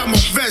 Tell me how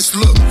my vest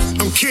look.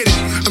 I'm kidding,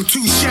 I'm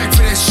too shack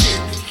for that shit.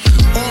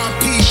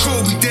 R.I.P.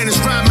 Kobe, Dennis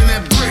rhyming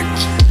that brick.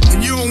 And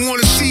you don't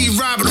wanna see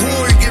Robert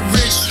Horry get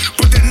rich,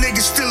 but that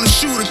nigga still a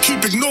shooter.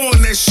 Keep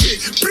ignoring that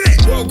shit.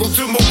 Welcome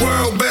to my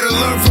world, better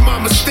learn from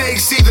my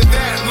mistakes. Either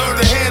that, learn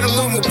to handle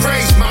them with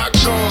grace. My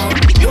God,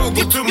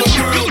 welcome to my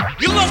world.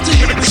 You love to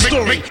hear the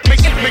story.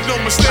 Make no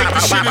mistake,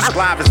 this shit is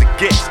live as a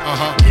gift.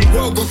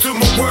 Welcome to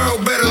my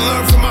world, better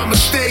learn from my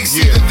mistakes.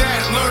 Either that,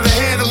 learn to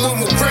handle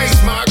them with grace.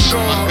 My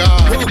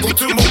God, welcome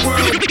to my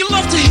world. You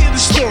love to hear the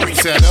story.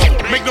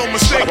 Make no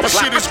mistake, this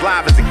shit is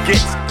live as a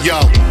gift. Yo,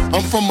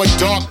 I'm from a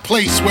dark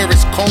place where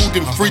it's cold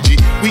and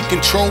frigid. We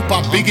controlled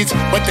by bigots,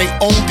 but they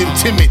old and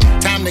timid.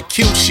 Time to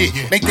kill shit,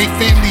 make they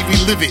family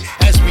relive it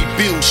as we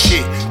build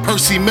shit.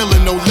 Percy Miller,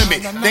 no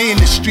limit. They in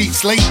the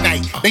streets late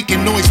night,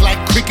 making noise like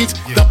crickets.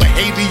 The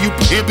behavior you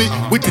prohibit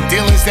with the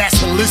dealings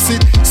that's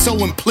illicit, so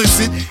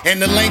implicit,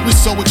 and the language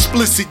so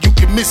explicit you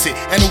can miss it.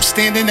 And who's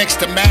standing next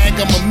to Mag?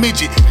 I'm a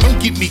midget.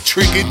 Don't get me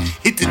triggered.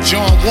 Hit the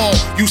John Wall,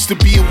 used to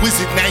be a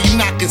wizard. Now you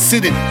not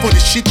considered for the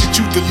shit that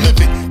you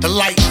delivered. The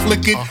light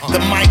flickered,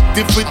 the mic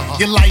differed,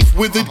 your life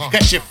withered.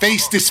 Got your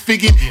face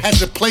disfigured as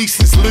the place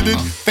is littered.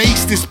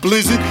 Face this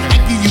blizzard. I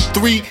give you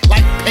 3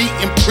 like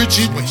Peyton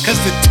Pritchard, cause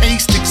the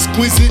taste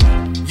exquisite.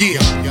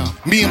 Yeah,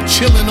 me, I'm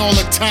chillin' all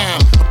the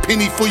time. A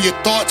penny for your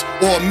thoughts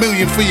or $1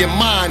 million for your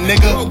mind,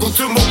 nigga. Welcome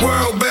to my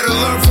world, better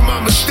learn from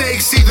my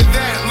mistakes. Either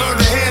that, learn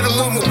to handle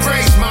them with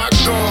grace. My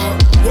God,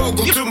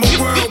 welcome to my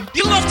world.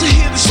 You love to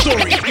hear the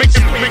story.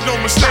 Make no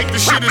mistake,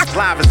 this shit is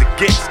live as a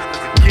gift.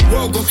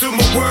 Welcome to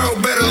my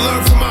world, better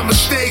learn from my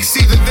mistakes.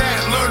 Either that,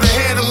 learn to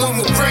handle them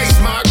with grace.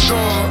 My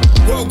God,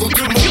 welcome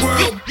to my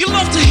world. You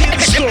love to hear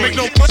the story.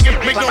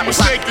 Make no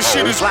mistake, this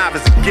shit is live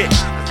as a gift.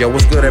 Yo,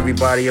 what's good,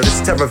 everybody? Yo, this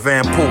is Terror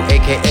Van Poo,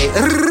 aka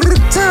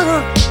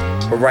Terror.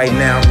 But right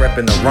now, I'm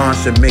repping the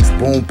Ronsha Mix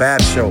Boom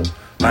Bap Show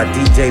by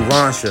DJ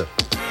Ronsha.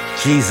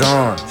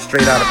 G-Zon,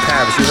 straight out of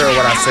Paris. You heard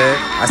what I said?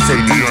 I said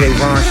DJ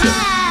Ronsha.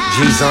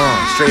 G-Zon,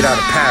 straight out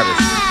of Paris.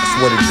 That's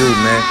what it do,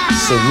 man.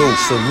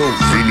 Salute.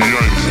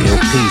 Yo,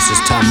 peace,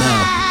 it's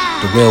Tamel,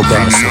 the real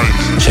godson.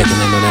 Checking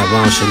in on that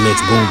Ronsha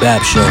Mix Boom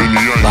Bap Show,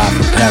 live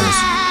from Paris,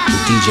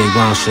 with DJ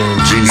Ronsha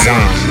and G-Zon,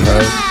 you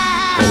heard?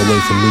 All the way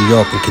from New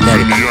York and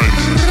Connecticut.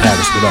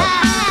 Paris, what up?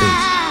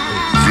 Peace.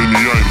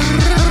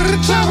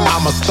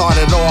 I'ma start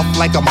it off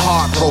like I'm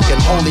heartbroken.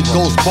 Holy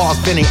Ghost bars,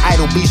 spinning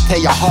idle beats, tear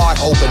your heart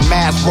open.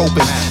 Mass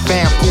roping,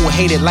 Van Pool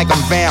hated like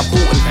I'm Van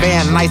Bootin'.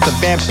 Van Nice, a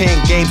Van Pen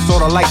game,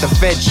 sorta like the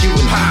Fed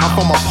shooting. I'm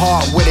from a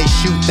part where they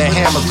shoot the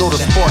hammers, go to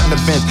sporting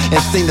events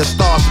and sing the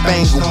Star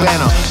Spangled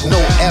Banner. No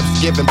F's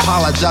given,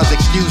 apologize,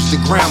 excuse the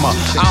grammar.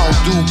 I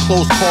don't do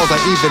close calls, I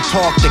even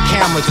talk to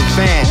cameras and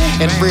Van.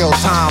 In real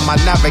time, I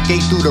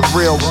navigate through the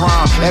real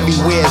grime.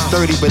 Everywhere is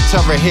dirty, but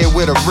Terror here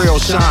with a real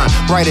shine.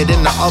 Brighter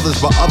than the others,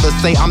 but others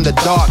say I'm the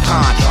dark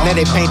kind. Now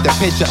they paint the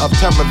picture of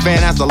Terror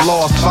Van as a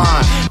lost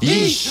find.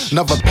 Yeesh,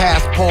 another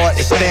passport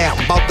is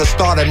stamped. About to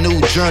start a new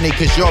journey,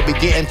 cause y'all be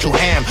getting too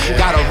ham.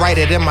 Gotta write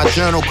it in my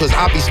journal, cause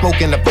I be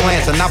smoking the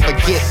plants. And I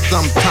forget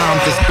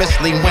sometimes,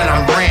 especially when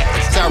I'm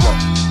ranting. Terror.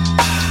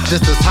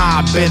 This is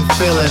how I've been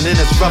feeling, and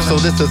it's rough, so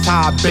this is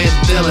how I've been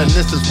dealing.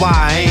 This is why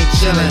I ain't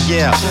chillin',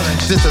 yeah.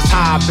 This is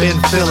how I've been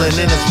feeling,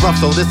 and it's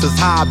rough, so this is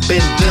how I've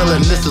been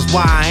dealing. This is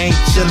why I ain't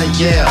chillin',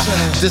 yeah.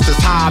 This is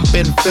how I've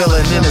been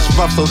feeling, and it's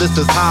rough, so this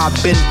is how I've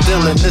been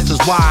dealing. This is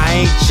why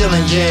I ain't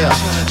chillin', yeah.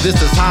 This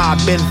is how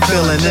I've been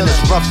feeling, and it's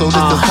rough, so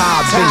this is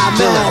how I've been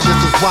dealing. This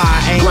is why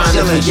I ain't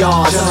chillin'. For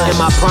yards. In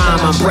my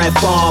prime, I'm Brett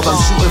Favre. I'm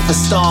shooting for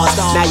stars.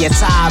 Now your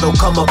title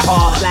come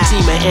apart.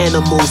 Team of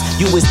animals.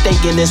 You was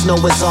thinking there's no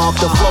resolve.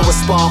 The flow is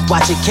spark.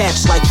 Watch it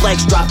catch like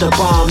Flex drop the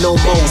bomb. No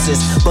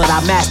Moses, but I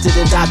mastered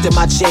and doctored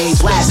my chain.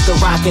 Blast the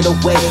rocket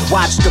away.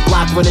 Watch the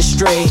block run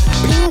astray.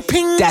 Ping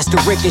ping. That's the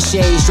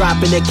ricochets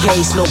dropping the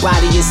case.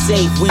 Nobody is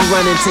safe. We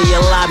run into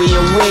your lobby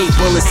and wait.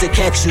 Bullets to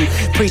catch you.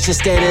 Preacher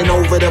standing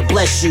over to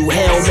bless you.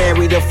 Hail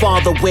Mary the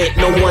Father with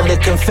no one to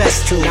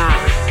confess to.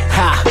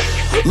 Ha.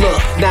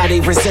 Look, now they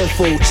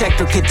resentful. Check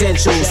the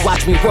credentials.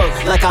 Watch me work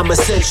like I'm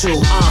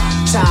essential.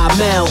 Time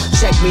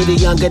check me the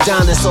young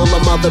Adonis. All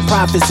them other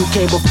prophets who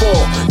came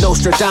before.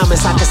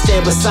 Nostradamus, I can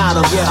stand beside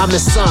him. I'm the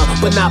son,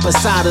 but not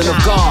beside him of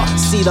God.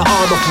 See the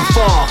armor from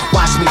far.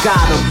 Watch me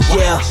guide him,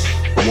 yeah.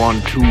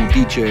 1-2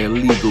 DJ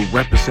Illegal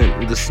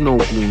representing the Snow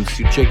Goons.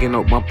 You checking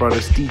out my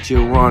brothers DJ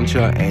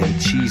Ronsha and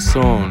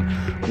G-Zon.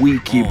 We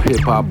keep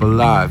hip hop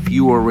alive.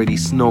 You already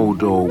know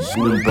though.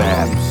 Boom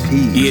bap.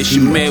 Yeah, it's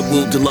your man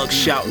Will Deluxe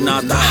shouting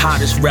out the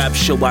hottest rap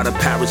show out of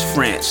Paris,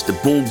 France. The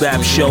Boom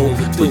Bap Show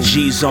with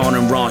G-Zon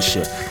and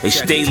Ronsha. They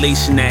stay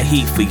lacing that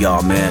heat for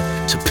y'all, man.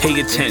 So pay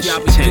attention.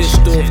 Got me pissed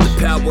off the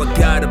power I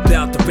got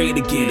about the rain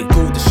again. The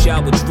golden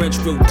shower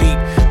drenched real deep.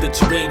 The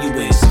terrain you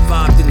in.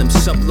 Survived in them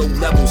sub-low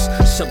levels.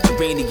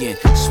 Subterranean.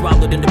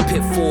 Swallowed in the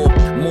pitfall.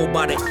 More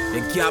by the.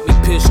 It got me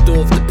pissed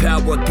off the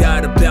power I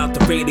got about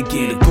the rain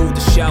again. The golden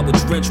shower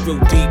drenched real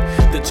deep.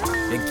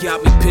 It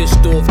got me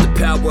pissed off the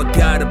power I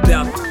got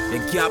about.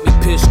 It got me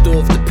pissed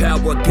off the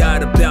power I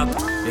got about.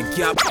 It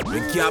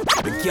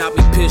got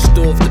me pissed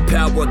off the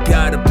power I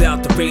got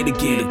about the rain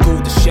again. The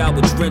golden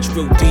shower drenched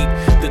real deep.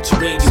 The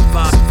terrain you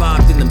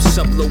vibed in them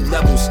sub-low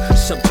levels.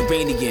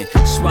 Subterranean.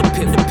 Swap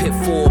pit the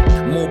pitfall.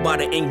 More by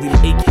the angry,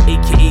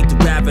 aka the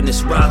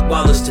ravenous rock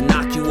wallers to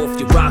knock you off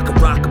your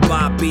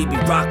rock-a-bye, baby,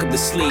 rock 'em to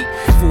sleep.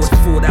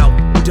 Fought out,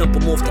 dump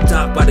 'em off the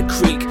dock by the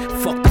creek.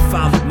 Fuck the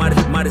foul,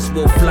 might as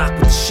well flock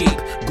with the sheep.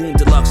 Goon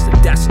Deluxe,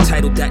 that's the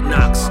title that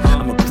knocks.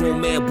 I'm a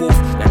grown man wolf,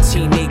 that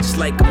teenager's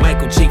like a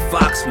Michael J.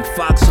 Fox. We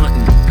fox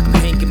hunting, I'm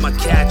hanging my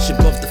catch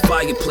above the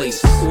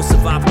fireplace. All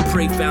survivor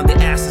prey found their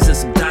asses in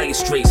some dire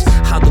straits.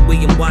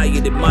 Holloway and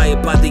Wyatt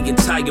admired by the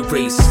entire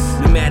race.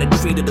 We mad at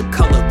creed of the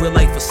color, real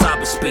life for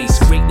cyberspace.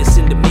 Greatness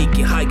in the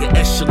making, higher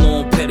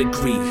echelon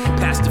pedigree.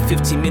 Past the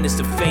 15 minutes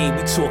of fame,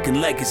 we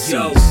talking legacies.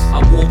 Yo,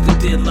 I walk the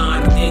thin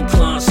line, I'm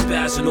incline,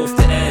 spazzing off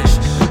the edge.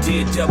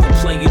 Dear devil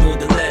playing on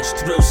the ledge,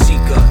 thrill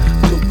seeker.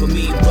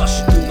 Dopamine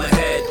rushing through my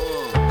head.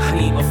 I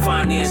need my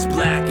finance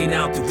blacking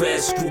out the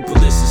red.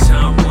 Scrupulous is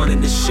how I'm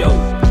running the show.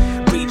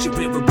 Read your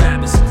river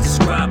rapids,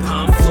 describe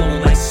how I'm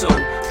flowing like so.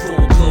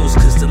 Throwing blows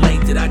cause the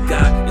light that I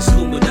got is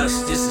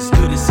luminous. Just as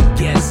good as it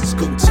gets, it's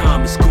go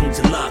time, it's Goon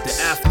Deluxe.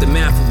 The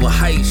aftermath of a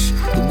heist,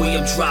 the way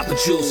I'm dropping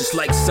jewels, it's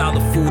like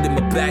solid food in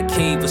my back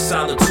cave. A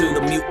solitude,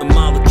 a mutant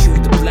molecule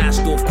to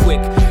blast off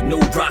quick, no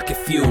rocket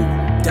fuel.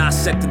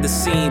 Dissected the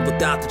scene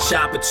without the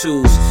chopper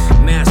tools.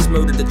 Mass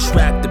murder the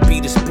track, the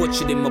beat is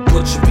butchered in my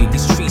butchery.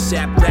 These street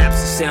sap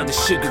raps, the sound is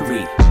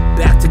sugary.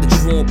 Back to the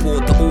drawing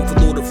board, the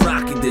overlord of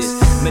rocking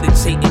this.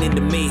 Meditating in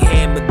the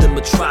mayhem of the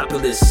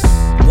metropolis.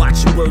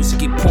 Watching words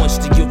get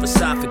punched in your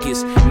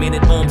esophagus. Man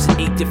at arms in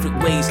 8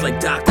 different ways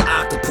like Dr.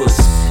 Octopus.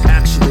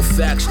 Actual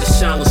facts to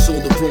silence all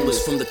the rumors.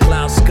 From the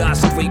cloud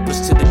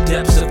skyscrapers to the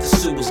depths of the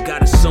sewers.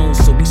 Got its own,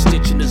 so we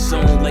stitch in the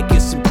zone like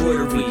it's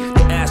embroidery.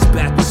 The ass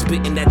back was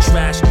spitting that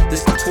trash,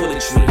 this the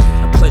toiletry.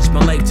 I pledge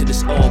my life to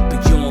this all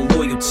beyond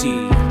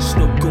loyalty.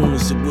 Snow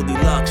Goons and Willie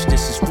Lux,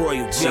 this is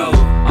royalty. Yo,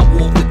 I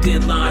walk the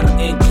thin line, I'm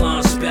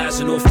inclined,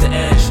 spazzing off the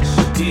edge.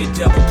 Dear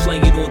devil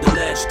playing on the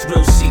ledge,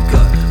 thrill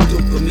seeker.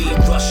 Dopamine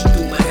rushing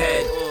through my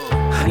head.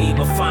 I need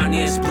my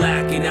finance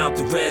blacking out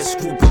the red.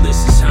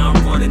 Scrupulous is how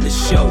I'm running the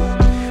show.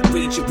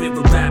 Read your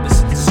river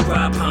rapids,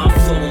 describe how I'm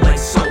flowing like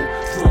so.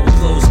 Throwing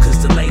blows cause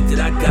the light that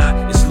I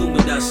got is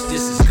luminous.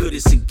 This as good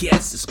as it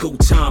gets, it's go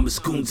time, it's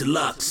Goon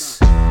Deluxe.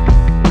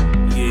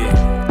 Yeah,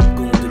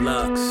 Goon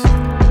Deluxe.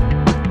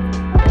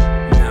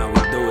 Now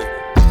we do it.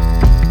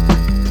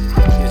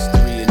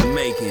 History in the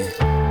making.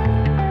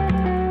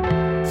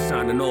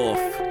 Signing off.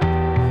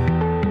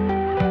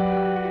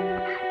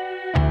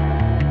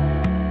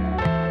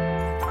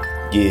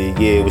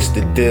 Yeah, what's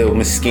the deal?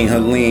 Mesquine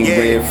Helene,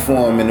 Red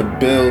Form in the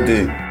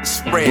building.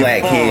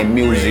 Black Hair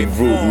Music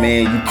Group,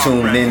 man. You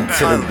tuned in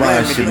to the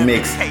Ronsha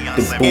Mix,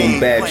 the Boom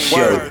Bap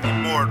Show.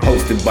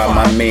 Hosted by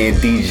my man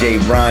DJ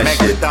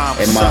Ronsha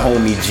and my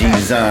homie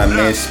G-Zon,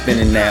 man.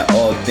 Spinning that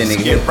authentic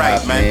hip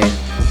hop, man.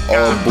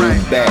 All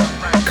boom bap.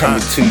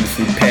 Coming to you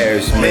from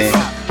Paris, man.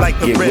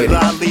 Get with it.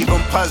 I leave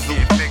them puzzled.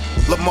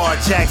 Lamar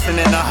Jackson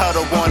in a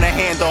huddle on a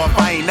handoff,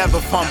 I ain't never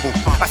fumble.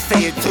 I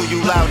say it to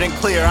you loud and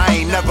clear, I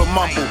ain't never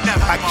mumble.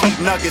 I keep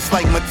nuggets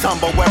like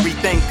Matumbo,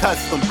 everything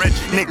custom.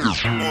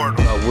 Niggas.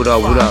 What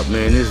up,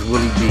 man? This is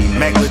Willie B,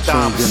 man. You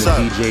tuned in to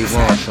DJ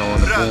Ronsha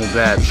on the Boom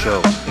Bap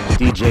Show.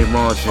 DJ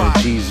Ronsha and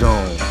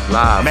G-Zon,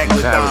 live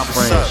from Paris,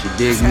 France. You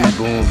dig me?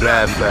 Boom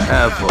Bap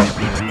forever.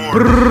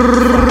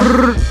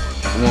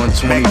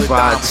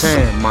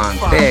 12510,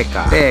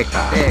 Manteca.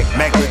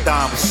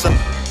 Megalodon, what's up?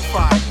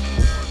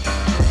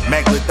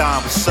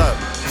 Megalodon, what's up?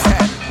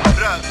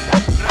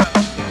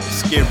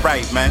 Let's get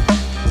right, man.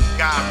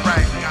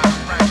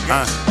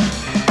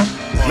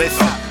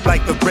 Listen,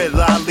 like the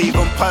Riddler, I leave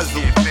them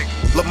puzzled.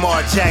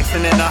 Lamar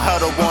Jackson in a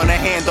huddle on a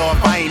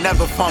handoff, I ain't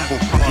never fumble.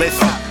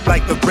 Listen,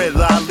 like the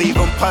Riddler, I leave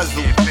them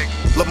puzzled.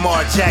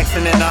 Lamar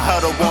Jackson in a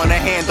huddle on a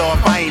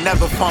handoff, I ain't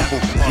never fumble.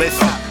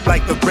 Listen,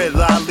 like the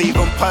Riddler, I leave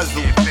them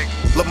puzzled.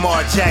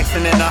 Lamar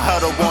Jackson in a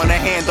huddle on a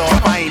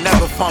handoff, I ain't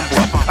never fumble.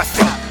 I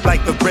say,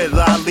 like the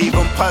Riddler, I leave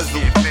them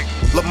puzzled.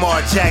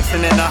 Lamar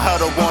Jackson in a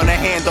huddle on a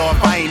handoff,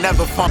 I ain't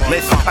never fumble.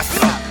 Listen, I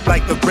say,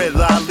 like the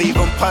Riddler, I leave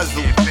them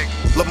puzzled.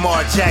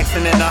 Lamar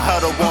Jackson in the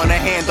huddle on a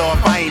handoff,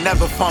 I ain't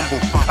never fumble.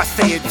 I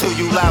say it to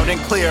you loud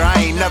and clear, I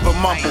ain't never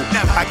mumble.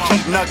 I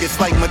keep nuggets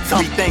like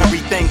Matum,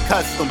 everything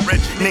custom.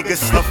 Niggas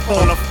slip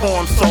on a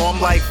form, so I'm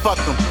like, fuck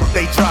them.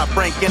 They drop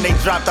rank and they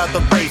dropped out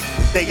the race.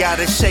 They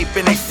out of shape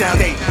and they sound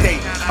date.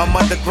 I'm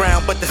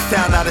underground, but the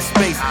sound out of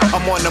space.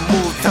 I'm on the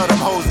move, tell them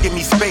hoes give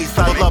me space.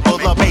 I love,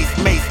 mace.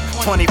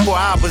 24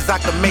 hours, I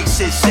can make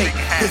shit shake.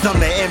 Cause I'm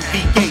the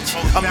MVH.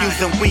 I'm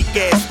using weak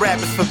ass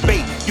rappers for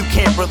bait. You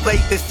can't relate,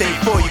 this ain't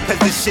for you, cause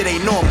this shit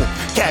ain't normal.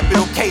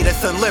 Capital K,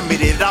 that's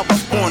unlimited. I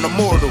was born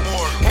immortal.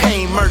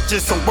 Pain, merch,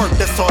 and some work,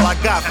 that's all I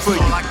got for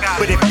you.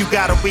 But if you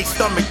got a weak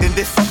stomach, then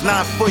this is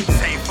not for you.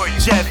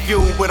 Jet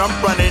fuel, what I'm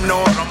running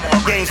on.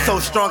 Game so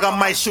strong, I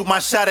might shoot my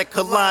shot at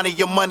Kalani.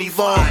 Your money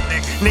long.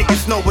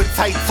 Niggas know what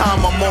tight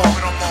time I'm on.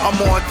 I'm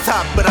on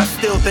top, but I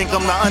still think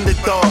I'm the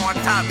underdog.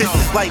 This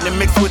is lightning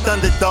mixed with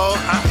underdog.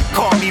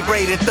 Call me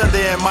Raiden Thunder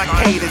in my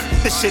cadence.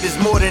 This shit is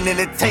more than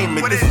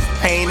entertainment. This is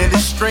pain in the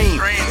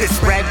stream. This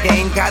rap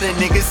game got a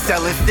nigga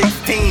selling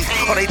 16s.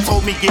 Or they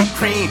told me get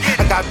cream.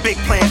 I got big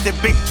plans and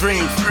big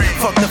dreams.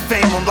 Fuck the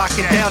fame, I'm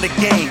locking down the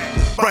game.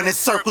 Running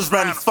circles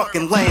round these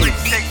fucking lanes.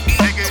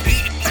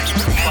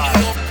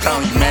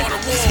 Telling you, man,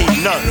 just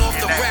heating up.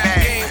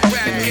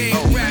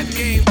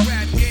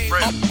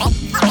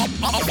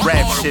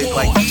 Rap shit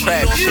like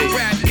trap shit.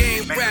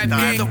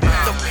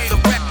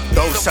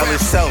 Go sell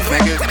itself,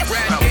 nigga.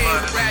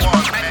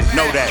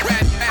 Know that.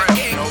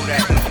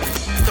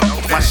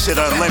 My shit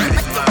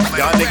unlimited.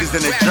 Y'all niggas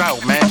in the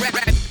drought, man.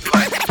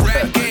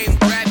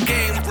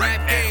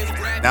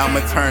 Now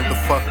I'ma turn the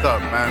fuck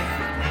up, man.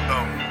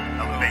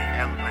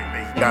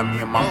 Got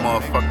me in my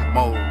motherfucking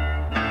mode.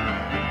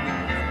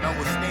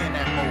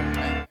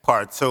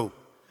 Part 2.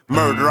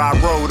 Murder, I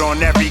rode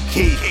on every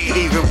key.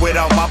 Even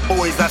without my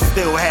boys, I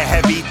still had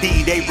heavy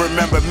D. They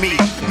remember me,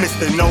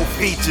 Mr. No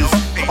Features.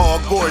 All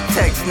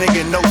Gore-Tex,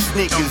 nigga, no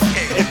sneakers.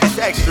 If it's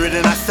extra,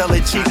 then I sell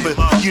it cheaper.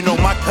 You know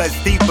my cut's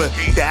deeper.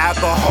 The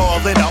alcohol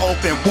in the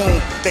open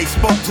wound. They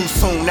spoke too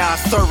soon, now I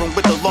serve them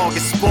with the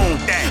longest spoon.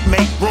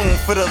 Make room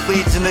for the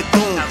Legion of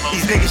Doom.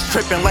 These niggas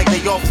tripping like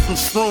they off some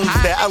shrooms.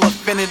 The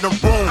elephant in the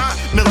room.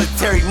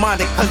 Military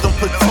minded, cause I'm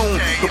platoon.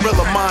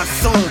 Gorilla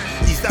monsoon.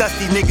 These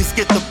dusty niggas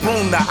get the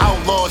broom. The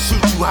outlaws shoot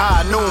you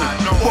high noon.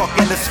 Walk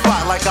in the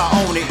spot like I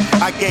own it.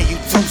 I gave you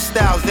 2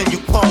 styles and you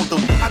cloned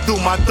them. I do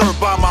my dirt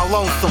by my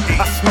lonesome.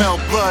 I smell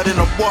blood in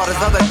the waters.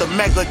 I let the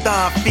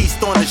megalodon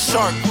feast on the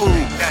shark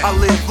food. I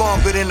live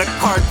longer than a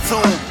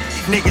cartoon.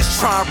 Niggas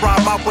try and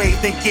ride my way,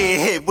 then get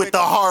hit with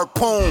the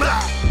harpoon.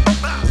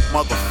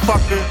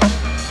 Motherfucker.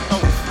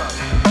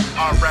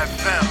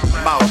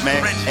 I'm out,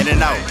 man. In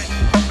and out.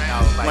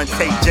 One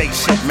take Jake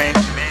shit, man.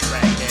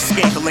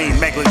 Scapeline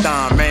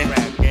Megalodon, man.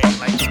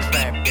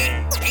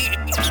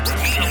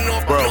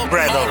 Bro,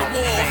 Bredo.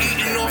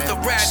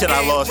 Shit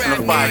I lost in the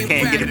fire,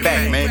 can't get it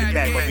back, man.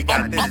 But we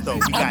got this though,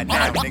 we got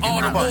that,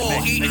 nigga.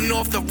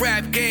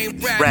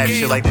 Rap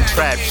shit like the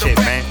trap shit,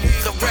 man.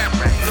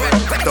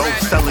 Dope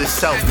sell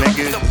itself,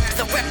 nigga.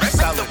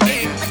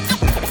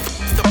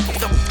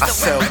 I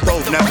sell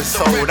dope, never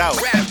sold out.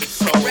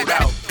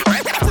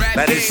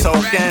 Let it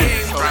soak in.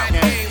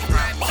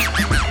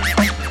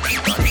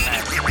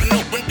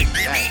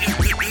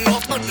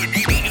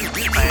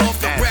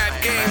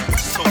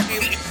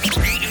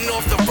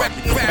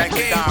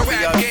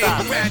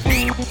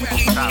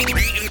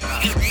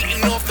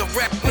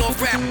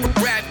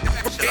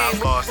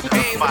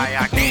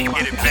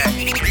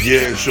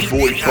 Yeah, it's your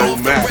boy Pro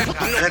Mac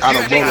out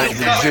of Roanoke,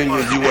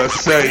 Virginia,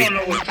 USA,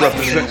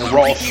 representing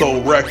Raw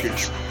Soul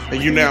Records.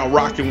 And you now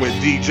rocking with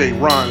DJ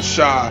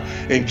Ronsha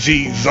and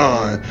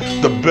G-Zon,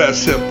 the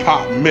best hip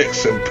hop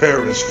mix in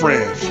Paris,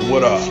 France.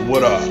 What up?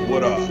 What up?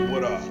 What up?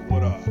 What up?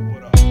 What up?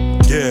 What up?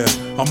 Yeah,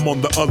 I'm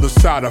on the other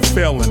side of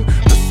failing.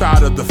 The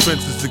side of the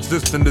fences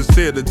existing is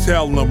here to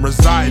tell them.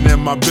 Residing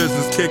in my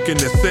business,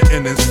 kicking and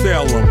sitting in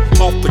Salem.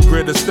 Off the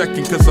grid a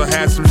second, cause I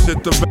had some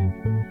shit to.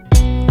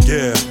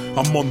 Yeah,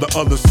 I'm on the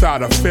other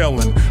side of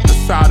failing. The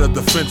side of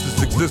the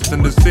fences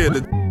existing is here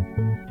to.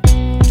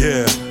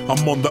 Yeah,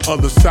 I'm on the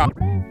other side.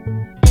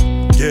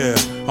 Yeah,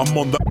 I'm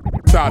on the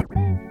side.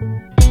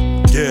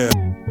 Yeah,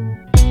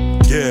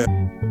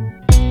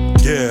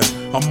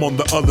 I'm on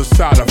the other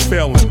side of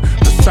failing.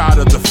 The side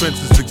of the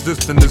fences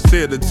existing is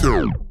here to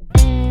tell.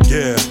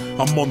 Yeah,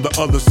 I'm on the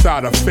other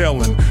side of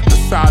failing. The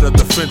side of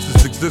the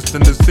fences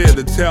existing is here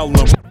to tell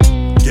them.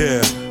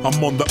 Yeah,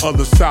 I'm on the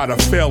other side of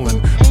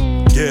failing.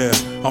 Yeah,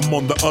 I'm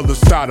on the other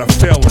side of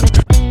failing.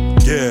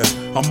 Yeah,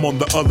 I'm on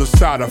the other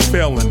side of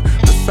failing.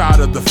 The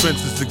side of the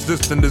fences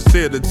existing is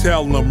here to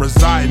tell them.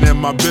 Residing in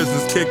my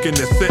business, kicking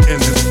and sitting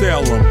in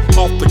Salem.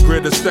 Off the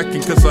grid a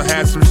second, cause I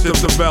had some shit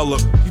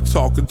develop. You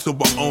talking to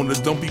my owner,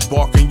 don't be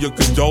barking your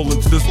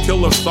condolences.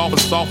 Killer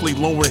softly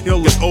lowering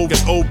hill and open.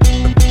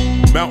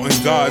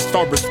 Mountain gods,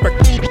 start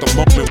respecting what the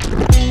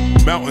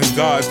moment. Mountain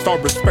gods,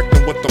 start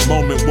respecting what the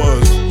moment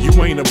was. You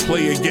ain't a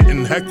player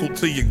getting heckled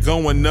till you're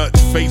going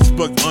nuts.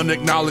 Facebook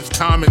unacknowledged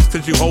comments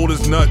cause you hold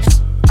his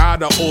nuts.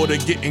 Out of order,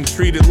 getting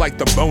treated like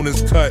the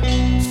bonus cut.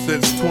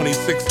 Since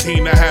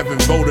 2016, I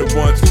haven't voted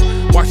once.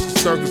 Watch the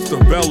circuits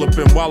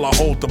developing while I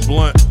hold the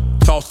blunt.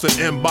 Toss an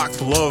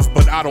inbox love,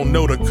 but I don't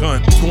know the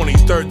cunt.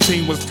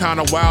 2013 was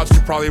kinda wild, she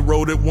probably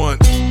wrote it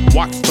once.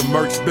 Watch the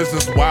merch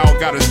business wild,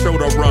 got a show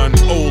to run.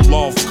 Old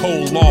loft,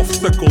 cold loft,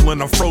 sickle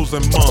in a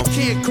frozen month.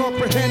 Can't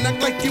comprehend,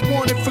 act like you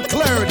want it for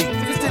clarity.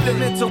 Just did the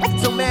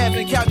mental math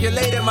and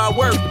calculated my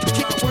work.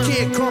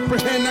 Can't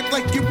comprehend, act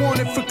like you want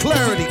it for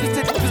clarity.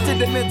 Just did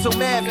the mental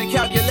math and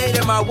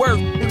calculated my work.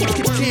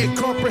 Can't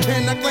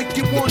comprehend, act like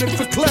you want it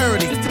for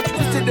clarity.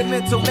 Just did the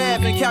mental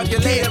math and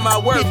calculated my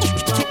work.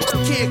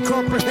 Can't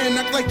comprehend,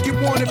 act like you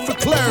want it for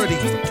clarity.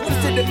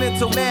 Just did the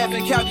mental math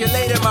and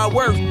calculated my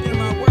work.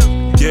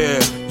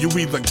 Yeah, you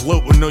either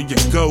gloating or you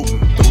goatin'.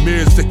 The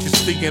mirrors that you're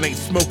seeing ain't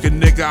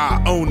smoking, nigga,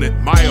 I own it.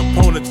 My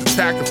opponents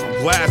attacking from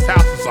glass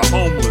houses are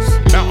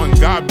homeless. Mountain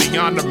God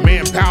beyond the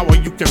manpower,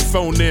 you can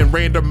phone in.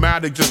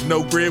 Randomatic, just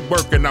no grid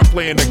working. I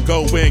plan to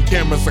go in.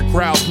 Cameras and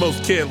crowds,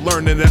 most kids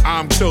learning that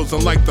I'm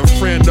chosen like the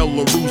friend of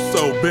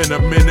LaRusso. Been a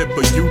minute,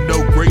 but you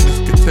know greatness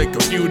can take a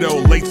few though.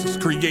 Laces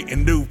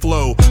creating new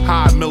flow.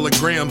 High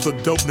milligrams of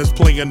dopeness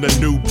playing the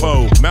new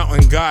pole.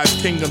 Mountain God's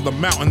king of the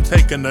mountain,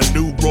 taking a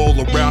new role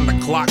around the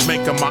clock,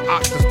 making my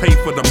oxys pay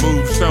for the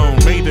move shown.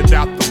 Made it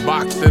out the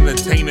box,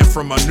 entertaining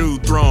from a new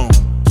throne.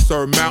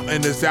 Sir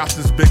Mountain is out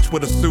this bitch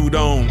with a suit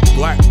on.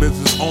 Black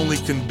business only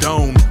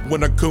condone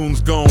when a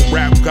coon's gone.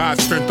 Rap God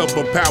strength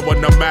over power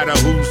no matter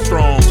who's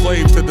strong.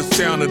 Slave to the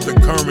sound of the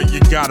current, you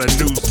got a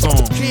new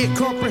song. Can't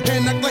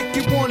comprehend, act like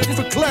you want it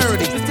for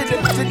clarity. Just did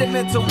the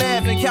mental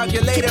math and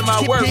calculated my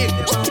work.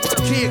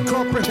 Can't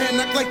comprehend,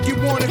 act like you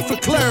want it for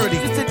clarity.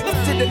 Just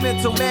did the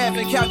mental math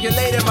and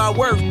calculated my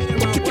work.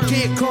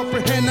 Can't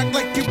comprehend, act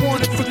like you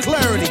want it for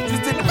clarity.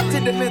 Just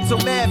did the mental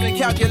math and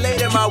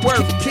calculated my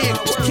work.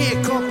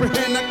 Can't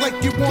comprehend, act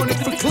like you want it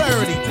for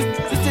clarity.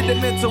 Just did the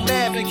mental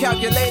math and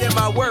calculated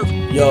my work.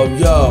 Yo,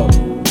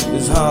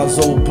 it's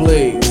Hanzo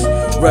Blaze,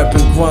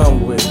 rapping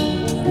grind with.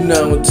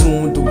 Now in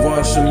tune with the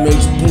Ronsha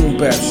Mix Boom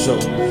Bap Show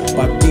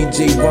by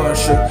DJ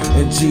Ronsha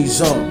and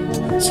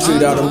G-Zon.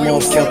 Straight out of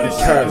motherfucking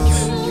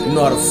Paris. You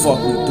know how the fuck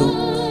we do.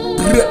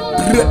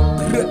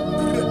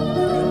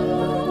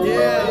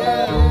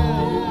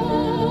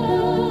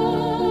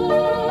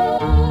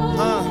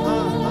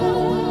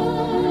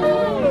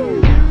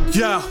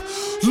 Yeah,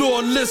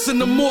 Lord, listen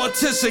to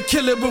mortician,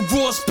 kill it with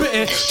raw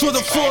spitting. Through the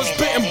force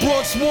bitten,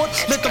 broad sword,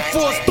 let the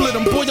force split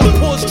him. Boy, I'm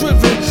force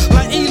driven,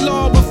 like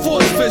Elon with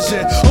force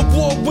vision.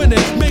 Award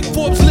winning, make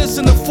Forbes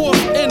listen to fourth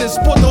innings.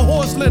 Sport the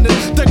horse linen,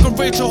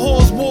 decorate your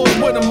horse wars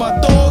winning. My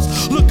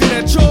doors looking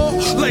at y'all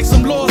like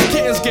some lost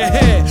kittens get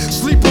head.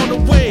 Sleep on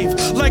the wave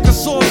like a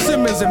Saul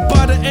Simmons. And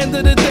by the end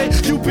of the day,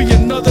 you be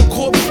another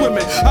corpse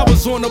swimming. I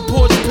was on the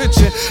porch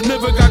pitching,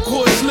 never got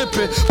caught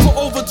slipping. For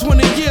over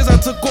 20 years, I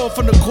took off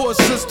from the court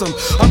system.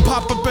 I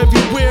pop up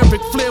everywhere,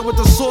 Ric Flair with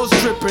the sauce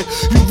dripping.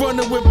 You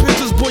running with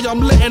pictures, boy,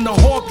 I'm letting the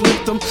hawk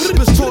lift them.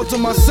 Let's talk to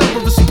myself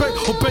with respect,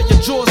 or bet your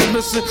jaw's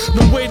missing.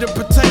 No way to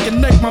protect your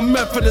neck, my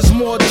method is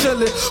more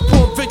chilling.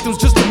 Poor victims,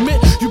 just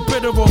admit you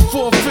better off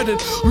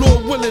forfeited.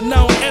 Lord willing,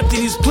 now I'm empty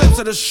these clips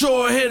at a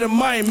shore hit and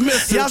I ain't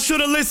missing. Y'all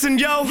should've listened,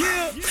 yo.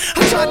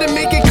 I tried to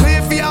make it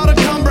clear for y'all to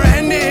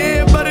comprehend it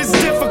here, but it's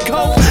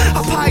difficult.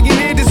 I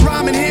pioneered this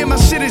rhyming here, my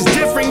shit is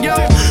different, yo.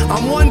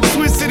 I'm one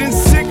twisted and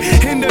sick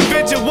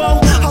individual.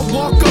 I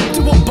walk up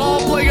to a ball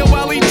player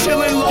while he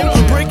chillin' low,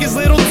 break his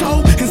little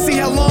toe and see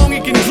how long he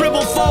can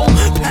dribble for.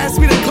 Pass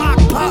me the clock,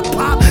 pop,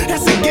 pop,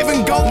 that's a give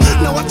and go.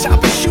 Now I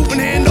chop a shooting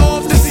hand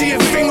off to see a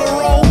finger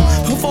roll.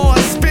 Before I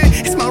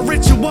spit, it's my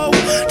ritual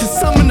to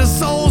summon the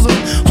souls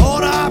of all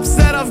the ops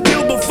that I've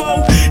killed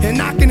before.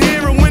 And I can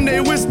hear them when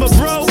they whisper,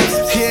 bro.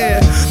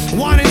 Yeah,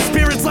 wanting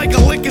spirits like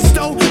a liquor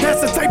store.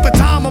 That's the type of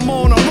time I'm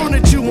on. I run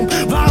at you, I'm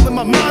violent,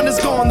 my mind is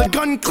gone. The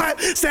gun clap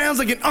sounds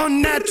like an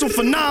unnatural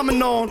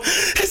phenomenon.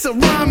 It's a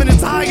rhyme in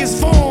its highest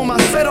form. I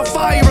set off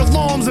fire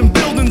alarms in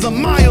buildings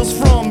I'm miles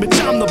from. Bitch,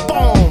 I'm the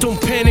bomb. Don't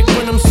panic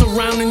when I'm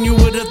surrounding you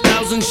with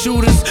 1,000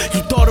 shooters.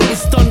 You thought it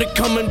was thunder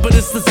coming, but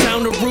it's the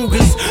sound of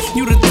Rugers.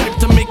 You the type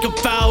to make up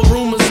foul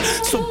rumors,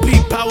 so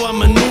peep how I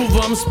maneuver.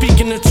 I'm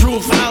speaking the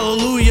truth,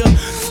 hallelujah.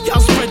 Y'all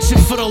spread shit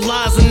for the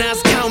lies and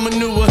that's cow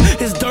manure.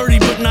 It's dirty,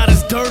 but not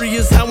as dirty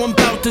as how I'm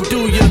about to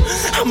do ya.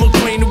 I'm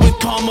acquainted with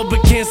karma,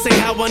 but can't say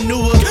how I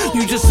knew her.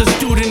 You just a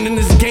student in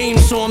this game,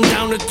 so I'm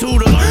down to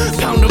tutor.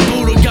 Pound of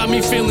Buddha got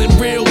me feeling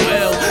real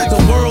well.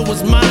 The world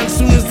was mine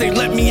soon as they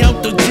let me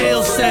out the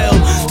jail cell.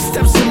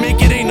 Steps to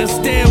make it ain't a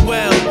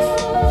stairwell.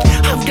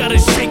 I've got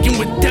it shaking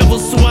with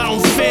devils, so I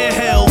don't fear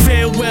hell.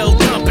 Farewell,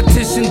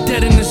 competition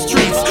dead in the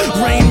streets.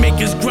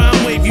 Rainmakers,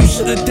 grind wave, you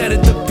should've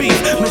deaded the beef.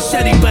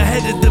 Machete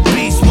beheaded the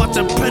beast, watch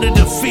a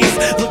predator feast.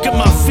 Look at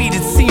my feet,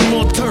 it seemed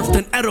more turf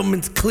than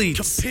Edelman's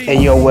cleats. Hey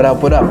yo, what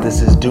up, what up?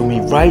 This is Do Me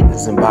Right,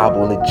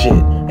 Zimbabwe legit.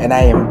 And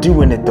I am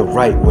doing it the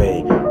right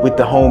way with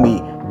the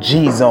homie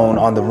G-Zon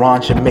on the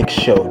Ronsha Mix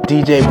Show.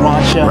 DJ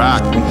Ronsha,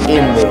 rock. We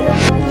in there.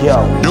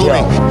 Yo, Do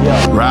me.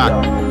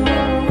 Rock.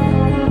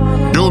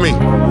 Do me.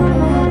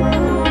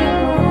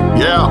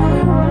 Yeah.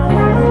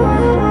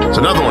 It's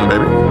another one,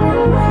 baby.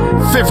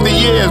 50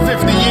 years.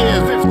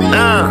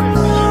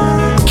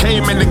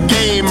 Came in the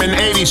game in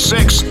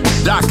 86.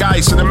 Doc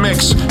Ice in the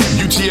mix.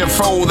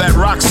 UTFO, that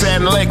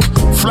Roxanne Lick.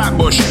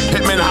 Flatbush,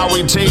 Hitman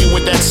Howie T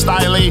with that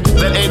styly.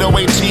 That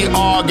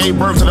 808TR gave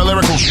birth to the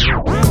lyrical.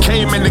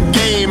 Came in the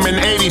game in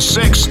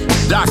 86.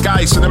 Doc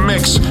Ice in the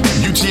mix.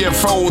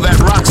 UTFO, that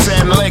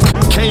Roxanne Lick.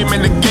 Came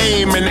in the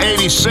game in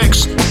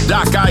 86.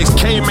 Doc Ice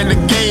came in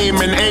the game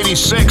in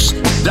 86.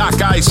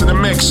 Doc Ice in the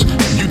mix.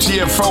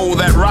 UTFO,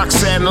 that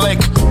Roxanne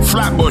Lick.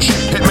 Flatbush,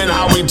 Hitman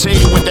Howie T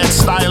with that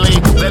styly.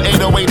 That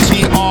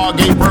 808TR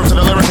gave birth to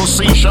the lyrical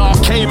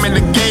C-sharp. Came in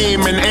the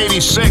game in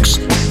 86.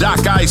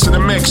 Doc Ice in the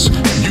mix.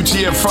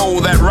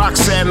 UTFO, that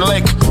Roxanne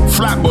Lick.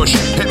 Flatbush,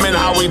 Hitman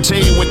Howie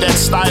T with that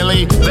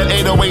styly. That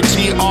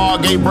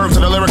 808TR gave birth to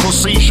the lyrical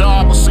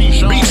C-sharp.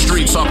 Beat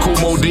Streets are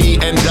Kumo D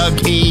and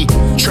Doug E.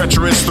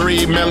 Treacherous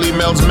 3, Melly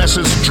Mel's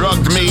messes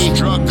drugged me.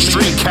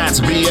 Street Cats,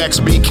 BX,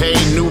 BK,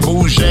 New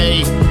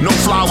Bougie. No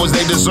flowers,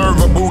 they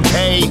deserve a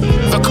bouquet.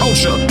 The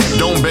culture,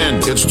 don't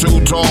bend, it's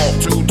too tall.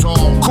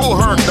 Cool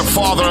Herc, the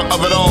father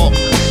of it all.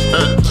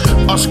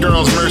 Us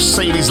girls,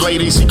 Mercedes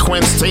ladies,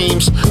 sequence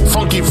teams.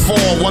 Funky 4,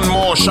 one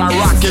more,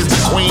 Chirac is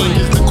the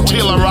queen.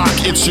 Taylor Rock,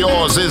 it's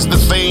yours is the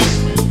theme.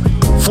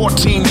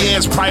 14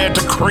 years prior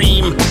to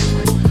Cream.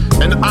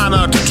 An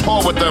honor to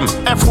tour with them.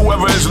 F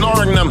whoever is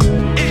ignoring them.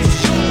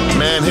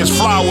 Man, his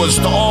flowers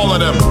to all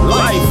of them.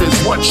 Life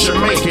is what you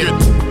make it.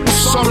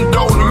 Some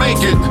don't make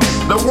it.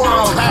 The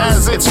world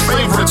has its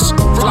favorites.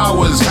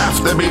 Flowers have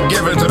to be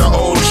given to the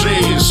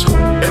OGs.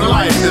 In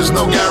life, there's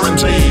no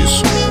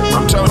guarantees.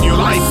 I'm telling you,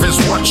 life is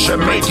what you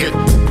make it.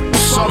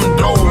 Some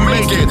don't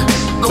make it.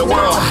 The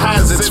world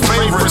has its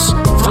favorites.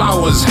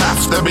 Flowers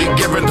have to be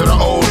given to the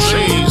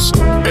OGs.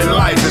 In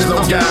life, there's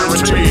no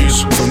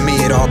guarantees. For me,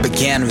 it all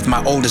began with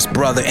my oldest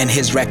brother and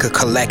his record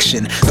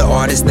collection. The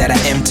artist that I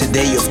am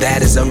today, of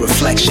that is a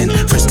reflection.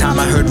 First time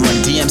I heard Run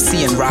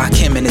DMC and rock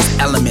him in his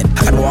element,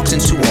 I'd walked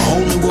into a whole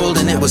new world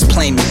and it was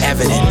plainly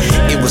evident.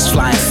 It was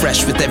flying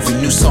fresh with every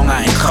new song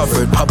I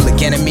uncovered.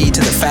 Public Enemy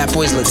to the Fat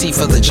Boys,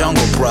 Latifah, the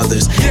Jungle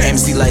Brothers,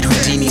 MC Light,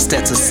 Houdini,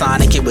 Stetson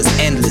Sonic. It was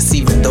endless.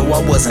 Even though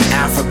I was in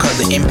Africa,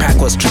 the impact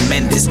was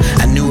tremendous.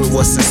 I knew it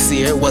was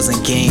sincere, it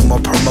wasn't game or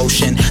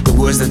promotion. The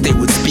words that they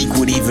would speak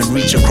would even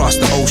reach across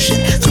the ocean.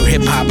 Through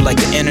hip-hop like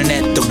the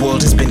internet, the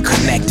world has been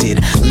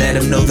connected. Let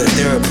them know that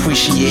they're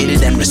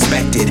appreciated and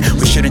respected.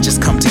 We shouldn't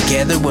just come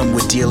together when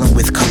we're dealing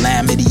with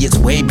calamity. It's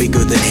way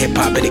bigger than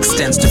hip-hop, it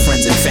extends to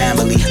friends and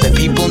family. Let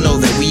people know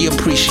that we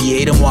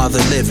appreciate them while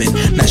they're living.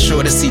 Not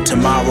sure to see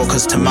tomorrow,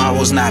 cause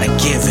tomorrow's not a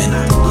given.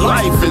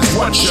 Life is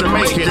what you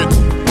make it.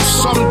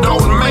 Some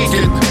don't make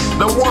it.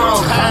 The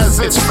world has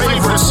its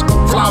favorites.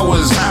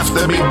 Flowers have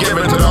to be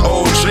given to the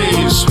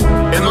OGs.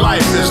 In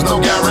life, there's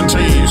no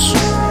guarantees.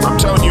 I'm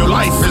telling you,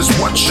 life is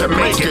what you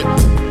make it.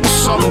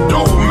 Some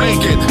don't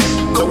make it.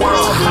 The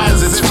world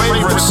has its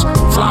favorites.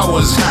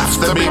 Flowers have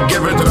to be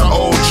given to the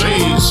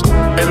OGs.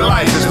 In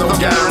life, there's no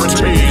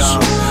guarantees.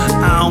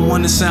 I don't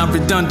wanna sound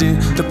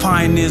redundant. The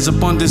pioneers'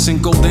 abundance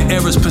and golden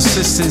era's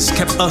persistence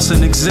kept us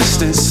in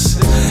existence.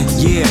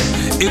 Yeah,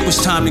 it was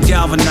time to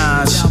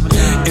galvanize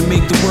and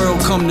make the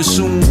world come to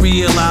soon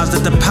realize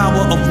that the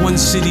power of one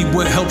city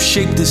would help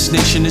shape this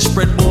nation and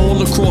spread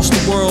all across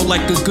the world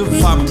like a good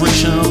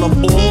vibration. I love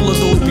all of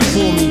those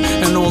before me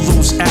and all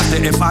those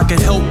after. If I could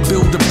help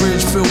build a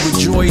bridge filled with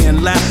joy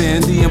and laughter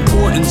and the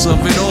importance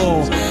of it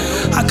all,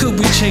 how could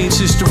we change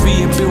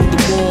history and build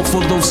the wall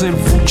for those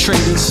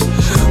infiltrators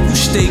who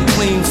stay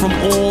clean from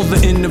all the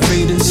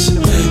innovators?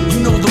 You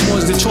know the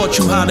ones that taught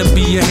you how to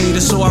be a hater,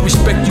 so I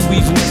respect you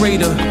even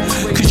greater.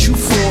 Cause you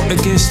fought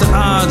against the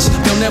odds.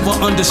 They'll never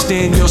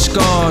understand your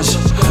scars,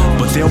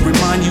 but they'll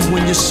remind you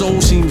when your soul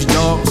seems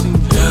dark.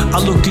 I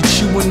look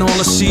at you and all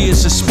I see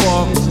is a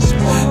spark.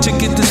 To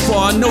get this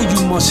far, I know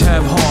you must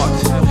have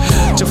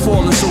heart. To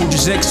fallen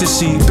soldiers,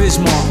 ecstasy,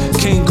 Bismarck,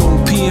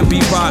 Kango, PNB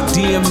Rock,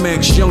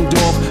 DMX, Young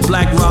Dog,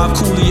 Black Rob,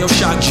 Coolio,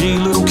 Shot G,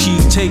 Little Key,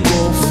 Take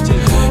Off,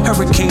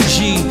 Hurricane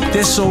G.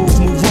 Their souls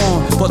move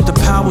on, but the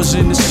power's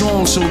in the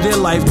song, so their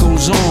life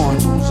goes on.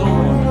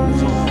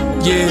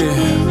 Yeah,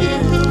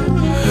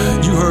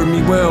 you heard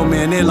me well,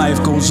 man, their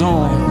life goes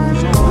on.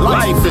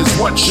 Life is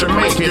what you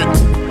make it.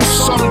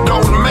 Some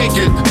don't make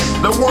it.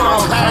 The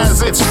world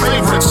has its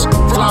favorites.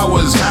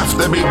 Flowers have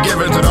to be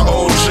given to the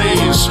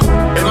OGs.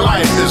 In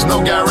life, there's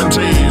no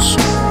guarantees.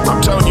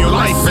 I'm telling you,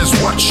 life is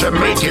what you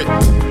make it.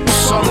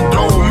 Some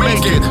don't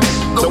make it.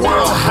 The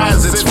world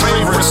has its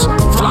favorites.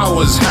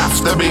 Flowers have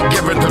to be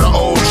given to the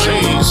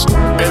OGs.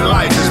 In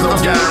life, there's no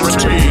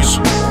guarantees.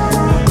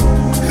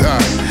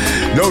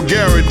 No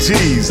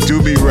guarantees,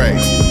 do me right.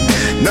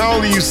 Not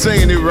only you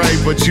saying it right,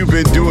 but you've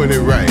been doing it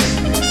right.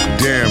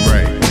 Damn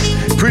right.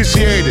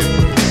 Appreciate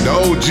it. The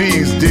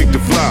OGs dig the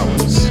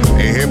flowers.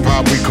 In hip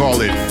hop we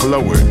call it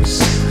flowers.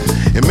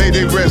 And may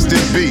they rest in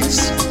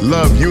peace.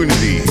 Love,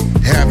 unity,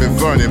 having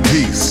fun and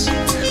peace.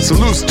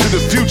 Salutes to the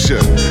future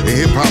in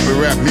hip hop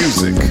and rap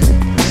music.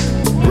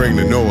 Bring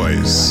the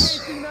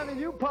noise. None of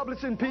you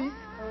publishing peace.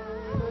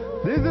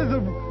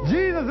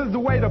 Jesus is the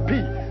way to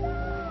peace.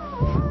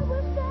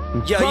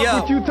 Yo,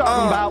 what you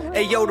talking about?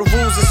 Hey, yo, the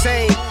rules the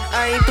same.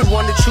 I ain't the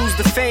one to choose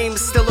the fame.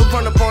 Still a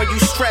run up on you,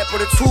 strap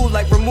with a tool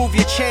like remove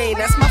your chain.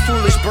 That's my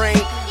foolish brain.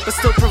 but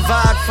still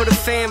provide for the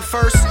fam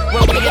first.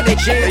 When we in the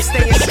jam,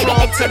 staying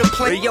strong to the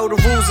plan. Yo, the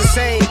rules the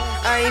same.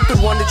 I ain't the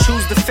one to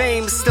choose the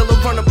fame, but still a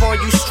run up on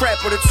you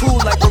strapped with a tool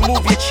like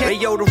remove your chain.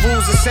 Yo, the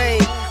rules the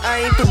same.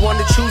 I ain't the one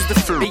to choose the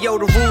food. Yo,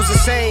 the rules the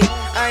same.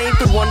 I ain't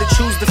the one to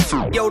choose the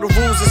food. Yo, the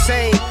rules the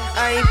same.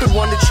 I ain't the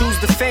one to choose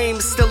the fame,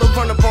 but still a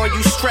run up on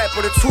you strapped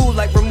with a tool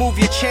like remove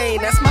your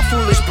chain. That's my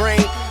foolish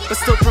brain, but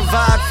still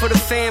provide for the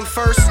fam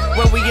first.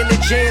 When we in the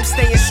jam,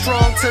 staying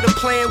strong till the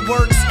plan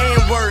works and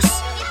worse.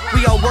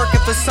 We all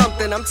working for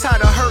something. I'm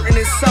tired of hurting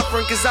and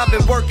suffering, cause I've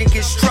been working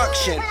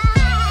construction.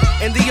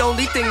 And the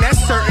only thing that's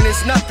certain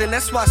is nothing.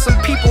 That's why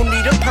some people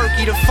need a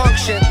perky to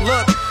function.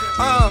 Look,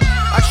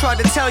 I tried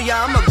to tell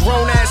ya I'm a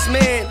grown-ass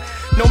man.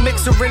 No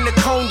mixer in the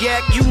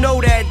cognac, you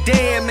know that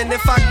damn. And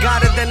if I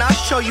got it, then I'll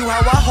show you how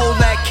I hold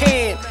that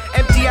can.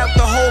 Empty out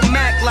the whole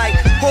Mac like,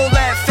 hold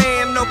that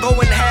fam. No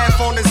going half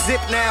on the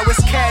zip now,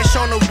 it's cash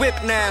on the whip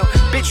now.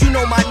 Bitch, you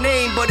know my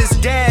name, but it's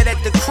dad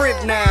at the crib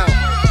now.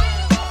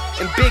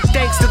 And big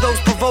thanks to those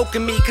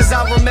provoking me, cause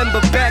I remember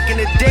back in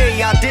the day,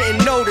 y'all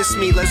didn't notice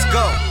me. Let's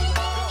go.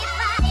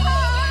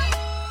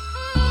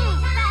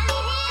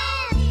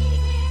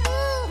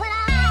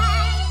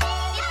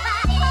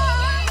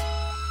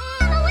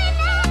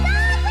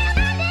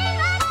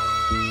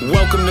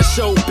 Welcome to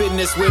show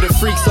business where the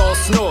freaks all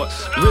snort.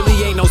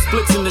 Really ain't no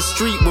splits in the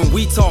street when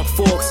we talk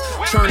forks.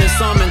 Churning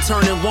some and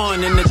turning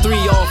one into 3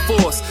 all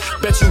force.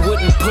 Bet you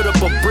wouldn't put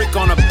up a brick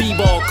on a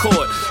b-ball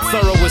court.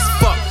 Thorough as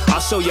fuck,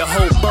 I'll show your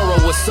whole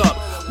borough what's up.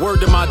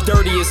 Word to my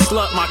dirtiest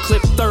slut, my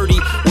clip 30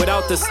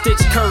 without the stitch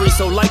curry,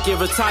 so like your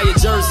retired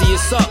jersey,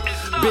 it's up.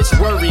 Bitch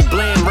worry,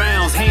 bland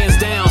rounds, hands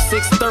down,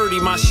 630.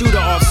 My shooter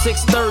off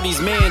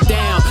 630s, man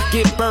down,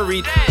 get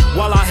buried.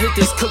 While I hit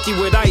this cookie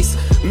with ice,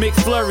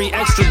 McFlurry,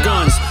 extra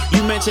guns.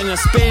 You mentioned a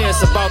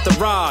spares about the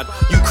rod.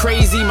 You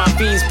crazy, my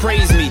fiends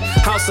praise me.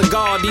 House of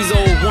God, these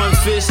old 1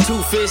 fish,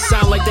 2 fish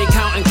sound like they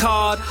counting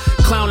card.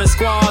 Clowning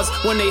squads,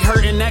 when they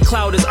hurtin', that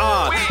cloud is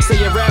odd. Say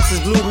your raps is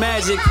blue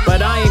magic,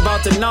 but I ain't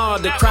about to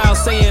nod. The crowd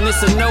saying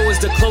it's a no is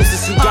the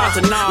closest you got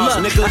to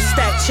nod, look, nigga. I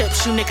stack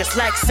chips, you niggas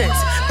lack sense.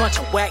 Bunch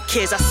of whack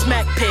kids, I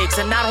smack pigs.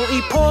 And I don't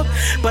eat pork,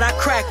 but I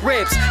crack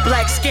ribs.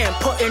 Black skin,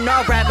 putting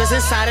all rappers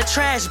inside a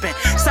trash bin.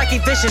 Psyche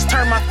vicious,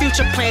 turn my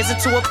future plans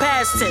into a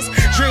past tense.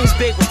 Dreams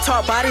big was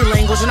taught body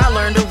language and I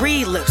learned to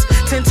read lips.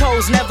 10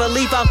 toes, never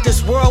leave out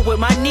this world with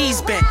my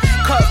knees bent.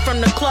 Cut from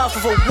the cloth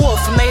of a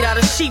wolf made out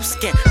of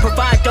sheepskin.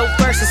 Provide dope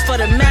verses for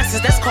the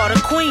masses, that's called a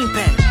queen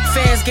pen.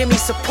 Fans give me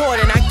support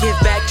and I give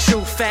back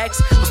true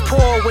facts. Was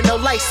poor with no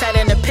light, sat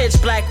in a pitch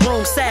black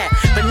room sad.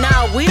 But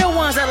now we the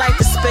ones that like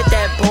to spit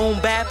that boom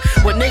bap.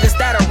 With niggas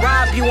that'll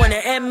rob you in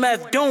an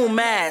MF Doom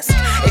mask.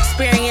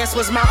 Experience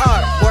was my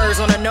art, words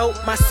on a note.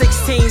 My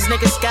 16s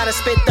niggas gotta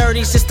spit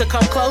 30s just to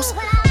come close.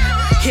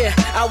 Yeah,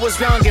 I was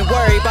young and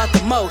worried about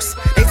the most.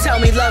 They tell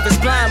me love is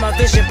blind, my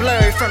vision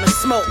blurry from the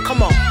smoke.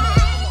 Come on.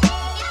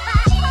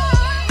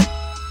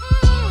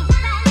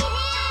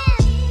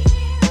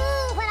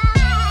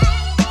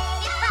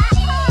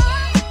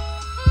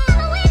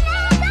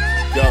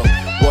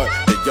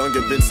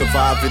 Youngin' been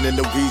surviving in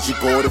the Ouija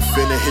board. I'm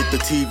finna hit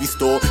the TV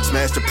store,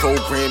 smash the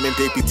program, and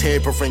they be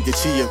tampering your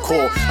chi and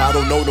core. I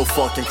don't know no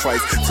fucking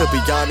Christ. To be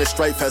honest,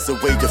 strife has a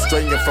way of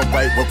straying from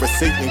right, where a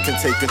Satan can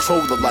take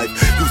control of life.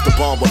 Used to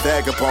bomb with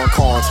vagabond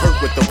cons, hurt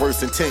with the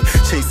worst intent.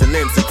 Chasing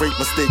ends, a great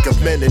mistake of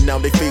men, and now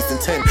they facing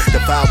 10.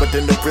 Devoured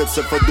in the grips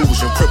of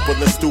illusion,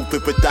 crippled and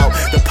stupid without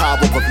the power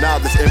of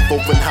knowledge,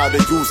 info, and how to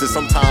use it.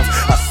 Sometimes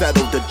I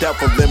settle the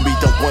devil in me,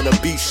 don't wanna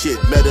be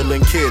shit.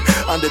 Meddling kid,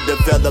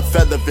 underdeveloped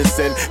relevance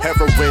and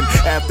heroin.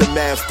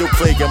 Aftermath, still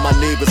plaguing my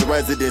neighbor's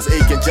residence.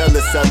 Aching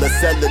jealous,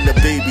 selling the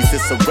babies,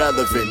 it's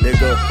irrelevant,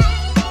 nigga.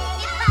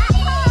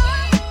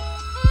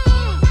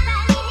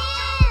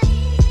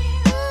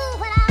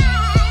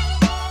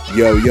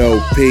 Yo,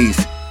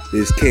 peace.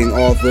 This is King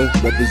Arthur,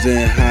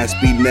 representing High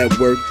Speed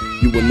Network.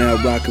 You are now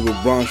rocking with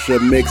Ronsha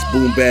Mix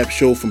Boom Bap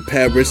Show from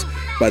Paris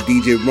by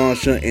DJ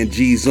Ronsha and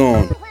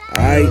G-Zon.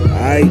 I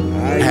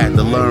had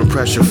to learn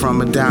pressure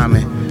from a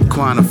diamond.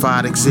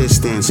 Quantified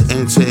existence,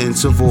 enter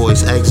into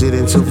voids, exit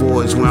into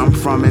voids. Where I'm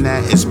from and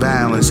at is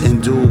balance,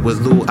 endued with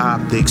loot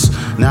optics.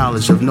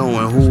 Knowledge of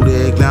knowing who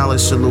to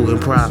acknowledge, saluting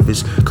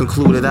profits.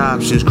 Concluded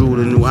options, grew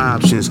to new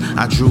options.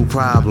 I drew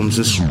problems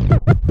and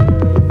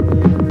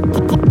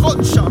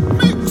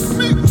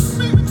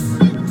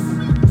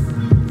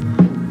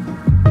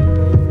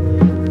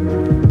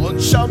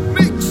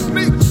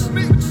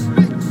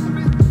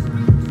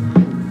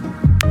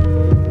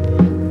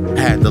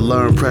had to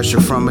learn pressure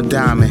from a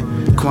diamond.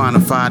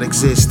 Quantified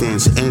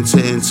existence, enter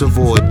into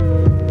void.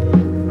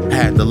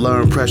 Had to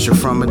learn pressure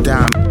from a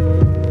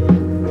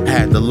diamond.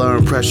 Had to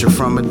learn pressure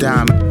from a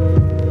diamond.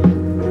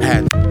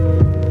 Had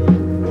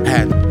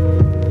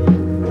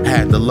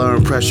to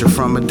learn pressure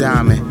from a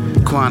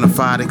diamond.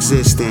 Quantified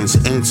existence,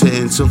 enter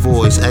into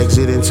voids,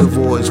 exit into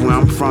voids. Where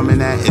I'm from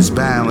and at is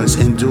balance,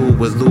 endued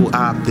with loot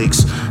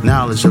optics.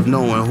 Knowledge of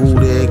knowing who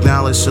to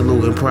acknowledge,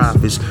 saluting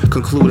profits.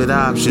 Concluded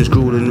options,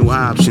 grew to new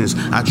options.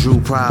 I drew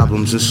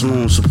problems and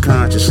slew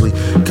subconsciously.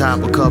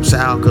 Copper cups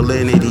of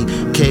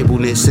alkalinity, cable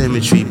knit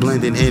symmetry,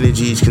 blending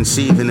energies,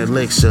 conceiving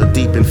elixir,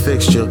 deep in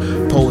fixture,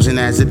 posing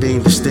as a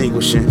being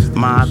distinguishing.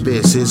 My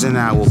abyss is an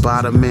hour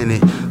by the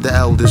minute. The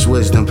eldest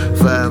wisdom,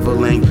 forever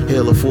link,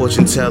 healer,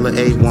 fortune teller,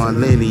 A1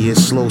 lineage,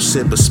 slow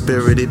sip of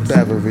spirited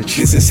beverage.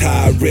 This is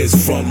high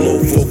risk, front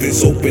low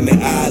focus, open the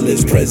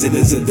eyelids.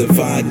 Presidents and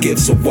divine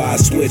gifts, so why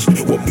switch?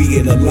 What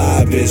being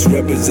alive is,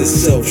 represents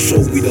self, show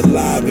we the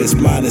livest.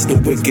 Minus the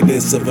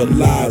wickedness of a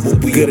lie,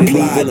 what we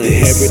apply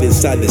this. Inherit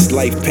inside this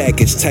life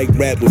package, type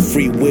rap with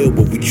free will,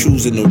 but we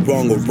choosing the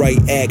wrong or right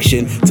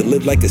action. To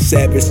live like a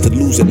savage, to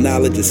lose a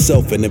knowledge of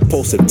self and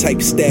impulsive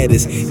type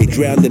status. They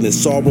drowned in the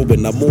sorrow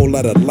and I'm all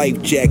out of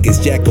life jackets.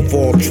 Jack of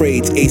all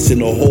trades, ace in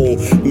the hole.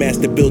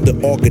 Master builder,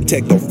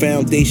 architect on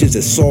foundations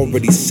that's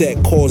already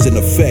set. Cause and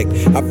effect,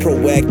 I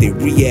proact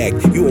and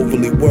react. You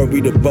overly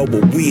worried about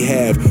what we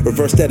have.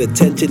 Reverse that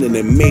attention and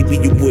then maybe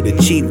you would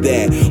achieve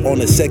that. On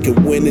a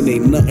second winning,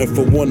 ain't nothing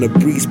for one to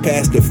breeze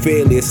past the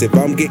failures. If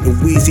I'm getting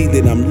wheezy,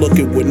 then I'm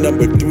looking where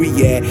number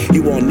 3 at.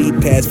 You on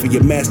need pass for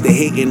your master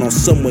hating on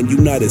someone you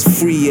not as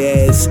free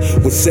as.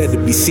 Was said to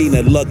be seen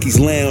at Lucky's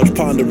Lounge,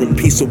 pondering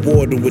piece of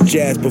water with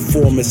jazz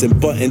performance and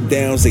button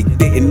downs they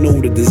didn't know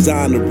the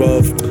designer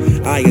of.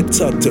 Iron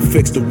tucked to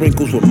fix the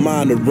wrinkles with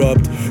mine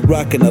erupt.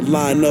 Rocking a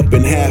line up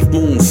in half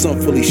moon, sun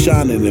fully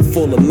shining in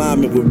full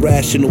alignment with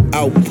rational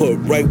output.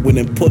 Right when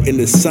it put in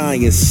the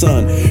science,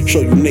 son.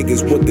 Show you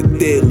niggas what the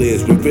deal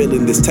is.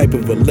 Revealing this type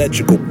of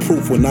electrical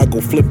proof when I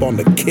go flip on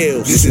the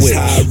kill switch. This is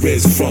high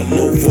risk, front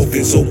low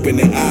focus, open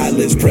the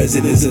eyelids.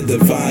 Presidents and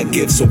divine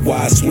gifts, so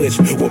why switch?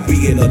 What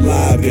being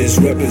alive is,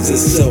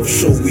 represents self,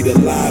 show we the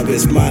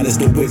livest. Minus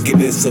the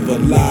wickedness of a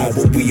lie,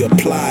 what we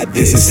apply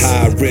this. This is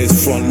high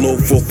risk, front low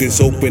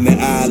focus, open the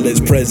eyelids.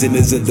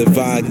 Presidents and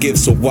divine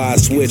gifts, so why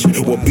switch?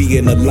 What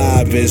being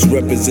alive is,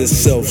 represents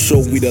self, show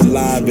we the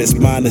livest.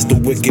 Minus the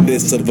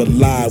wickedness of a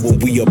lie,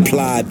 what we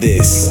apply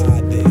this.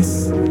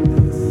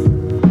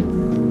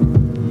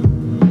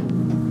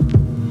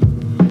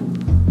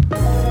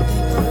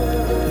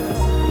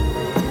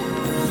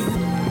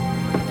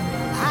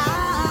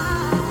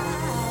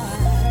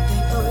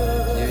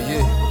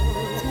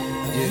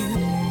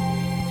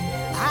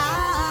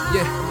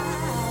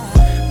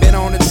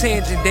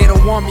 Tangent, they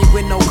don't want me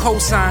with no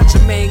cosign.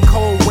 Jermaine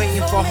Cole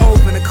waiting for Hove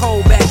in the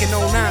cold back in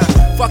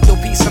 09. Fuck your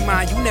peace of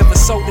mind, you never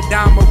sold a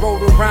dime or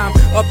wrote a rhyme.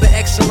 Upper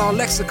echelon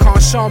lexicon,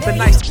 Sean been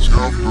nice.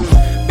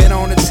 Been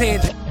on a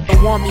tangent, they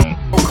don't want me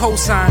with no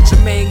cosign.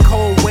 Jermaine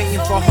Cole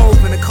waiting for Hove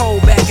in the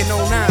cold back in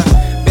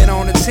 09. Been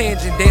on a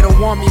tangent, they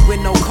don't want me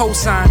with no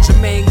cosign.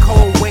 Jermaine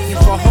Cole waiting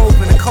for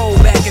Hove in the cold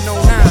back in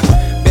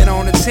 09. Been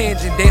on a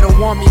tangent, they don't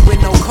want me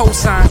with no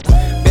cosign.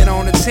 Been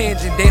on a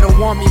tangent, they don't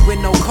want me with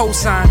no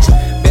cosigns.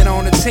 Been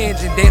on a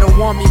tangent, they don't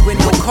want me with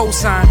no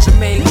cosign.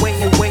 Jermaine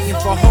waiting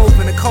for Hove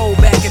in the cold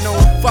back and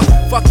on.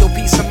 Fuck your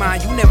peace of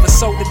mind, you never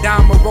sold a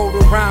dime or wrote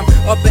a rhyme.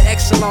 Upper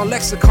echelon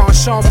lexicon,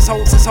 Sean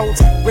holds his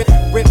holds.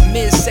 Rip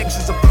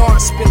mid-sections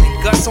apart, spilling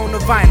guts on the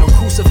vinyl.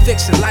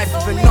 Crucifixion, life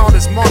of an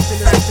artist, marked in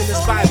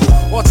his Bible.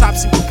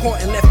 Autopsy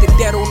reporting left it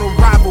dead on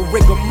arrival.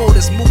 Rigor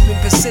mortis, moving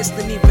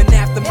persistent even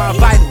after my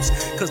vitals.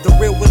 Cause the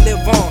real will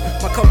live on,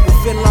 my cup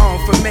will fill on.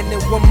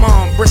 Fermented with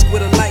mom, brisk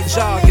with a light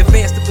jog,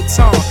 advance the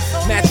baton.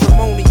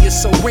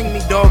 Matrimonious, so ring me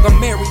dog, I'm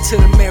married to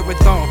the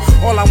marathon.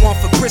 All I want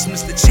for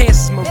Christmas, the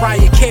chances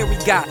Mariah Carey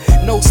got.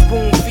 No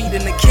spoon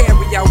feeding the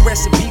carry out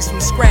recipes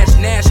from scratch.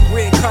 Nash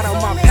grid cut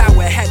out my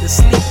power, had to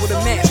sleep with a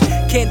match.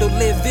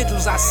 Candle-lit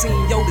vigils, I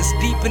seen yo, this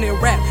deepen in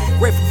rap.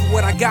 Grateful for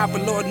what I got,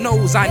 but Lord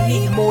knows I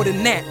need more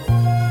than that.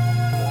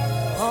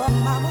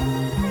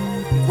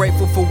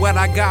 Grateful for what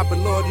I got, but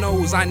Lord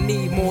knows I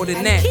need more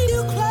than that.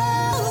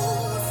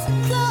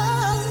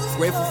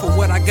 Grateful for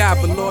what I got,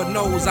 but Lord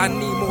knows I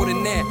need more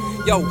than that.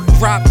 Yo,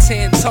 drop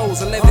 10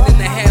 toes, 11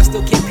 and a half,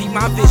 still can't beat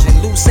my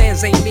vision. Loose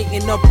ends ain't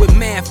meeting up with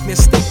math, been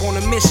sleep on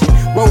a mission.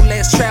 Road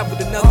less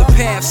traveled another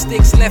path,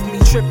 sticks left me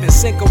tripping.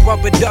 Sink a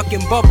rubber duck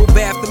and bubble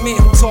bath, the man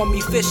who taught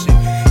me fishing.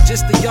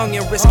 Just a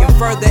youngin' risking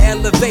further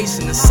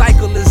elevation. The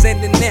cycle is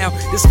ending now,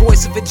 this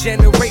voice of a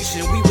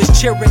generation. We was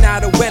cheering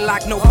out of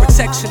wedlock, no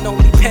protection,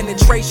 only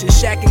penetration.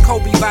 Shaq and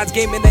Kobe vibes,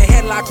 game in the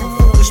headlock, you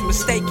foolish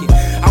mistaken.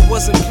 I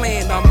wasn't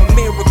playing, I'm a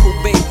miracle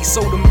baby.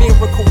 So the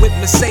miracle with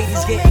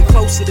Mercedes getting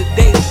closer to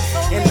daily.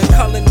 And the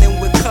culinary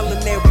with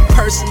culinary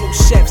personal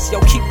chefs. Yo,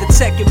 keep the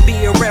tech and be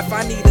a ref.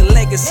 I need a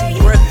legacy,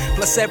 bruh.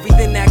 Plus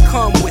everything that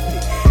come with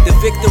it. The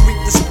victor reap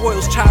the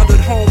spoils. Childhood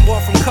home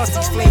bought from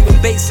Custy's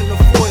flaming base in the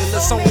foil.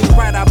 It's only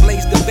right I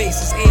blaze the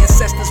bases.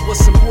 Ancestors with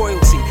some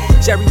royalty.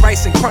 Jerry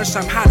Rice and Crunch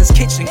Time, hottest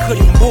kitchen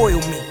couldn't boil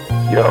me.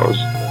 Yo,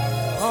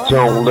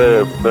 don't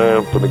live,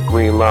 man, for the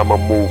Green Llama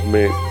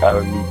movement out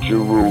of New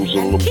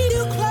Jerusalem.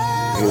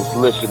 He's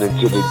listening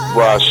to the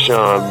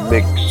Ronsha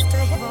Mix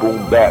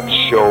Boom Bap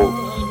Show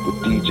with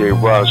DJ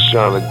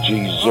Ronsha and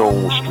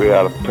G-Zon straight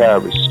out of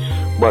Paris.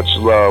 Much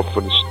love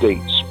for the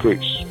States.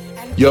 Peace.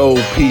 Yo,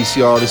 peace,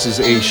 y'all. This is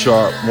A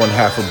Sharp, one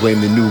half of Blame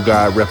the New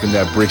Guy, repping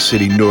that Brick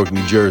City, Newark,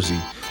 New Jersey.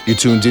 You're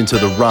tuned into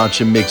the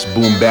Ronsha Mix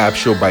Boom Bap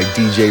Show by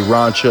DJ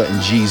Ronsha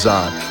and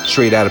G-Zon,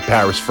 straight out of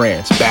Paris,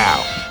 France.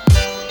 Bow.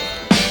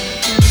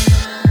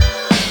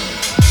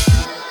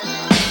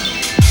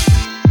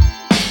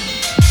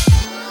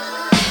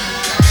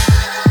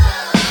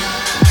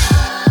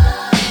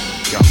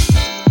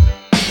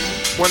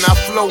 When I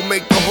flow,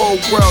 make the whole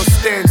world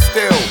stand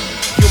still.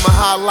 You my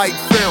highlight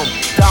film,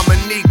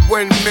 Dominique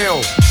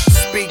Windmill.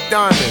 Speak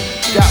Diamond,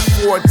 got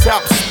 4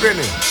 tops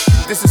spinning.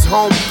 This is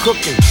home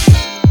cooking.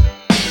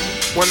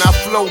 When I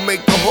flow,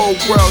 make the whole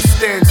world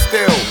stand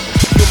still.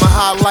 You my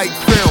highlight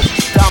film.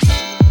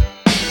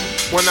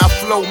 When I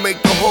flow,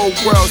 make the whole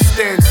world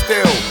stand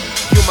still.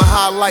 You my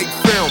highlight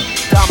film.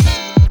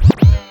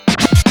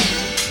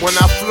 When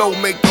I flow,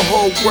 make the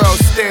whole world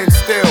stand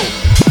still.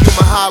 You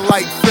my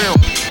highlight film.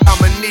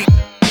 Dominique.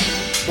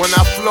 When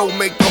I flow,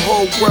 make the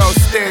whole world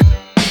stand.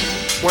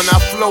 When I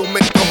flow,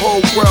 make the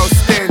whole world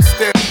stand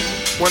still.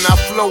 When I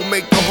flow,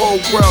 make the whole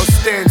world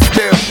stand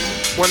still.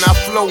 When I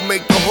flow,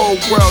 make the whole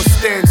world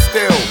stand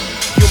still.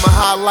 You my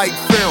highlight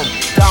film,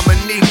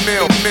 Dominique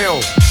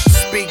Mill.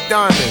 Speak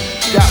Diamond,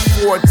 got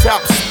 4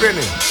 tops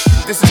spinning.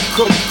 This is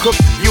cook,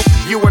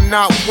 you are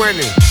not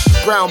winning.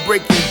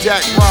 Groundbreaking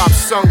Jack Rob,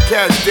 Sun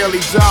Cats, Daily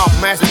Job,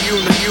 Master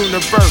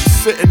Universe.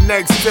 Sitting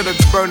next to the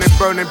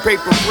burning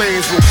paper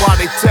planes with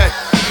body tech.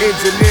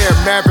 Engineer,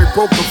 Maverick,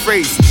 poker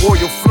face,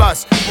 royal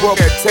flush, world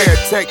tear,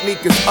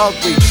 technique is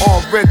ugly,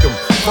 on rhythm.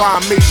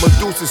 Prime meat,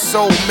 Medusa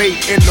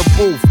soulmate in the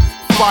booth.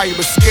 Fire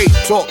escape,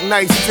 talk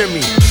nice to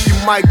me. You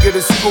might get a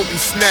Scooby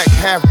snack,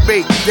 half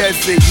baked,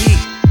 desert heat.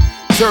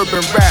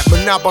 Turban rap,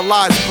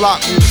 monopolize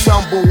block, and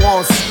tumble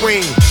on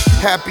swing.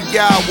 Happy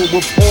hour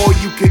with all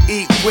you can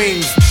eat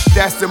wings.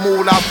 That's the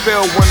mood I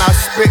feel when I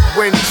spit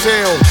wind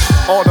chill.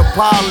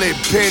 Autopilot,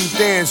 pen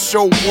dance,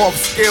 show off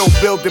skill,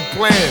 building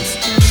plans.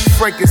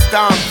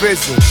 Frankenstein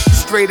vision,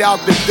 straight out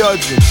the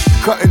dungeon,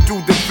 cutting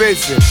through the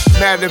vision.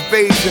 Mad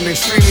evasion,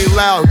 extremely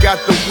loud, got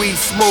the weed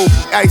smoke.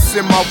 Ice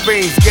in my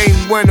veins, game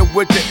winner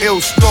with the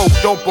ill stroke,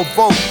 don't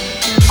provoke.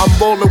 I'm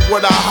rolling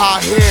with a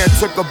hot hand,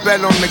 took a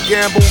bet on the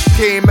gamble.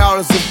 Came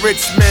out as a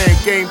rich man,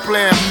 game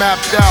plan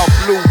mapped out.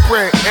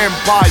 Blueprint,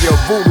 empire,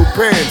 voodoo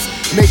pens,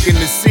 making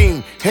the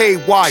scene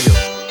haywire.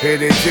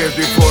 Hidden gems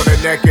before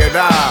the naked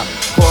eye,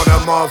 caught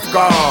them off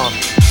guard.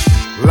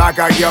 Like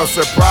I yell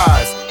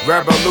surprise,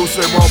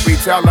 revolution won't be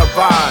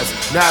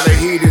televised. Now the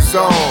heat is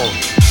on,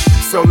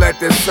 so let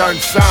the sun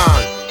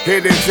shine.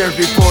 Hidden gems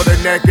before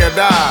the naked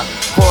eye,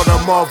 caught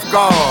them off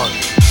guard.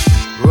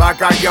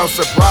 Like I yell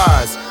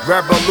surprise,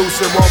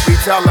 revolution won't be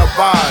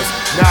televised.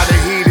 Now the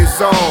heat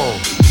is on,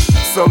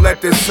 so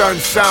let the sun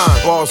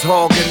shine. Boss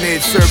hogging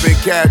it, serving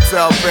cats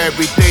up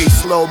every day.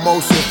 Slow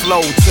motion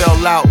flow,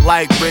 chill out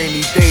like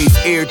rainy days.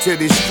 Ear to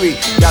the street,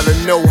 gotta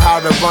know how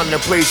to run the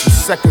place. With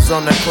seconds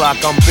on the clock,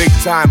 I'm big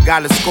time.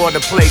 Gotta score the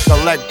play,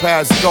 collect,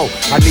 pass, go.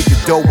 I need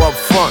the dough up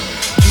front.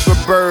 Keep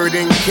a bird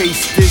in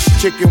case this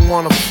chicken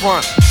wanna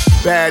front.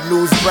 Bad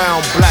news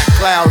round, black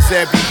clouds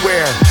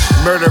everywhere.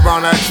 Murder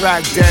on our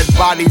track, dead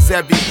bodies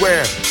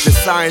everywhere. The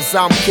science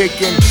I'm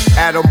kicking,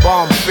 atom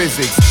bomb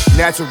physics.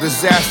 Natural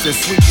disaster,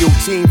 sweep your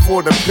team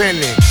for the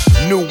pennant.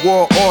 New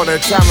world order,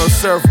 time to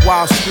surf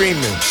while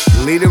streaming.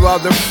 Leader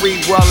of the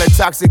free,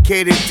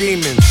 well-intoxicated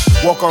demons.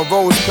 Walk on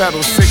rose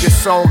petals, singing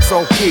songs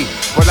so key.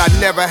 But I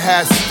never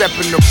had step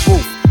in the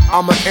booth.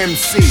 I'm an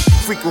MC,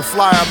 frequent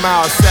flyer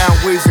miles, sound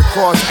waves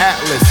across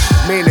Atlas.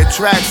 Main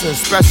attraction,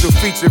 special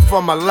feature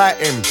from a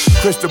Latin.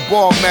 Crystal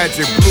ball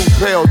magic, blue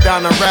pill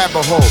down a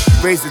rabbit hole.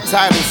 Raise the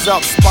titles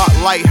up,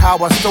 spotlight how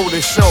I stole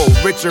the show.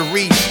 Richard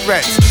Reed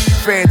stretch,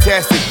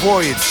 fantastic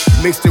voyage,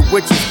 mixed it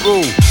witch's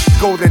brew.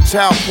 Golden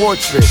child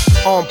portrait,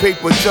 on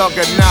paper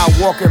juggernaut,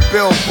 walking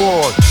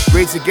billboard.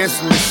 Race against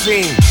the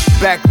machine,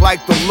 back like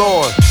the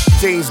Lord.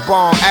 James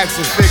Bond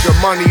action figure,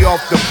 money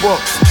off the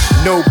books.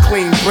 No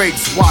clean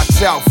breaks,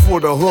 watch out for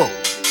the hook.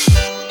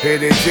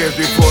 Hidden gems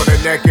before the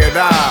naked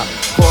eye,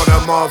 caught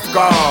them off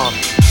guard.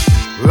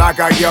 Like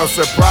I yell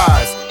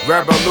surprise,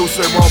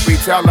 revolution won't be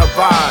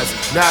televised.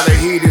 Now the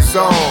heat is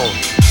on,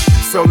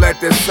 so let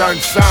the sun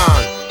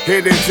shine.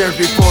 Hidden gems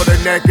before the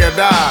naked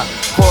eye,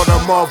 caught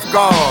them off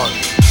guard.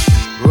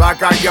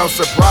 Like I yell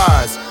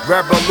surprise,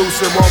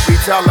 revolution won't be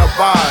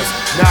televised.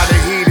 Now the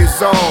heat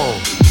is on,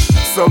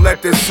 so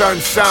let the sun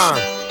shine.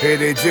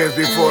 Hidden gems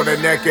before the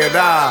naked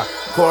eye,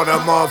 caught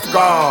them off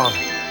guard.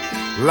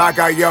 Like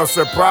I yell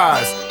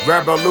surprise,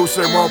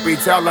 revolution won't be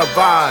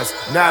televised.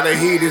 Now the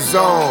heat is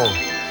on,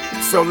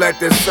 so let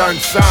the sun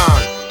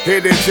shine.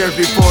 Hidden gems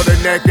before the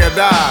naked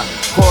eye,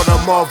 caught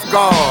them off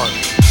guard.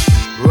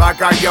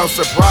 Like I yell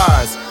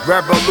surprise,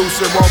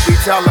 revolution won't be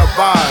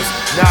televised.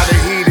 Now the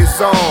heat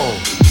is on,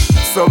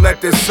 so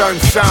let the sun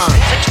shine.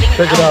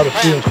 Check it out,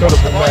 it's the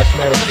incredible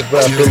mathematics of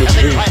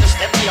ability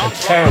and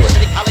talent.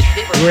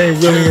 You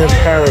ain't really in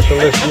Paris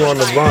unless you're on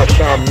the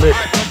Ronsha mix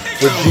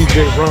with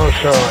DJ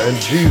Ronsha and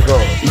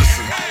G-Zon.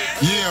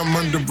 Yeah, I'm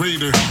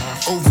underrated,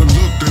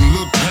 overlooked and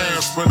looked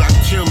past, but I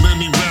kill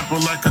any rapper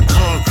like a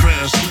car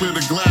crash. Clear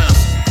the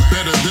glass,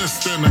 better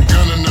this than a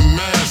gun in a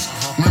mask.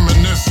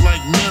 Reminisce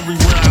like Mary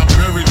where I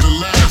buried the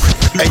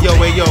last. Hey yo,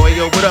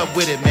 what up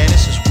with it, man?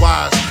 This is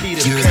Wise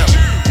Peter Pimp,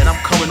 and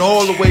I'm coming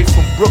all the way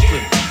from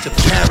Brooklyn to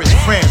Paris,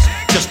 France,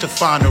 just to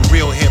find the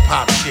real hip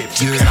hop shit.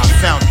 And I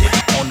found it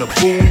on the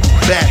Boom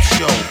Bap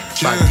Show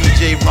by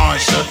DJ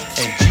Ronsha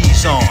and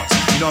G-Zon.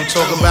 You know what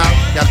I'm talking about?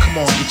 Y'all come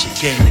on, get your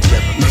game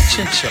together, man.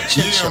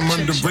 Yeah, I'm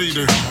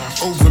underrated,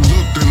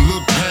 overlooked and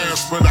looked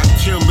past, but I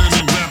kill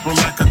any rapper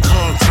like a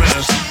car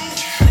crash.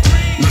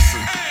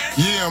 Listen,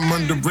 yeah, I'm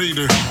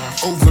underrated,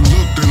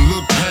 overlooked and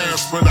looked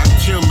past, but I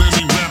kill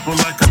any rapper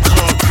like a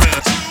car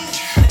crash.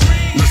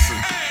 Listen,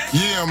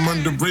 yeah, I'm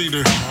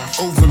underrated,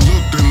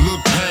 overlooked and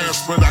looked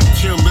past, but I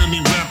kill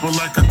any rapper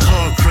like a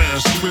car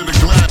crash. Clear the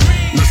glass.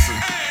 Listen,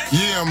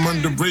 yeah, I'm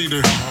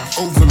underrated,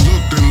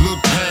 overlooked and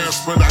looked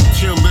past, but I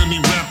kill any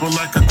rapper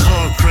like a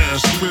car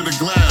crash. Clear the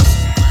glass,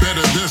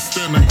 better this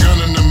than a gun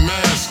in a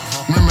mask.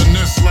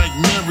 Reminisce like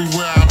Mary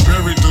where I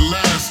buried the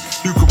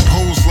last. You can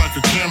pose like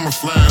a camera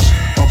flash,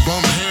 or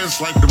bump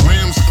heads like the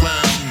Rams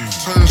clash.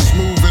 Turn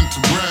smooth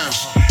into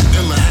brash.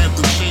 Illa had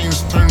to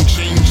change, turn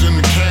change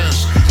into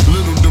cash.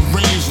 Little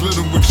deranged,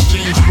 little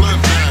exchange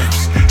blood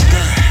bags.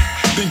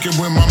 Thinking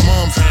when my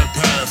mom's had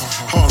passed.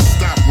 Heart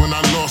stopped when I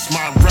lost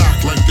my rock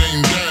like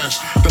Dame Dash.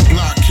 The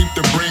block keep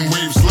the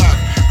brainwaves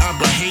locked. I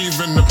behave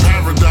in the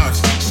paradox,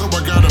 so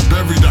I gotta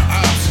bury the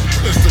ops.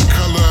 It's the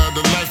color of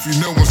the life you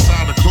know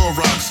inside the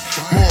Clorox.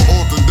 More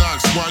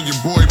orthodox while your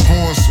boy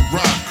pouring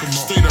Ciroc.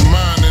 State of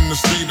mind in the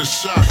state of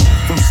shock.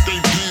 From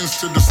state pins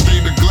to the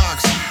state of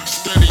Glocks.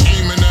 Steady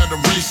aiming at a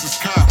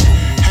racist cop.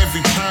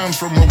 Heavy time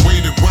from a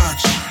weighted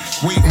watch.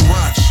 Wait and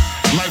watch.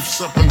 Life's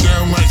up and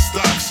down like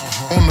stocks.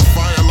 On the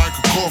fire like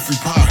a coffee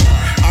pot.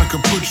 I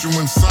could put you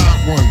inside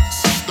one,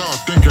 so start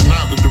thinking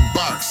out of the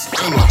box.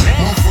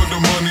 One for the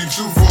money,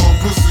 two for a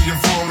pussy and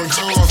foreign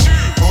cars.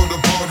 All the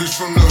parties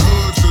from the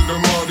hood to the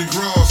Mardi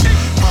Gras.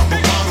 Pop a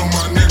bottle,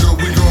 my nigga,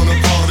 we gonna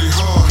party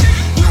hard.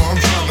 Yo, I'm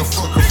trying to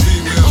fuck a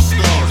female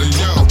star. And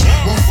yo,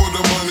 one for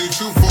the money,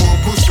 two for a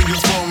pussy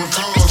and foreign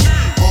cars.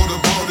 All the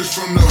parties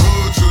from the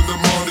hood to the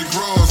Mardi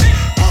Gras.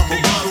 Pop a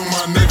bottle,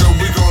 my nigga,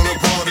 we gonna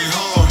party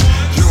hard.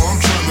 Yo, I'm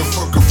trying to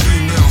fuck a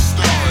female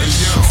star. And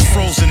yo,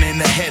 frozen in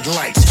the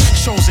headlights,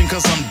 chosen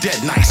cause I'm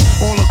dead nice.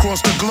 All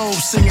across the globe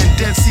singing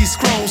Dead Sea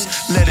Scrolls.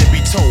 Let it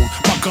be told,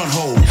 my gun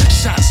hold,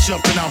 shots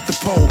jumping out the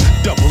pole.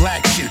 Double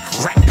action,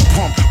 rack the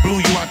pump,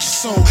 blew you out your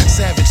soul.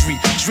 Savagery,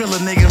 drill a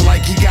nigga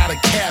like he got a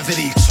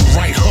cavity.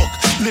 Right hook,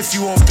 lift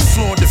you off the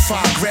floor,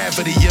 defy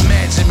gravity.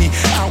 Imagine me,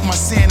 out my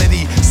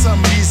sanity. Some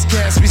of these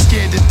cats be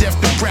scared to death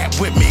to rap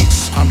with me.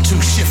 I'm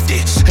too shifty,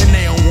 and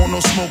they don't want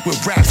no smoke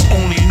with raps,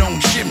 only known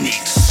chimney.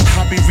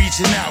 I be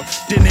reaching out,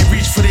 then they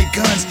reach for their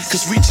guns.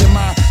 Cause reaching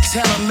my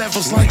talent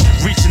levels like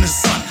reaching the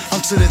sun.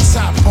 I'm to the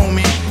top,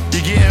 homie.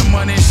 You getting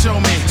money, show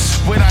me.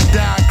 When I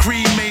die,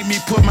 Creed made me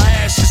put my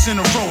ashes in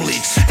a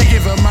rollie and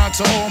give them out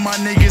to all my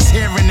niggas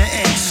here in the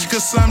end.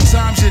 Cause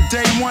sometimes your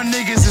day one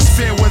niggas is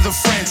fair weather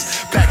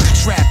friends. Back to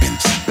trapping,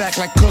 back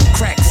like cooked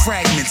crack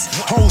fragments.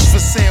 Hoes for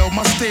sale,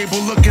 my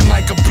stable looking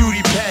like a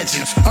beauty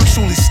pageant. I'm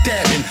truly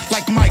stabbing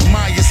like Mike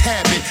Myers'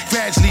 habit.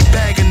 Gradually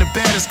bagging the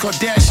baddest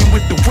Kardashian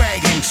with the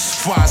wagon.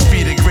 Wise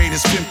be the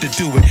greatest pimp to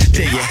do it,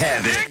 there you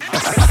have it.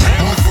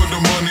 one for the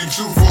money,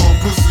 two for a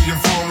pussy and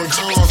foreign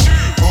cars.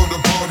 All the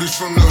parties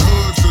from the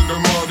hood to the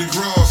Mardi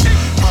Gras.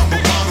 Pop a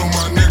bottle,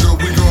 my nigga,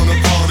 we gonna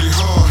party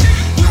hard.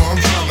 Yo, I'm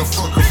trying to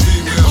fuck a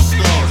female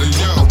star. And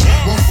yo,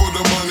 one for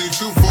the money,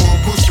 two for a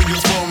pussy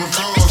and foreign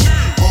cars.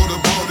 All the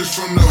parties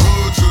from the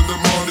hood to the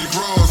Mardi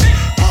Gras.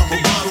 Pop a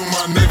bottle,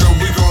 my nigga,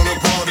 we gonna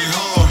party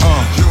hard.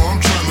 Yo, I'm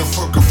trying to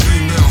fuck a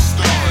female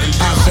star. And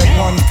yo, I said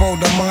one for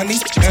the money,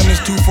 and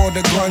it's two for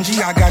the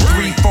grungy. I got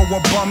three for a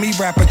bummy.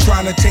 Rapper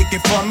trying to take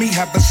it from me.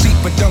 Have a seat,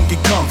 but don't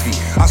get comfy.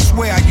 I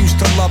swear I used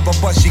to love her,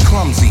 but she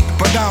clumsy.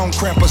 But I don't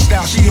cramp her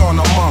style, she on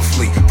a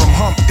monthly. From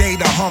hump day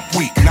to hump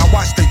week. Now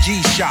watch the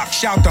G-Shock,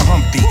 shout to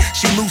Humpty.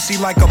 She Lucy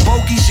like a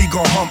bogey, she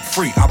gon' hump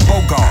free. I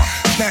bogart,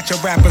 snatch a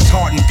rapper's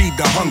heart and feed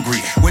the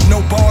hungry. With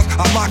no bars,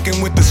 I lock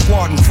in with the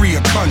squad and free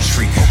a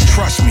country.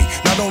 Trust me,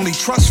 not only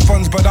trust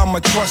funds, but I'm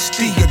a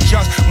trustee.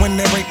 Adjust when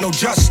there ain't no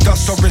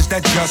justice, or is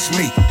that just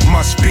me?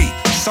 Must be.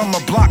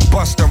 Summer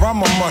blockbuster, I'm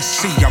a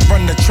must-see. I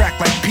run the track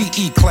like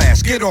PE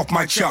class. Get off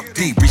my Chuck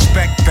D.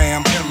 Respect,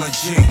 fam. Illa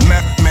G.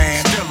 Meth man.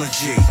 Still a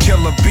G.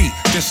 Killer B.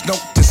 This note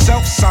to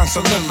self sign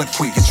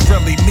soliloquy. It's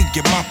really me.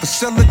 Get my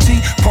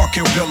facility. Park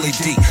your Billy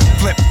D.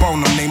 Flip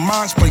on them. They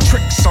minds play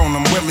tricks on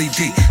them. Willie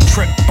D.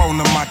 Trip on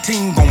them. My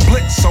team gon'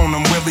 blitz on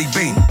them. Willie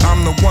B.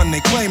 I'm the one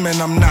they claiming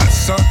I'm not,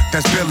 son.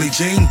 That's Billie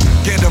Jean.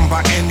 Get them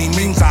by any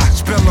means. I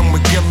spill them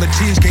with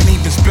guillotines. Can't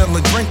even spill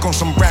a drink on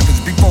some rappers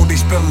before they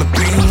spill the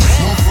beans.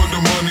 one for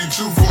the money,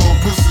 two for a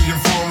pussy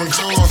and foreign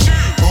cars.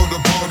 All the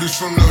parties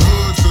from the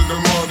hood to the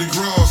Mardi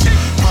Gras.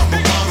 Pop a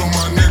bottle,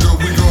 my nigga,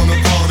 we gonna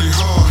party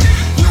hard.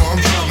 Yo, I'm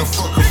trying to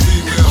fuck a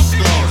female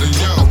star. And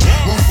yo,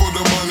 one for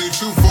the money,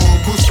 two for a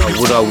pussy and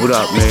What Yo, what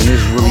up, man?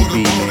 This is Willie B,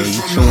 man.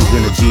 You tuned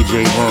in to DJ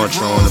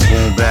Ronsha on the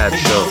Boom Bap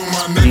Show.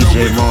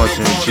 DJ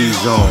Ronsha and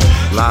G-Zon,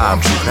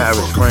 live from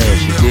Paris,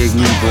 France. You dig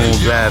me? Boom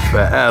Bap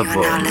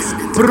forever.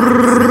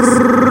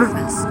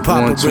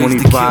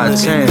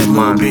 12510,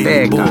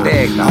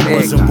 man. I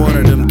wasn't one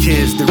of them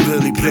kids that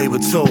really play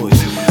with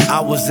toys. I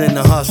was in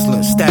the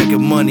hustling,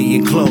 stacking money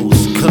and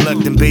clothes,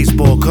 collecting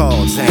baseball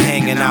cards and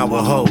hanging out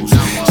with hoes.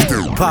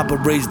 Papa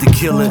raised the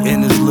killer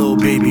and his little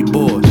baby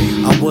boy.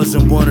 I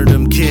wasn't one of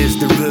them kids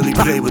that really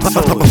play with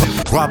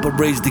toys. Papa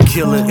raised the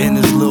killer and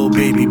his little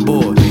baby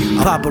boy.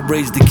 Papa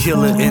raised the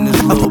killer and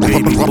his little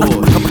baby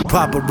boy.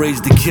 Papa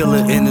raised the killer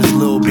and his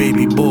little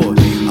baby boy.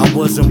 I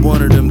wasn't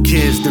one of them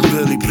kids that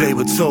really play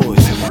with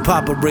toys.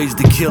 Papa raised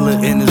the killer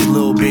and his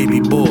little baby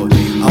boy.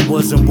 I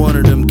wasn't one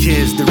of them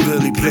kids that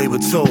really play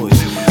with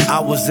toys. I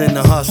was in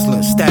the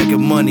hustling,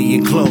 stacking money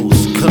and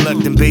clothes,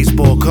 collecting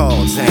baseball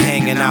cards and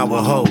hanging out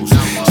with hoes,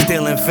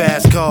 stealing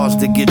fast cars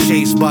to get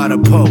chased by the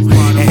Poe,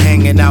 and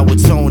hanging out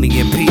with Tony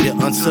and Peter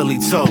until he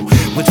told,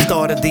 which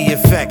started the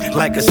effect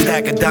like a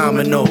stack of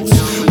dominoes.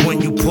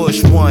 When you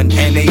push one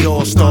and they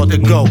all start to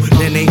go,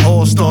 then they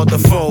all start to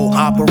fold,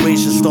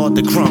 operations start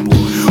to crumble,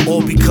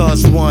 all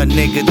because one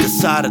nigga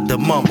decided to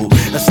mumble,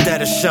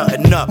 instead of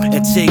shutting up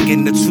and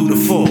taking the 2 to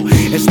 4.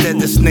 Instead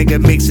this nigga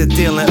makes a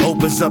deal and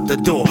opens up the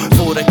door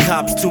for the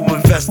cops to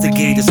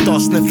investigate and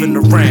start sniffing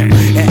around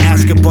and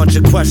ask a bunch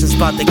of questions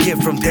about the kid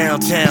from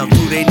downtown.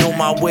 Do they know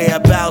my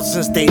whereabouts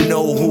since they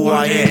know who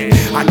I am?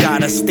 I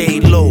gotta stay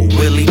low,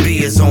 Willie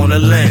B is on the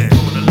land.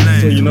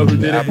 So you know who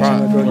did it? You're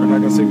not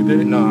gonna say who did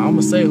it? No, I'm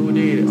gonna say who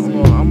did it.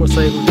 I'm gonna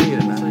say who did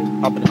it.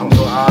 I'm gonna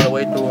go all the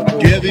way through it.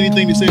 Do you have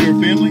anything to say to her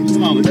family? I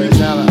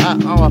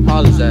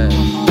apologize.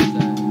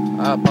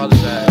 I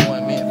apologize. It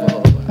wasn't meant for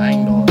her, but I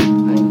ain't know it.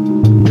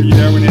 Were you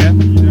there when it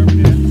happened?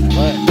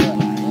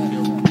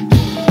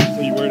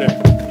 So you were there?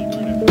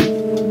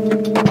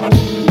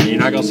 You're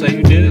not gonna say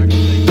who did it?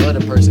 The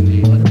other person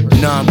did.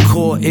 Now I'm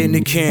caught in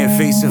the can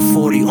facing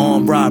 40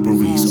 armed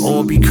robberies,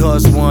 all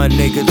because one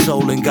nigga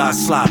told and got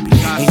sloppy.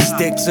 Ain't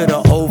stick to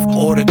the oath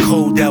or the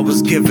code that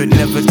was given.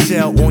 Never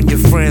tell on your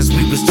friends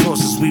we was taught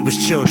since we was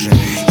children.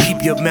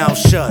 Keep your mouth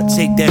shut,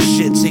 take that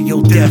shit to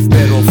your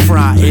deathbed or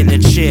fry in a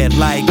chair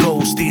like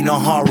Goldstein or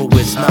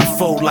Horowitz. Not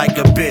fold like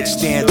a bitch,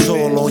 stand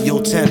tall on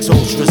your 10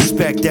 toes.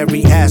 Respect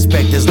every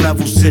aspect, there's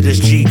levels to this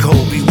G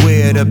code.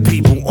 Beware the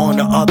people on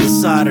the other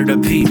side of the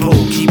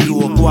peephole. Keep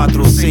you a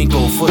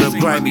 4-5 for the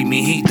grimy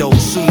mijito.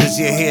 Soon as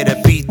you hear the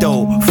beat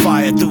though,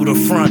 fire through the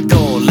front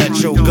door.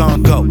 Let your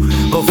gun go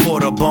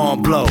before the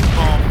bomb blow.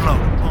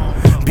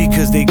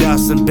 Because they got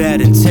some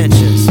bad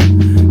intentions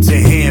to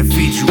hand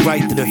feed you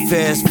right to the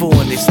fast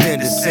forward and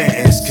extended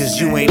sentence. Cause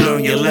you ain't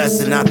learned your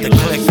lesson out the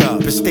click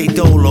up and stay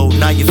dolo.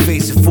 Now you're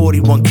facing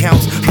 41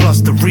 counts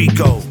plus the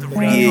Rico.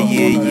 Yeah,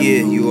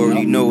 you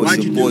already know it's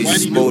your boy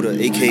Spoda,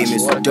 aka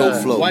Mr.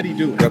 Dope Flow.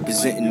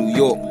 Representing New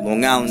York,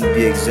 Long Island to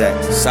be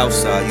exact.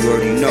 Southside, you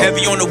already know.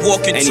 Heavy on the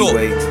walking tour.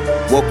 Anyway,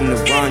 welcome to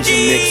Ronsha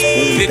Mix,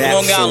 Boom Big Bap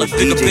Long Show, Island,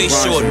 bigger DJ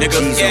bass short, Ronsha, nigga.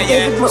 G-Zon.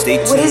 Yeah. Stay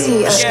tuned. What is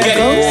he,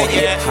 More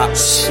hip-hop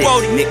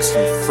shit mixed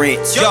from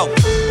France. Yo,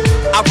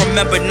 I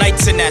remember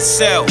nights in that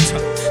cell,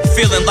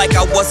 feeling like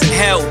I wasn't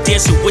held,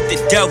 dancing with the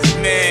devil.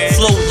 Man.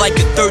 Flow like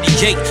a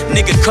 38,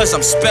 nigga, cause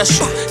I'm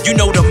special. You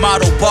know the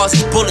motto, bars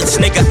and bullets,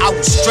 nigga, I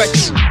will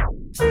stretch you.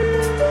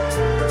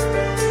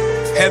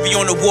 Heavy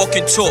on the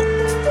walking tour.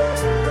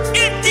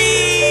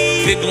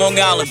 Big Long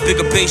Island,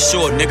 bigger bass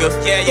short, nigga.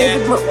 Yeah.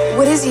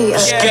 What is he, a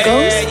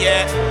ghost?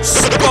 Yeah.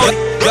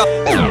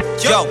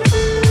 Yo,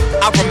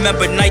 I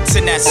remember nights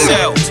in that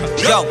cell.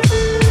 Yo,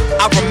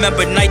 I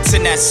remember nights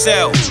in that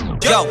cell.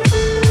 Yo,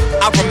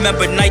 I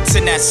remember nights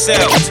in that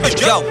cell.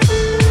 Yo,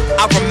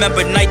 I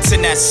remember nights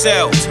in that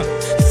cell,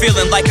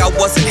 feeling like I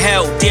wasn't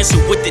held,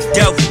 dancing with the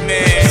devil.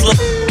 Man,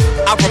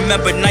 I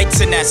remember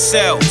nights in that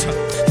cell,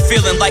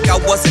 feeling like I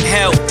wasn't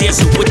held,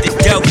 dancing with the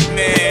devil.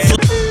 Man,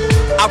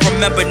 I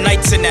remember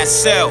nights in that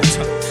cell,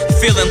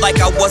 feeling like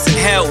I wasn't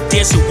held,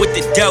 dancing with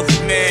the devil.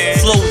 Man,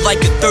 flow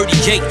like a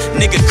 38,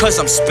 nigga, cause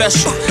I'm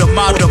special. The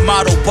motto,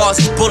 bars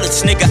and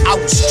bullets, nigga, I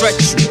will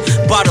stretch you.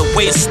 By the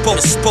way it's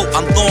spoke,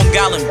 I'm Long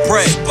Island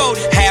bred.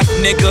 Half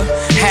nigga,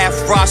 half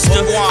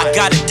roster. I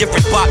got a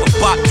different bop,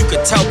 you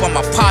could tell by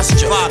my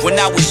posture. When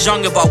I was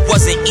young, if I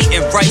wasn't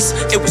eating rice,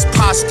 it was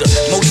pasta.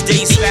 Most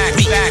days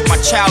weak, my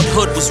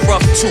childhood was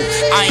rough too.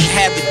 I ain't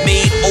have it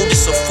made,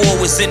 oldest of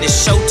 4 was in the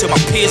show till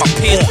my peers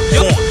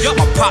gone.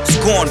 My pop's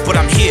gone, but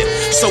I'm here,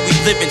 so we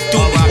living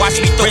through me.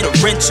 Watch me throw the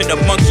wrench in the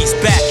monkey's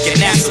back, and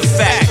that's a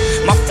fact.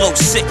 My flow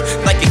sick,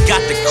 like it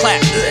got the clap.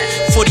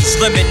 For these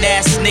lemon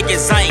ass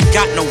niggas, I ain't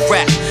got no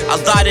rap. A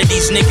lot of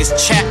these niggas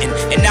chatting,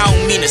 and I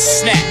don't mean to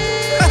snap.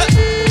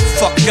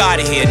 Fuck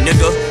outta here,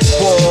 nigga.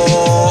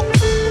 Whoa.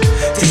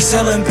 They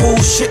selling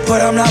bullshit,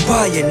 but I'm not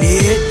buying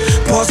it.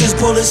 Bars is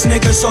bullets,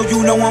 nigga, so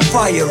you know I'm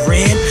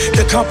firing.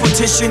 The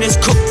competition is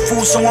cooked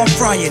food, so I'm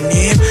frying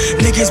in.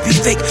 Niggas be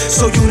fake,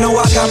 so you know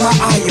I got my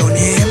eye on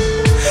him.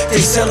 They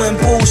selling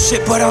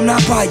bullshit, but I'm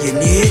not buying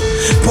it.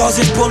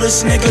 Pauses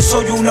bullets, nigga, so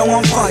you know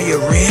I'm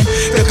firing.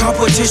 The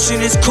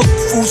competition is cooked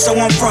food, so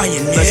I'm frying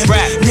it. Let's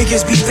rap.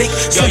 Niggas be fake,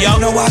 so you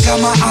know I got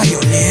my eye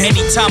on it.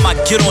 Anytime I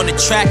get on the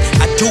track,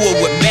 I do it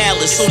with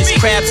malice. So these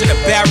crabs in a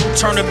barrel,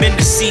 turn them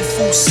into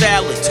seafood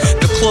salads.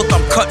 The cloth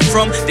I'm cut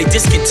from, they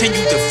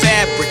discontinued the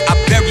fabric. I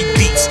bury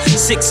beats,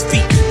 6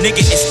 feet,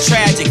 nigga, it's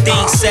tragic. They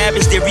ain't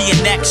savage, they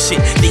reenact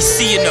shit they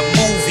see in a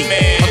movie.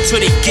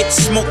 Until they get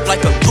smoked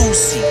like a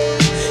Lucy.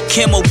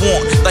 Camel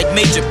worn like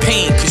Major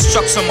Pain,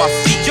 constructs on my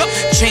feet.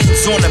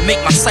 Chains on to make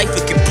my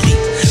cipher complete.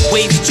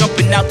 Waves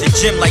jumping out the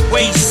gym like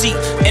BC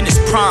in his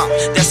prime.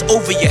 That's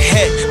over your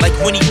head, like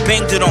when he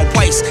banged it on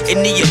Weiss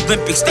in the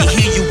Olympics. They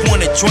hear you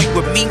wanna joint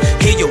with me,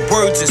 hear your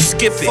words and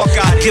skip it.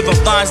 I give them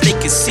lines they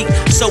can see,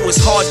 so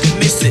it's hard to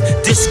miss it.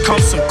 This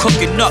comes from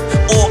cooking up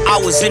all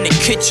hours in the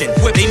kitchen.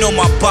 They know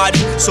my body,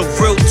 so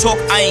real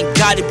talk, I ain't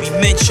gotta be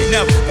mentioned.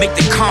 Make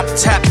the comp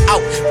tap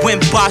out,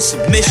 win by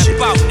submission.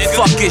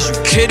 Fuck, is you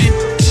kidding?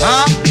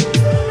 Huh?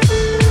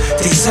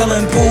 They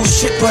selling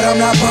bullshit, but I'm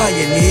not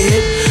buying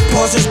it.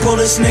 Pauses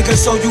bullets, nigga,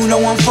 so you know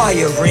I'm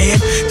firing.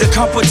 The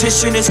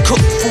competition is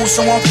cooked food,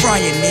 so I'm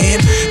frying it.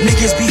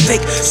 Niggas be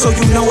fake, so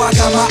you know I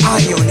got my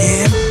eye on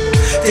him.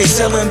 They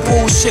selling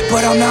bullshit,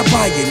 but I'm not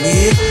buying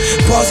it.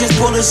 Pauses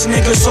bullets,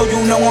 nigga, so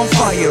you know I'm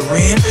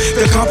firing.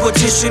 The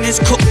competition is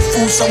cooked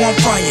food, so I'm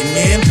frying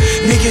him.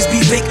 Niggas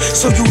be fake,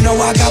 so you know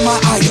I got my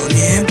eye on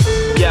him.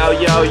 Yo,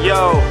 yo,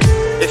 yo,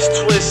 it's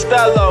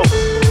Twistello.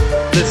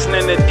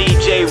 Listening to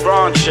DJ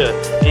Ronsha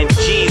and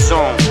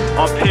G-Zon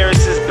on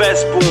Paris's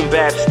best boom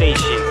bap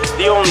station.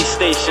 The only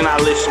station I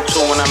listen to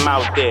when I'm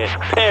out there.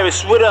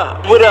 Paris, what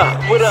up? What up?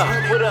 What up?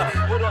 What up?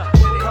 What up?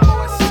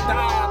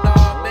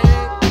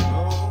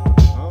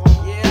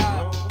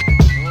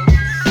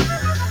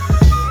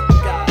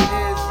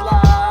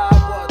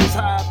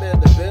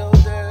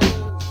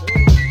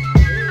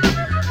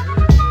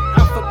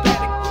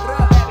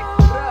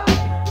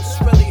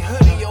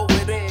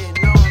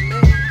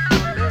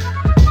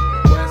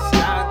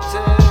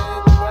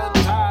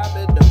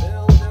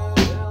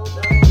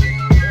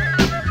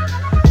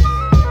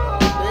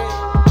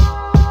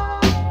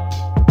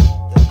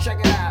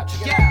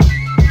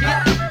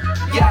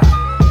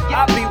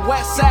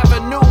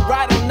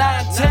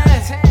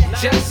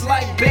 Just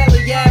like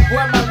Bailey Ave,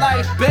 where my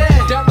life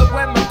been.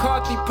 Delaware,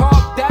 McCarthy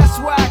Park, that's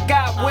where I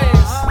got wins.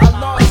 I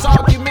lost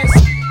arguments.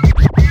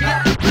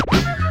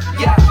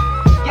 Yeah.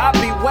 I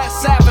be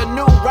West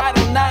Avenue, right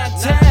on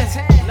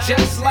 910.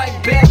 Just like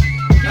Bailey.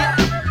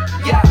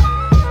 Yeah.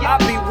 I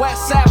be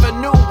West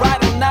Avenue,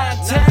 right on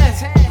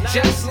 910.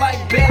 Just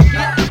like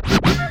Bailey.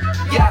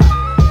 Yeah.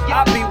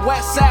 I be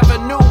West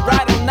Avenue,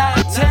 right on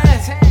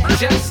 910.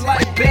 Just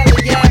like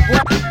Bailey Ave.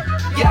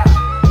 Yeah.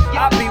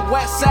 I be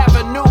West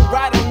Avenue,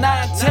 right on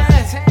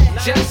 910.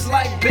 Just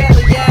like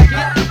Bailey Ave.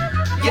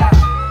 Yeah.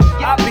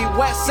 I be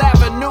West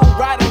Avenue,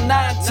 right on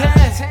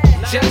 910.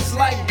 Just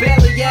like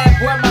Bailey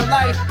Ave, where my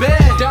life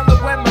been.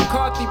 Delaware,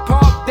 McCarthy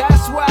Park,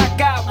 that's where I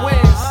got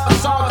wins. I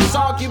saw us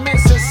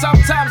arguments and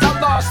sometimes I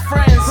lost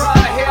friends.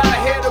 I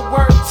hear the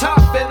word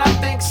tough and I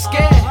think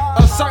scared.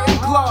 A certain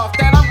cloth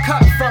that I'm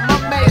cut from, a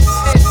mace.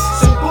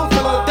 Some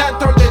buffalo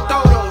dentro de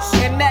todos.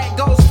 And that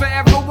goes for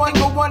everyone,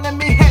 but one of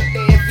me hit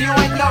there if you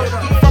ain't know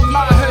them. From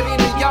my hoodie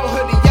to your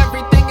hoodie,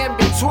 everything in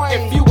between.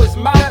 If you was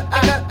my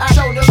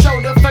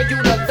shoulder for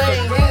you to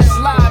lean.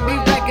 Islam, mi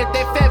reggae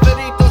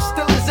favorito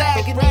still is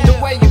agony. The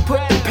way you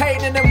put the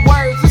pain in them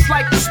words, it's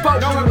like you spoke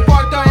to me.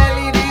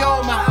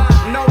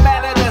 No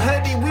matter the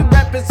hoodie, we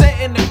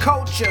representing the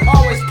culture.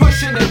 Always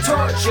pushing the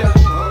torture.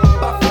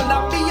 But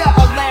Colombia,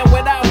 a land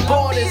without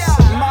borders.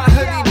 My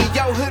hoodie to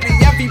your hoodie,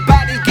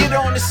 everybody get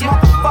on this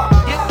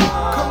motherfucker.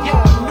 Come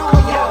on, New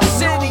York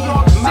City.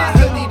 My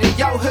hoodie to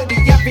your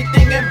hoodie,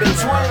 everything in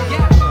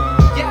between.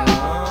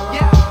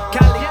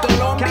 Cali,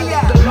 Colombia.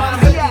 My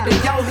hoodie to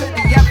your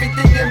hoodie,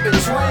 everything in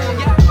between.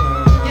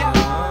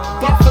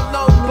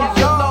 Buffalo, New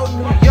York.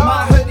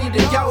 My hoodie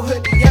to your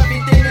hoodie,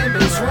 everything in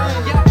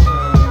between.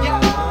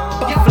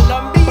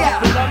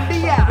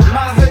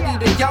 My hoodie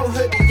to your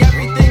hoodie,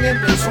 everything in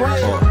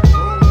between.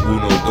 1,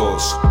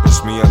 2,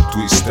 es mi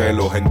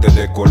Twistello, gente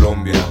de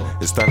Colombia.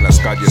 Está en las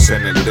calles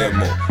en el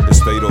demo.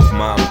 State of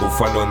Mind,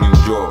 Buffalo, New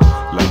York.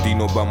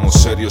 Latinos vamos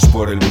serios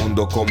por el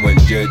mundo como el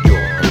yeyo.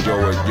 El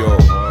yo.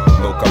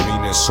 No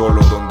camines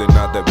solo donde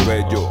nada es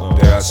bello.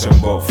 Te hacen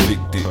Bob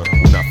 50,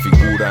 una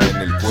figura en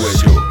el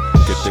cuello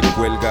que te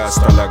cuelga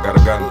hasta la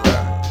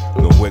garganta.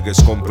 No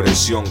juegues con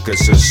presión que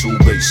se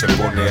sube y se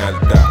pone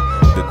alta.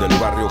 Desde el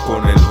barrio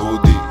con el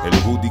hoodie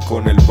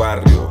con el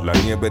barrio. La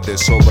nieve de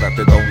sobra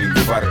te da un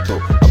infarto.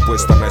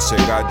 Apuestan a ese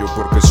gallo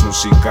porque es un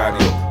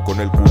sicario. Con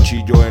el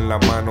cuchillo en la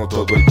mano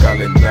todo el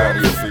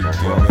calendario.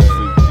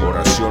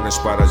 Oraciones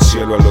para el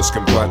cielo a los que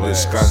en paz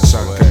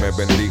descansan. Que me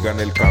bendigan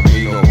el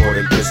camino por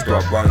el que esto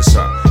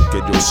avanza. Que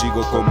yo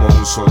sigo como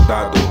un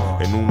soldado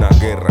en una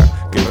guerra.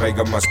 Que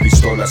traigan más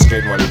pistolas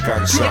que no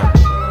alcanzan.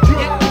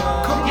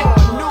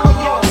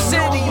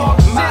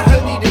 My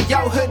hoodie to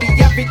your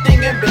hoodie,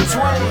 everything in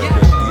between.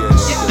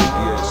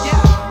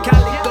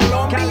 Cali,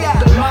 Colombia.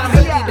 My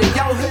hoodie to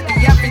your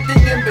hoodie, everything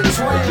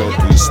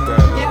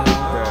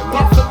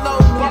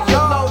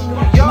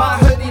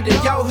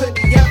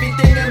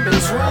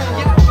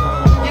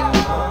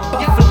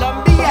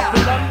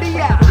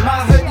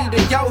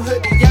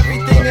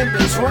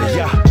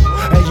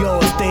Hey yo,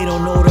 if they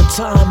don't know the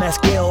time,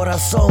 ask que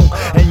horas son.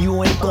 And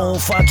you ain't gon'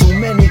 find too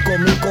many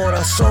con mi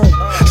corazón.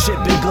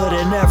 Shit been good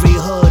in every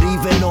hood,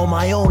 even on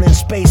my own. In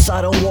space,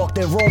 I done walked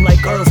in Rome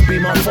like Earth be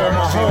my former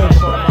home.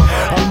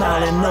 I'm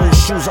not in no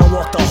shoes, I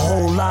walked a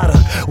whole lotta.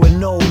 With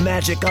no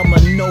magic, I'm a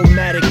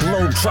nomadic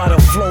globe trotter.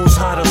 Flows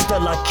hotter,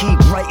 still I keep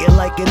writing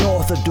like an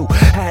author do.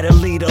 Had to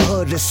lead the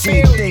hood to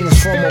see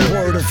things from a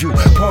word of view,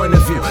 point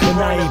of view. And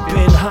I ain't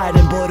been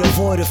hiding but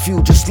avoid a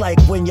few. Just like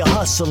when you're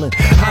hustling,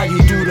 how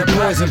you do the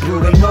boys in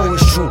blue, they know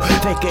it's true.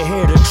 They can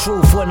hear the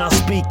truth when I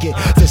speak it.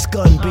 This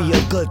gun be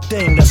a good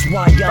thing, that's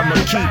why I'ma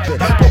keep it.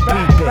 But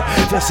peep it,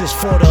 this is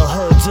for the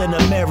hoods in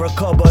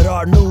America. But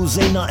our news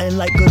ain't nothing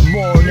like Good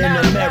Morning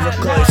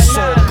America. It's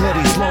so good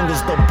as long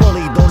as the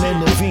bully don't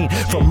intervene.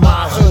 From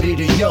my hoodie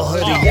to your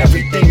hoodie,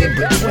 everything in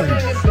between.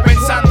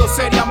 Pensando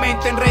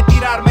seriamente en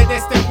retirarme de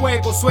este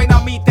juego,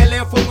 suena mi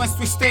teléfono, es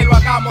tu estilo,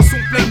 hagamos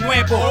un play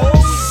nuevo.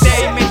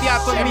 De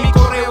inmediato en mi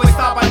correo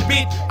estaba el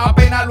beat,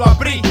 apenas lo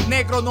abrí,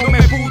 negro no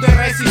me pude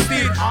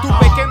resistir.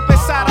 Tuve que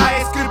empezar a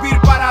escribir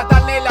para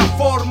darle la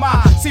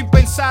forma, sin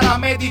pensar a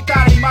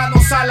meditar y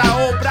manos a la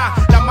obra.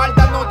 La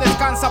maldad no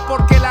descansa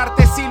porque el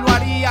arte sí lo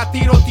haría.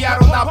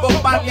 Tirotearon a Bob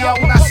Marley,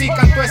 aún así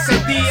canto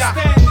ese día.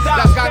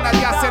 Las ganas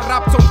de hacer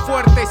rap son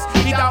fuertes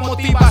y da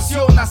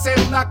motivación a hacer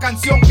una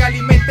canción que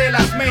alimente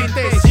las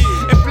mentes.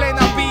 En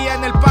plena vía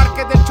en el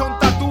parque del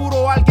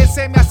Chontaduro, alguien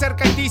se me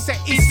acerca y dice: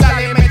 Isa,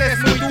 le metes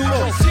muy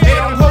duro.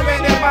 Era un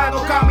joven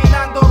hermano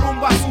caminando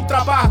rumbo a su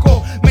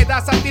trabajo. Me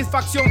da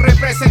satisfacción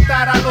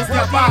representar a los de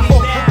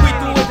abajo. We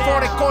do it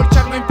for the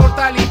culture, no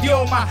importa el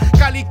idioma.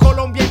 Cali,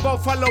 Colombia y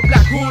Buffalo,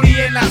 Black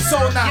Hoodie en la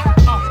zona.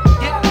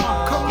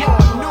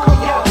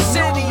 New York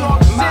City,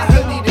 my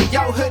hoodie to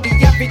your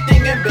hoodie,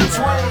 everything in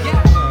between.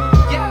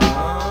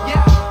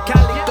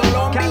 Cali,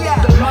 Colombia,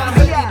 my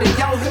hoodie to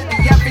your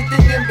hoodie,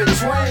 everything in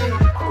between.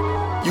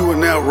 You are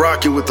now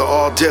rocking with the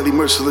all-daily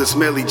merciless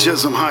Melly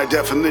Jism High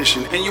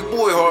Definition. And your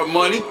boy Hard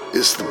Money.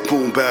 It's the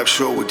Boom Bap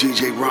Show with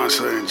DJ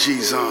Ronsha and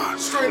G-Zon.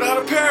 Straight out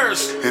of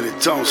Paris. And it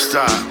don't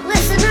stop.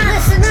 Listen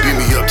up. Beat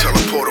me up,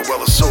 teleporter,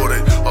 well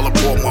assorted. All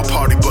aboard my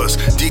party bus.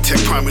 D-Tech,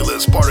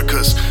 Primulus,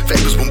 Spartacus.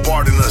 Vapors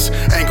bombarding us.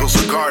 Angles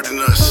are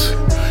guarding us.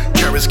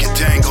 Carrots get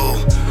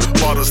tangled.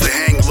 Bottles they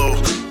hang low.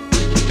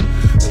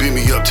 Beat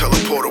me up,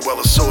 teleporter, well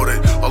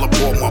assorted. All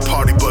aboard my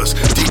party bus.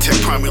 D-Tech,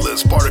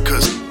 Primulus,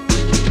 Spartacus.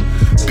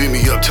 Beat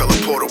me up,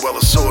 teleporter, well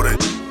assorted.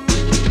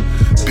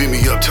 Beat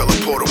me up,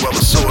 teleporter, well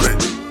assorted.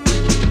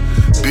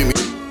 Beat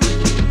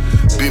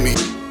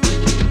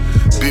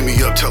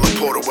me up,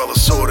 teleporter, well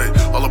assorted.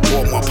 All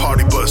aboard my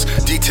party bus.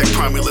 D-Tech,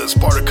 Primulus,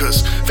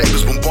 Spartacus.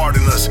 Vapors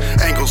bombarding us.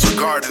 Angles are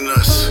guarding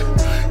us.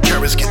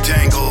 Carrots get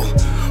tangled.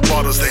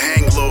 Bottles they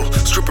hang low.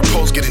 Stripper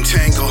poles get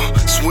entangled.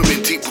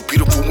 Swimming deep with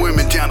beautiful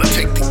women down to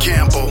take the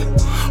gamble.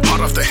 Hot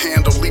off the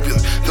handle, leaving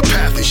the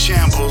path in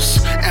shambles.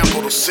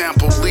 Ample to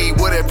sample, lead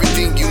with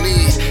everything you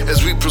need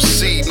as we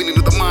proceed. Meaning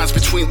of the minds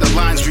between the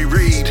lines we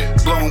read.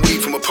 Blowing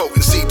weed from a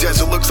potency,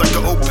 desert looks like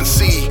the open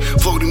sea.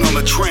 Floating on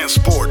a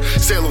transport,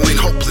 sailing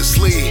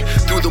hopelessly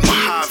through the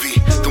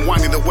Mojave. Then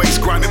winding the waist,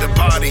 grinding the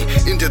body.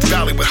 In Death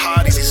Valley with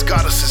hotties, these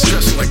goddesses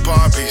dressing like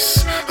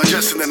Barbies.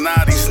 Undressing the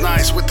naughties,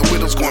 nice with the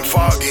windows going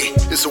foggy.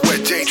 It's a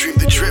wet day, dream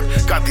the drip,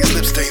 got these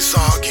lips stained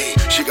soggy.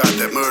 She got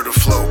that murder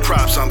flow,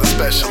 props on the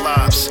special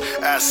ops.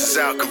 Asses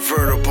out,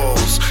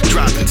 convertibles,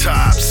 dropping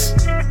tops.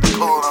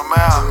 Pulling them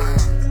out,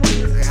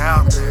 they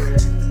out there.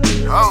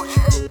 Oh,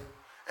 you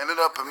ended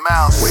up in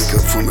mouth. Wake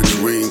up from a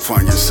dream,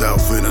 find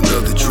yourself in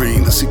another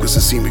dream. The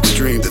sequences seem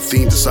extreme, the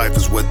theme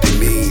deciphers what they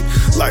mean.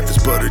 Life is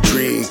but a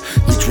dream,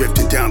 you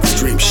drifting down the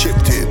stream,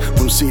 shifting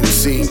from scene to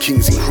scene.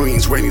 Kings and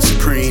queens reigning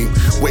supreme.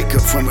 Wake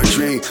up from a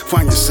dream,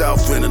 find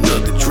yourself in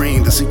another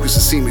dream. The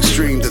sequences seem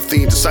extreme, the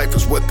theme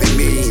deciphers what they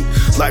mean.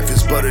 Life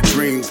is but a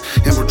dream,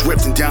 and we're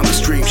drifting down the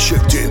stream,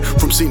 shifting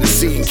from scene to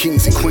scene.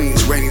 Kings and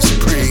queens reigning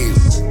supreme.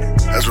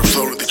 As we're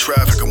floating through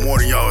traffic, I'm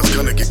warning y'all it's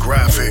gonna get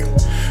graphic.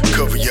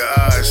 Cover your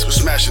eyes, we're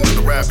smashing in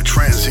the rapid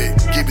transit.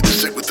 Give you the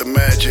sick with the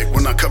magic,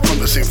 we're not cut from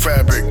the same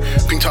fabric.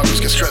 Pink toppers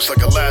get stretched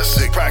like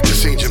elastic,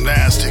 practicing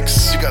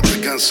gymnastics. You got the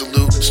gun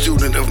salute,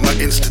 student of my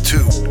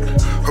institute.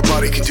 Her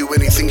body can do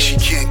anything she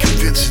can't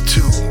convince it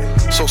to.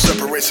 Soul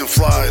separates and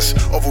flies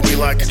over me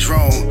like a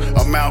drone.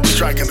 I'm out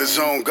striking the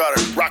zone, got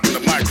her rocking the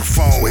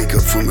microphone. Wake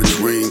up from a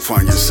dream,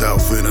 find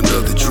yourself in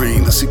another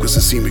dream. The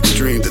sequences seem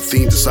extreme, the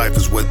theme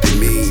deciphers what they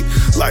mean.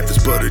 Life is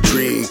but a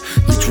dream,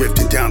 you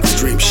drifting down the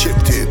stream,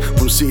 shifting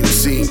from scene to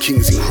scene.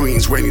 Kings and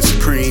queens reigning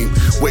supreme.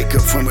 Wake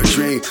up from a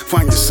dream,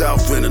 find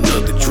yourself in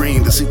another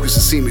dream. The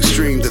sequences seem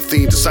extreme, the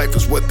theme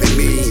deciphers what they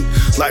mean.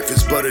 Life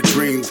is but a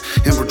dream,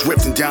 and we're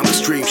drifting down the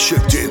stream,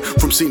 shifting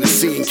from scene to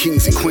scene.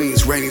 Kings and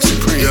queens reigning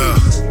supreme. Yeah.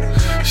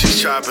 She's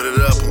chopping it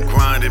up, I'm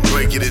grinding,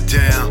 breaking it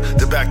down.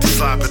 Then back to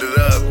slopping it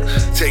up,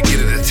 taking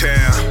it to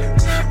town.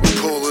 We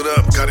pull it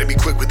up, gotta be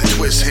quick with the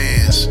twist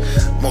hands.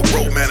 More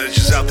road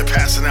managers out there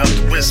passing out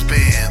the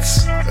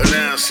wristbands.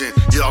 announcing,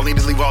 y'all need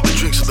to leave all the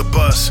drinks on the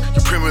bus.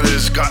 Your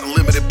primitives got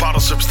unlimited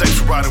bottle service, thanks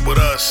for riding with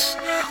us.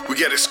 We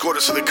get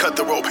escorted so they cut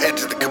the rope, head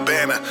to the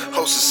cabana.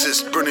 Host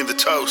assist, burning the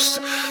toast.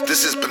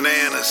 This is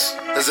bananas.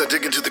 As I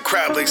dig into the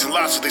crab legs and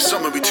lobster, they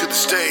summon me to the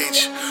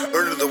stage.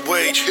 Earning the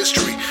wage,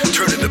 history,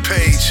 turning the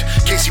page.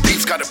 Casey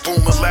Beats got it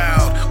booming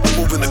loud.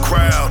 We're moving the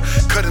crowd,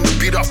 cutting the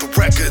beat off the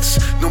records.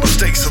 No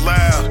mistakes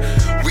allowed.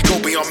 We go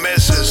beyond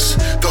measures.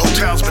 The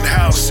hotel's been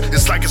housed,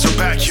 it's like it's our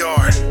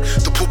backyard.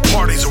 The pool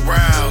party's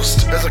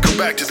aroused. As I come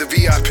back to the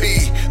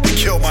VIP, they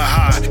kill my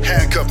high.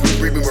 Handcuff me,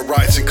 read me my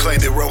rights, and claim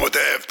they run with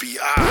the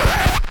FBI.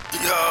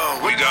 Yo,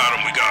 we got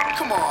him.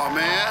 Come on,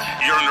 man.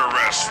 You're under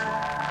arrest.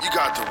 You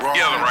got the wrong.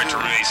 You have the right to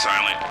remain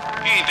silent.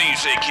 Anything you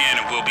say can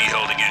and will be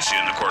held against you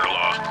in the court of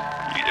law.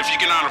 If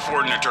you cannot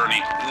afford an attorney,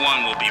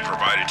 one will be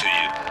provided to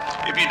you.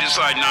 If you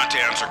decide not to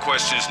answer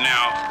questions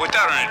now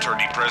without an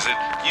attorney present,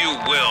 you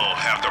will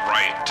have the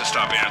right to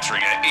stop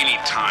answering at any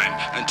time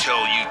until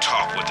you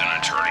talk with an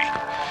attorney.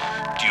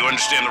 Do you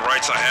understand the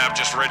rights I have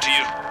just read to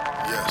you?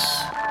 Yes.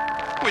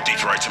 With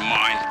these rights in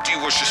mind, do you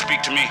wish to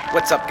speak to me?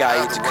 What's up,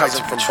 guys? It's your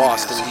cousin from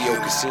Boston, Leo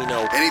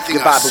Casino. Anything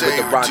Goodbye I say with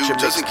the or Ronsha do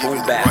Mix doesn't give Boom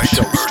me the Bap right to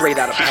Show, murder. straight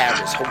out of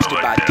Paris,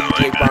 hosted by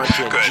DJ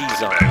Ronsha and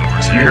G-Zon.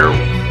 Yo,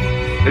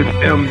 it's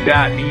M.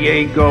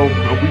 Diego,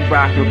 and we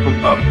rocking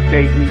from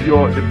upstate New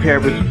York to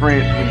Paris,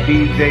 France with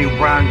DJ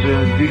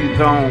Ronsha and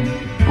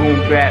G-Zon. Boom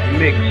Bap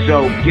Mix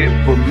Show, get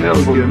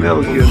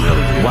familiar.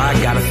 Why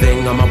I got a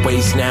thing on my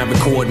waist now,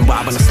 recording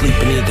while I'm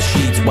sleeping in the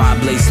sheets. Why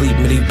Blaze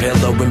sleeping in the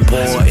pillow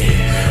important?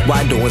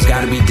 Why doors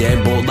gotta be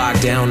dead, bolt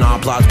locked down, all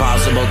plots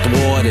possible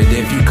thwarted.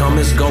 If you come,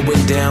 it's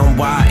going down,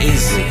 why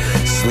is it?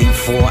 Sleep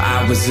 4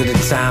 hours at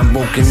a time,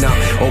 woken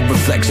up, old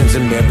reflections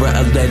and mirror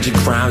alleged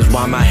crimes.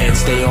 Why my head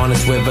stay on a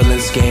swivel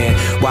and scan?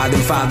 Why them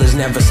fathers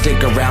never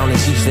stick around and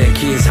teach their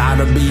kids how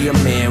to be a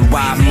man?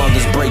 Why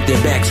mothers break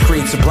their backs,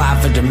 create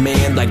supply for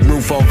demand like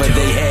roof over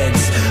their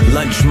heads,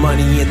 lunch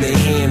money in their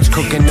hands,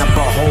 cooking up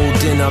a whole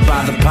dinner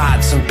by the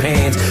pots and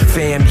pans.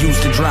 Fam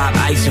used to drop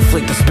ice and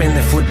flick the spin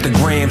and flip the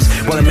grams.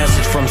 Well, a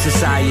message from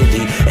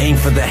society, aim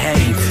for the head.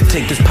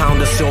 Take this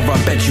pound of silver,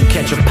 I bet you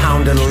catch a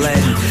pound of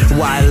lead.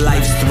 Why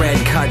life's thread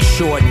cut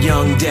short,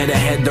 young, dead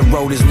ahead. The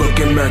road is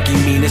looking murky,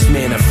 meanest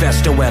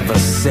manifesto ever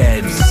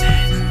said.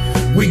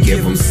 We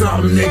give them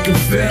something they can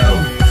feel.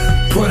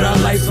 Put our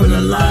life on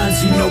the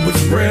lines, you know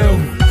it's real.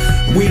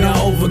 We done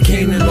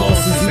overcame the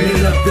losses, made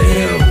it up the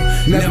hill.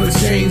 Never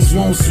change,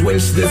 won't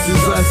switch, this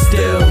is us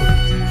still.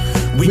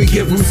 We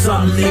give them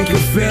something they can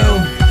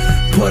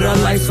feel. Put our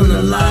life on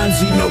the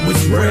lines, you know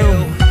it's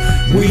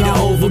real. We done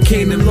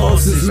overcame the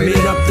losses, made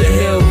it up the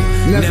hill.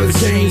 Never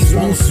change,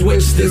 won't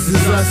switch, this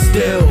is us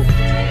still.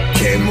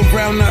 Came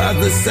around the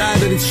other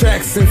side of the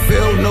tracks and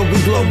field. No, we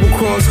global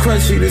cross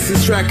country, this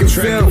is track and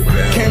field.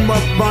 Came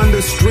up on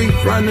the street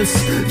runners,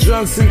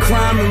 drugs and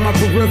crime in my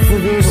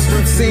peripherals.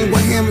 Seeing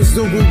what hammers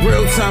do in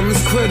real time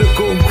is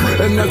critical.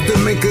 Enough to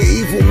make an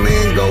evil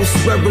man go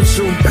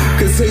spiritual.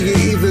 Cause here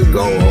you either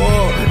go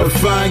hard or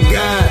find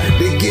God.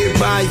 To get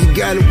by, you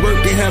gotta work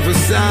and have a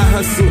side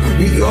hustle.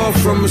 We all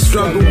from a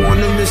struggle on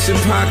a mission,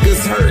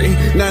 pockets hurting.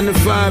 9 to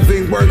 5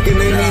 ain't working,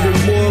 they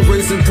needed more.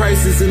 Raising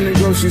prices in the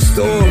grocery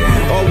store.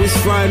 Always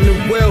find a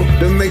will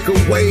to make a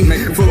way.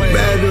 For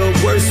better or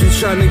worse, we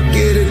tryna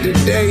get it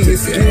today.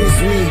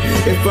 Excuse me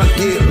if I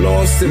get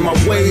lost in my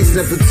ways.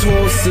 Never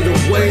toss it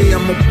away.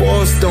 I'm a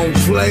boss, don't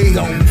play.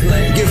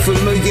 Get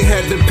familiar,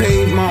 had to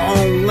pave my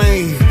own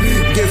lane.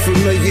 Get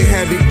familiar,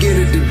 had to get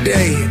it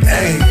today.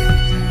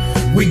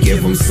 Ay. We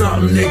give them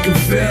something they can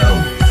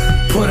feel.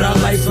 Put our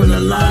life on the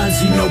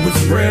lines, you know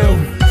it's real.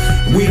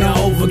 We done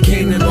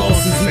overcame the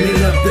losses, made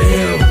it up the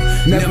hill.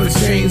 Never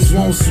change,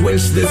 won't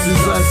switch, this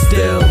is us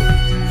still.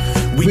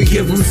 We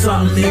give them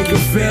something they can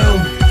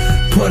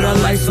feel. Put our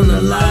life on the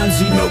lines,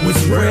 you know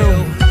it's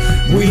real.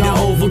 We done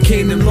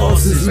overcame the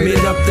losses, made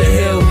it up the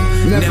hill.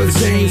 Never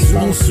change,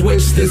 won't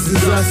switch, this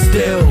is us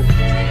still.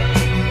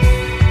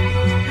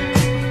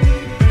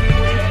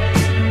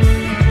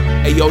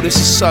 Hey yo, this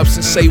is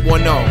Substance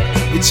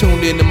 810. You're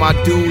tuned in to my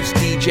dudes,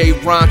 DJ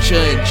Ronsha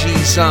and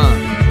G-Zon.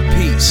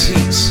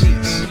 Peace.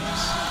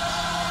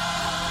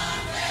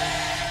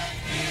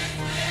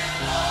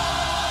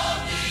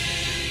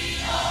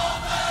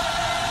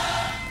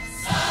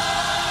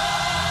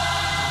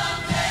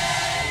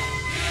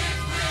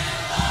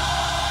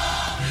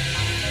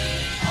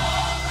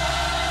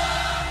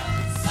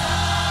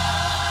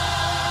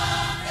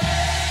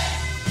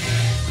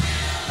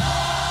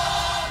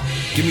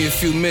 Give me a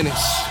few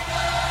minutes.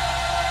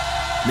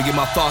 Let me get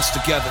my thoughts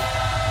together.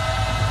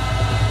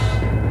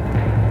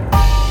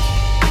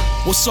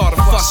 What's all the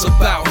fuss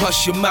about?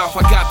 Hush your mouth,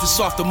 I got this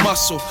off the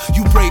muscle.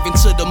 You braving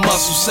to the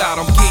muscle side,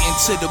 I'm getting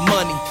to the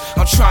money.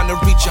 I'm trying to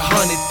reach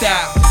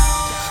 100,000.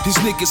 These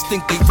niggas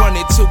think they run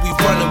it till we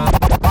run them.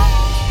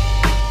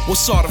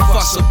 What's all the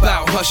fuss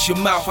about? Hush your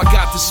mouth, I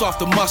got this off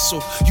the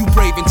muscle. You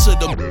braving to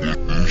the...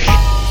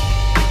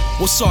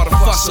 What's all the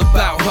fuss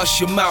about?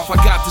 Hush your mouth, I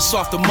got this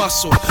off the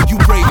muscle. You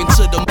braving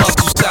to the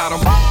muscle side,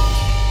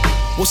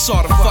 What's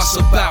all the fuss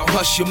about?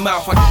 Hush your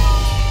mouth,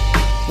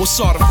 What's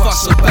all the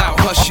fuss about?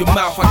 Hush your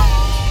mouth,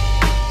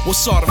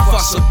 What's all the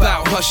fuss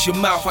about? Hush your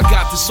mouth, I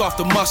got this off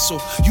the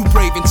muscle. You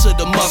braving to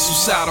the muscle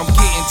side, I'm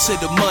getting to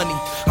the money.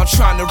 I'm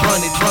trying to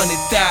run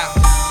it down.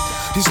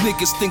 These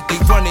niggas think they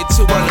run it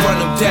to run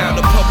them down.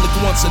 The public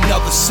wants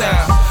another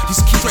sound.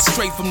 These kids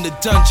straight from the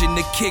dungeon,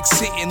 the kicks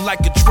hitting like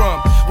a drum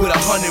with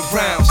 100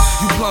 rounds.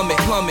 You plummet.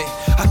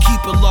 I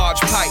keep a large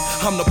pipe,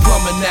 I'm the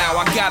plumber now.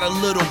 I got a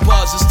little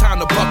buzz, it's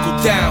time to buckle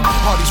down.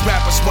 All these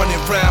rappers running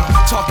round,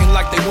 talking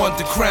like they want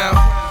the crown.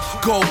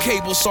 Gold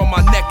cables on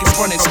my neck, it's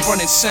running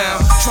sound.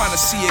 Trying to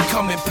see it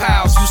coming,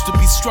 pals. Used to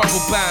be struggle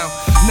bound.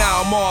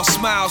 Now I'm all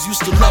smiles,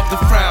 used to love the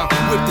frown.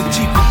 Whip the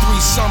Jeep for 3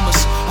 summers.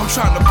 I'm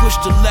trying to push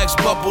the legs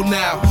bubble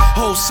now.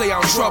 Hoes say I'm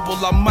trouble,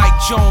 I'm Mike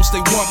Jones,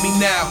 they want me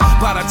now.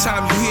 By the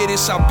time you hear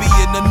this, I'll be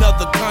in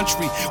another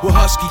country with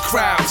husky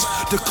crowds.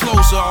 The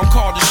closer, I'm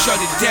called to shut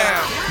it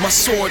down. My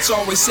sword's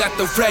always at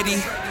the ready.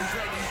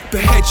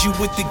 Behead you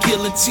with the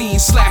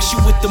guillotine, slash you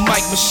with the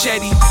mic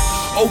machete.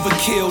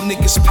 Overkill,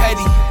 niggas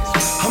petty.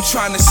 I'm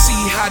trying to see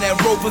how that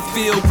Rover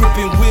feel,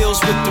 gripping wheels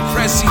with the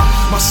Prezi.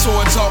 My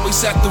sword's always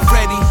at the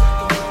ready.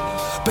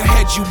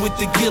 Behead you with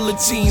the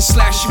guillotine,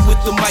 slash you with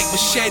the mic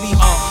machete.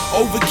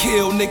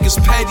 Overkill, niggas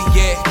petty,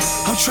 yeah.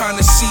 I'm trying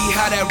to see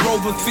how that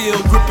Rover feel,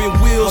 gripping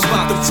wheels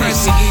with the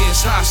Prezi. Ears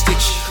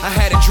hostage. I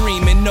had a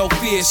dream and no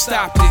fear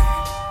stopped it.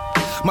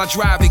 My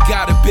drive, it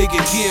got a bigger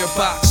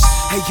gearbox.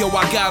 Hey yo,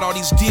 I got all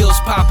these deals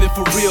popping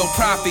for real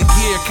profit.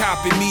 Gear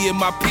copping, me and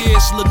my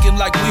peers looking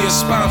like we're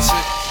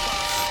sponsored.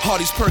 All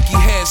these perky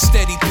heads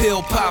steady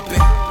pill popping.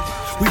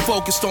 We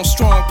focused on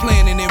strong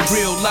planning and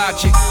real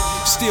logic.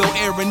 Still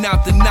airing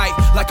out the night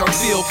like I'm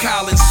Phil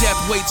Collins. Death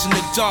waits in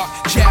the dark,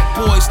 Jack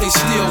boys, they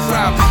still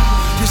robbing.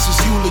 This is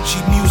eulogy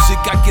music,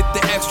 I get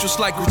the extras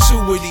like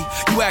gratuity.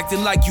 You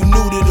acting like you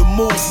new to the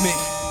movement.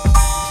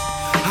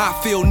 I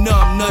feel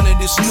numb, none of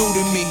this new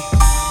to me.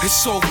 It's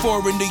so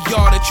foreign to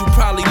y'all that you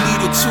probably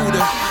need a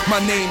tutor.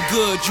 My name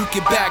good, you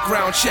can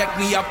background check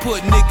me. I put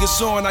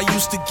niggas on, I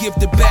used to give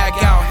the bag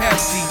out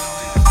hefty.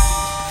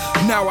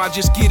 Now I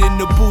just get in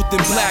the booth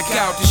and black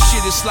out. This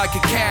shit is like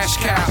a cash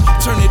cow.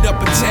 Turn it up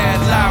a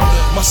tad louder.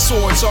 My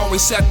sword's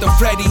always at the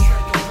ready.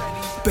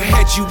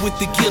 Behead you with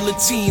the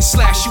guillotine,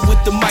 slash you with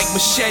the mic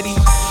machete.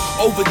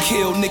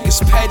 Overkill,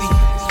 niggas petty.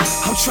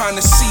 I'm trying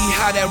to see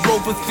how that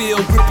Rover feel,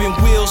 gripping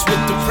wheels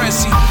with the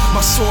Prezi.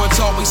 My sword's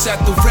always at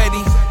the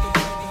ready.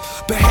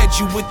 Behead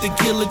you with the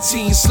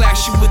guillotine,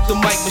 slash you with the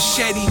mic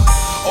machete.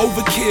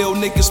 Overkill,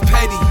 niggas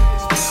petty.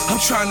 I'm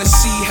trying to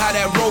see how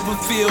that Rover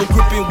feel,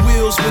 gripping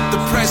wheels with the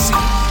Prezi.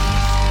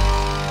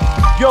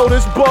 Yo,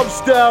 this Bub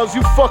Styles,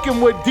 you fucking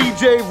with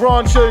DJ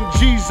Ronsha and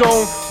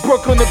G-Zone,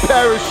 Brooklyn to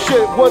Paris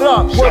shit. What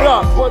up? What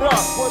up? What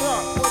up? What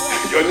up?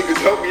 Yo, niggas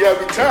help me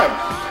every time.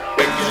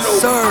 Like, you know,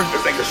 sir.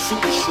 It's like a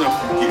super shrimp.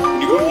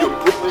 When you go in your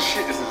Brooklyn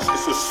shit,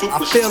 it's a super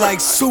I feel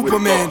like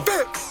Superman.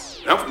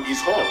 I'm from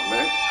East Harlem,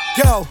 man.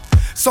 Yo.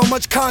 So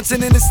much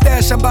content in the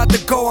stash, I'm about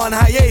to go on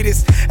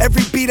hiatus.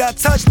 Every beat I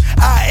touched,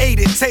 I ate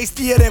it.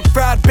 Tastier than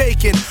fried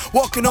bacon.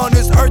 Walking on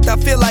this earth, I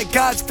feel like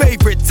God's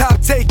favorite. Top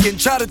taken,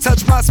 try to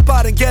touch my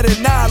spot and get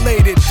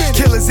annihilated.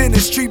 Killers in the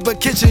street, but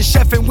kitchen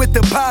chefing with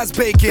the pies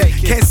baking.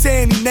 Can't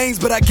say any names,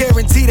 but I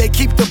guarantee they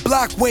keep the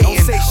block waiting.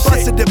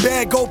 Busted the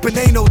bag open,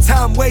 ain't no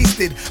time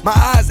wasted. My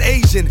eyes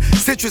Asian,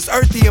 citrus,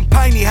 earthy, and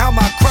piney. How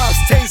my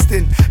crops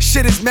tasting?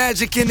 Shit is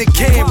magic in the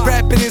can,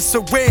 rapping in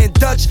Saran.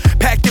 Dutch,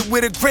 packed it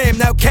with a gram.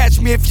 Now catch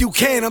me if you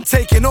can, I'm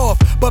taking off.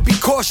 But be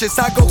cautious,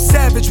 I go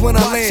savage when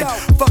I land.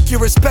 Fuck your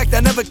respect, I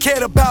never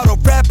cared about a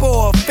rapper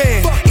or a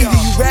fan. Either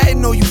you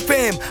ratting or you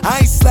fam. I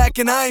ain't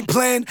slacking, I ain't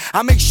playing.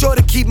 I make sure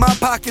to keep my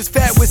pockets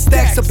fat with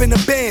stacks up in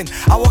the band.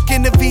 I walk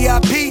in the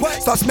VIP,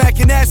 start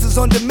smacking asses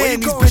on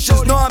demand. These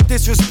bitches know I'm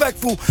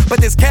disrespectful, but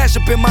there's cash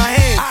up in my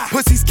hand.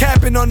 Pussies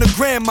capping on the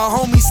gram, my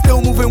homie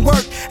still moving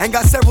work and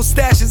got several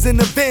stashes in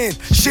the van.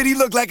 Shit, he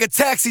look like a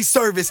taxi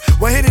service.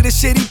 One hit of the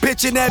shit, he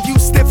pitching have you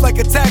stiff like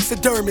a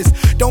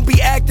taxidermist. Don't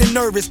be acting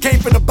nervous, came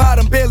from the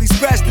bottom, barely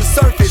scratched the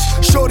surface.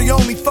 Shorty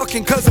only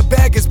fucking cause her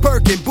bag is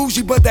Birkin.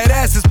 Bougie but that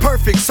ass is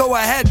perfect, so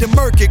I had to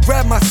murk it.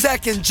 Grab my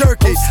sack and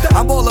jerk it.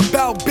 I'm all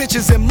about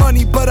bitches and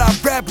money, but I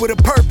rap with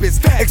a purpose.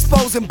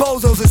 Exposing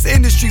bozos, this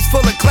industry's full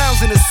of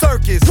clowns in a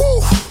circus.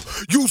 Woo!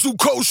 Yuzu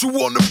kosher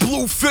on the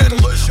bluefin.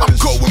 I'm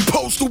going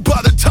postal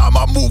by the time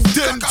I moved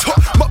in.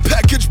 My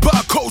package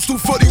bi-coastal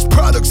for these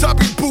products I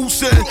be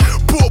boosting.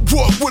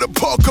 Boardwalk with a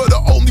Parker,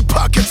 the only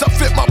pockets I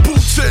fit my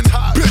boots in.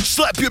 Bitch,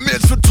 slap your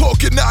mans for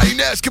talking, I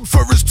ain't asking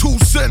for his 2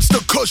 cents.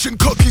 The cushion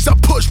cookies I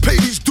push, pay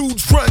these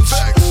dudes rents.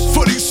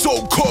 For these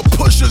so-called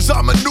pushers,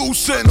 I'm a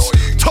nuisance.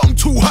 Tongue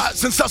too hot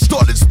since I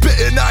started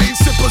spitting, I ain't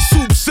sip a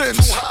soup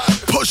since.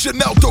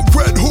 Pushing out the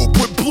red hoop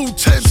with blue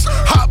tints.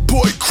 Hot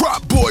boy,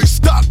 crop boy,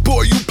 stock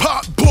boy, you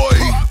pop boy.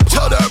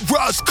 Tell that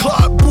Ross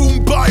Clock,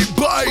 boom,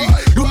 bye-bye.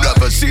 You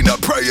never seen her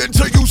pray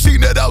until you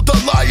seen it out the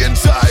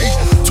lion's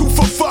eye. 2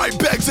 for 5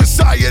 bags of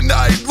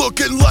cyanide,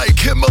 looking like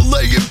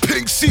Himalayan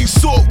pink sea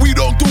salt. We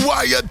don't do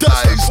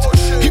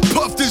iodized. He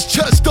puffed his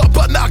chest up,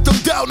 I knocked him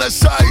down a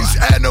size.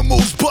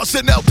 Animals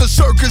busting out the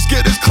circus,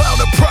 get his clown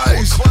a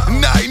prize.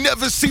 And I ain't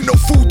never seen no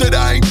food that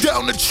I ain't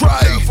down to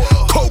try.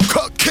 Coke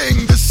cut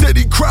king, the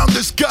city crowned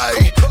this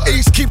guy.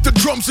 Ace keep rock the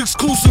drums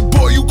exclusive,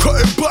 boy, you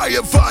couldn't buy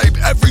a vibe.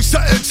 Every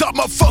sentence out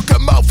my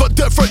fucking mouth, a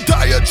different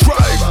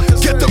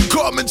diatribe. Get them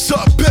garments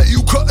up, bet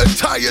you couldn't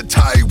tie a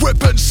tie.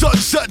 Ripping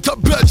sunset to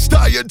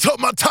Bed-Stuy until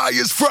my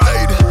tires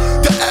fried.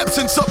 The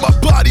absence of my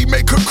body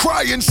make her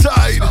cry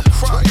inside.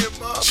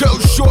 Chill,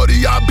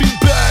 shorty, I'll be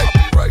back.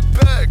 I'll be right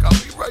back.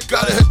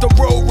 Gotta hit the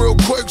road real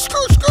quick.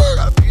 Skirt.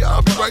 I'll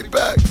be right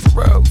back.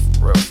 For real.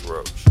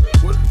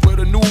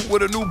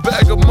 With a new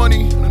bag of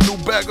money and a new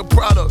bag of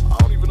product. I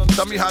don't even understand.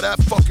 Tell me how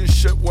that fucking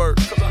shit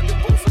works. Cause I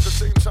get both at the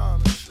same time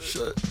and shit.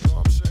 You know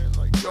what I'm saying?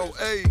 Like,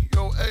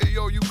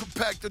 yo, you can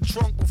pack the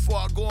trunk before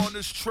I go on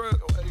this trip.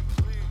 Yo, hey,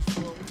 please,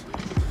 bro.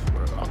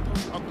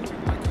 I'll do it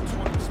like a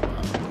 20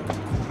 spot.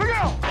 Look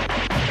out!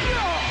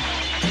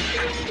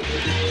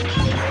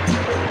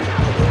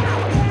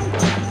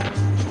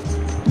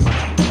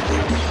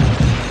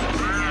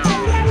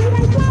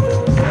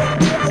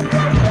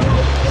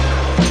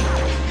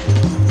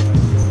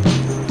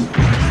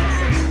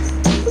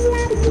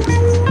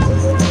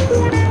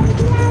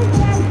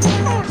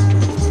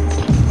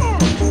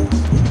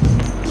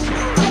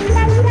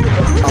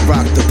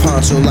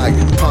 Poncho like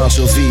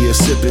Pancho Villa,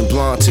 sipping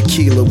blonde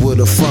tequila with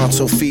a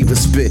frontal fever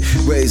spit.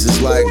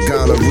 Razors like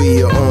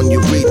gonorrhea on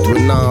urethra,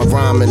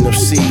 non-rhyming of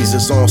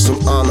Caesars on some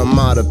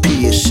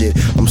onomatopoeia shit.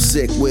 I'm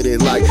sick with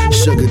it like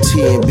sugar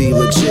tea and be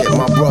legit.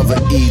 My brother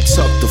E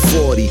tucked the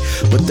 40,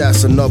 but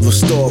that's another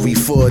story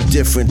for a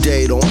different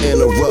day. Don't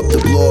interrupt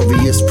the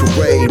glorious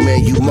parade,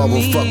 man, you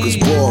motherfuckers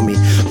bore me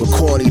with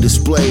corny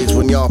displays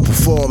when y'all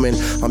performing.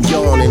 I'm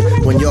yawning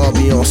when y'all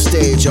be on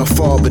stage, y'all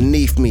fall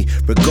beneath me,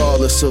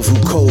 regardless of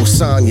who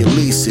co-signed your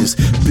leases.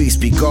 Beats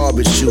be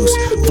garbage juice,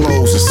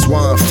 flows of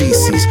swine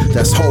feces.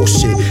 That's whole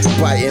shit,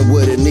 biting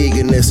with an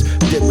eagerness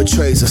that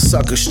betrays a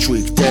sucker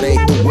streak. That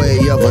ain't the way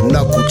of a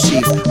knuckle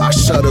chief. I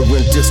shudder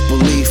in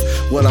disbelief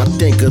when I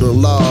think of the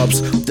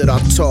lobs that I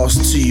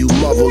tossed to you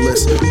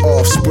motherless.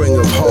 Offspring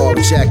of hog,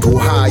 jackal,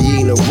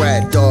 hyena,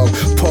 rat, dog,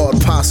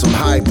 pawed possum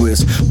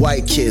hybrids.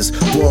 White kids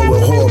born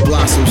with whore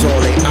blossoms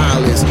on their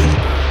eyelids.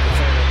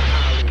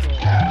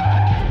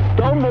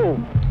 Don't move.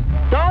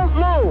 Don't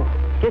move.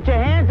 Get your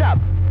hands up.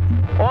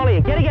 All of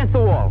you, get against the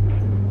wall.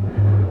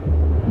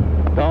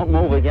 Don't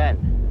move again.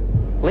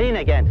 Lean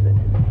against it.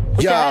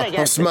 Yeah,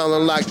 I'm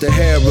smelling like the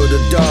hair of the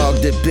dog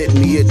that bit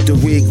me at the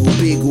Regal.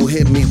 Beagle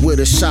hit me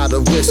with a shot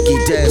of whiskey,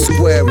 dead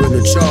square in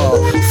the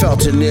jaw.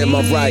 Felt it near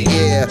my right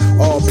ear,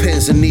 all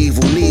pins and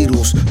evil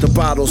needles. The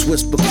bottles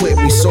whisper quit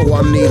me, so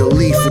I need a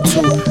leaf or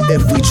two.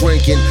 If we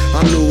drinking,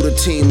 I knew the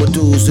team of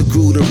dudes that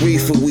grew the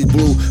reefer we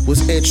blew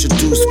was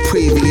introduced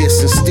previous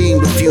and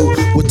steamed a few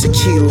with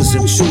tequilas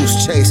and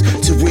juice chase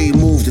to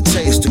remove the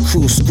taste. The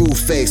crew screw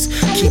face,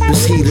 keep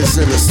his heaters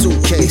in a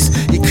suitcase.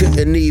 He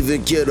couldn't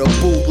even get a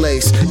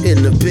bootlace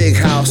in the big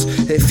house.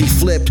 If he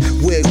flipped,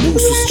 wig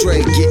roots was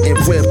straight getting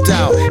ripped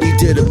out. He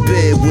did a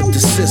bid with the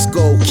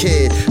Cisco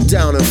kid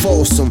down in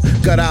Folsom.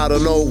 Got out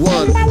in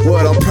 01,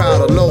 word I'm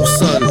proud of no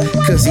son.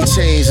 Cause he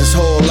changed his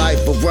whole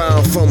life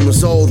around from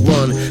his old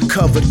one.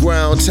 Covered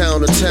ground, town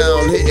to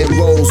town, hitting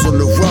rolls on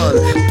the run.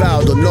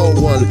 Bowed to no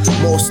one,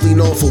 mostly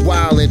known for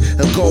wildin'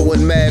 and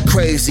going mad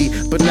crazy.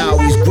 But now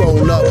he's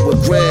grown up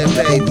with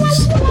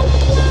grandbabies.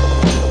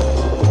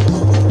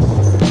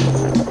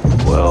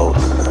 Well,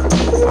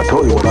 I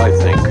told you what I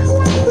think.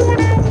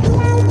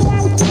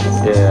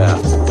 Yeah.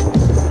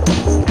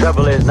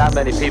 Trouble is, not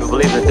many people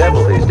believe in the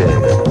devil these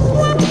days.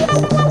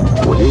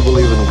 When you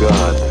believe in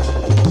God,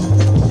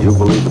 you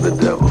believe in the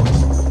devil.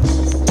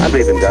 I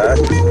believe in God.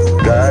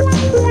 God,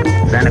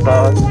 Santa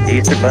Claus,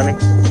 Easter Bunny.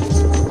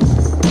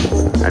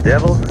 A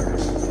devil?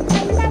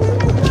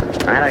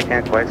 That I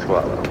can't quite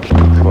swallow.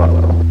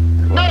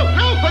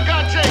 No!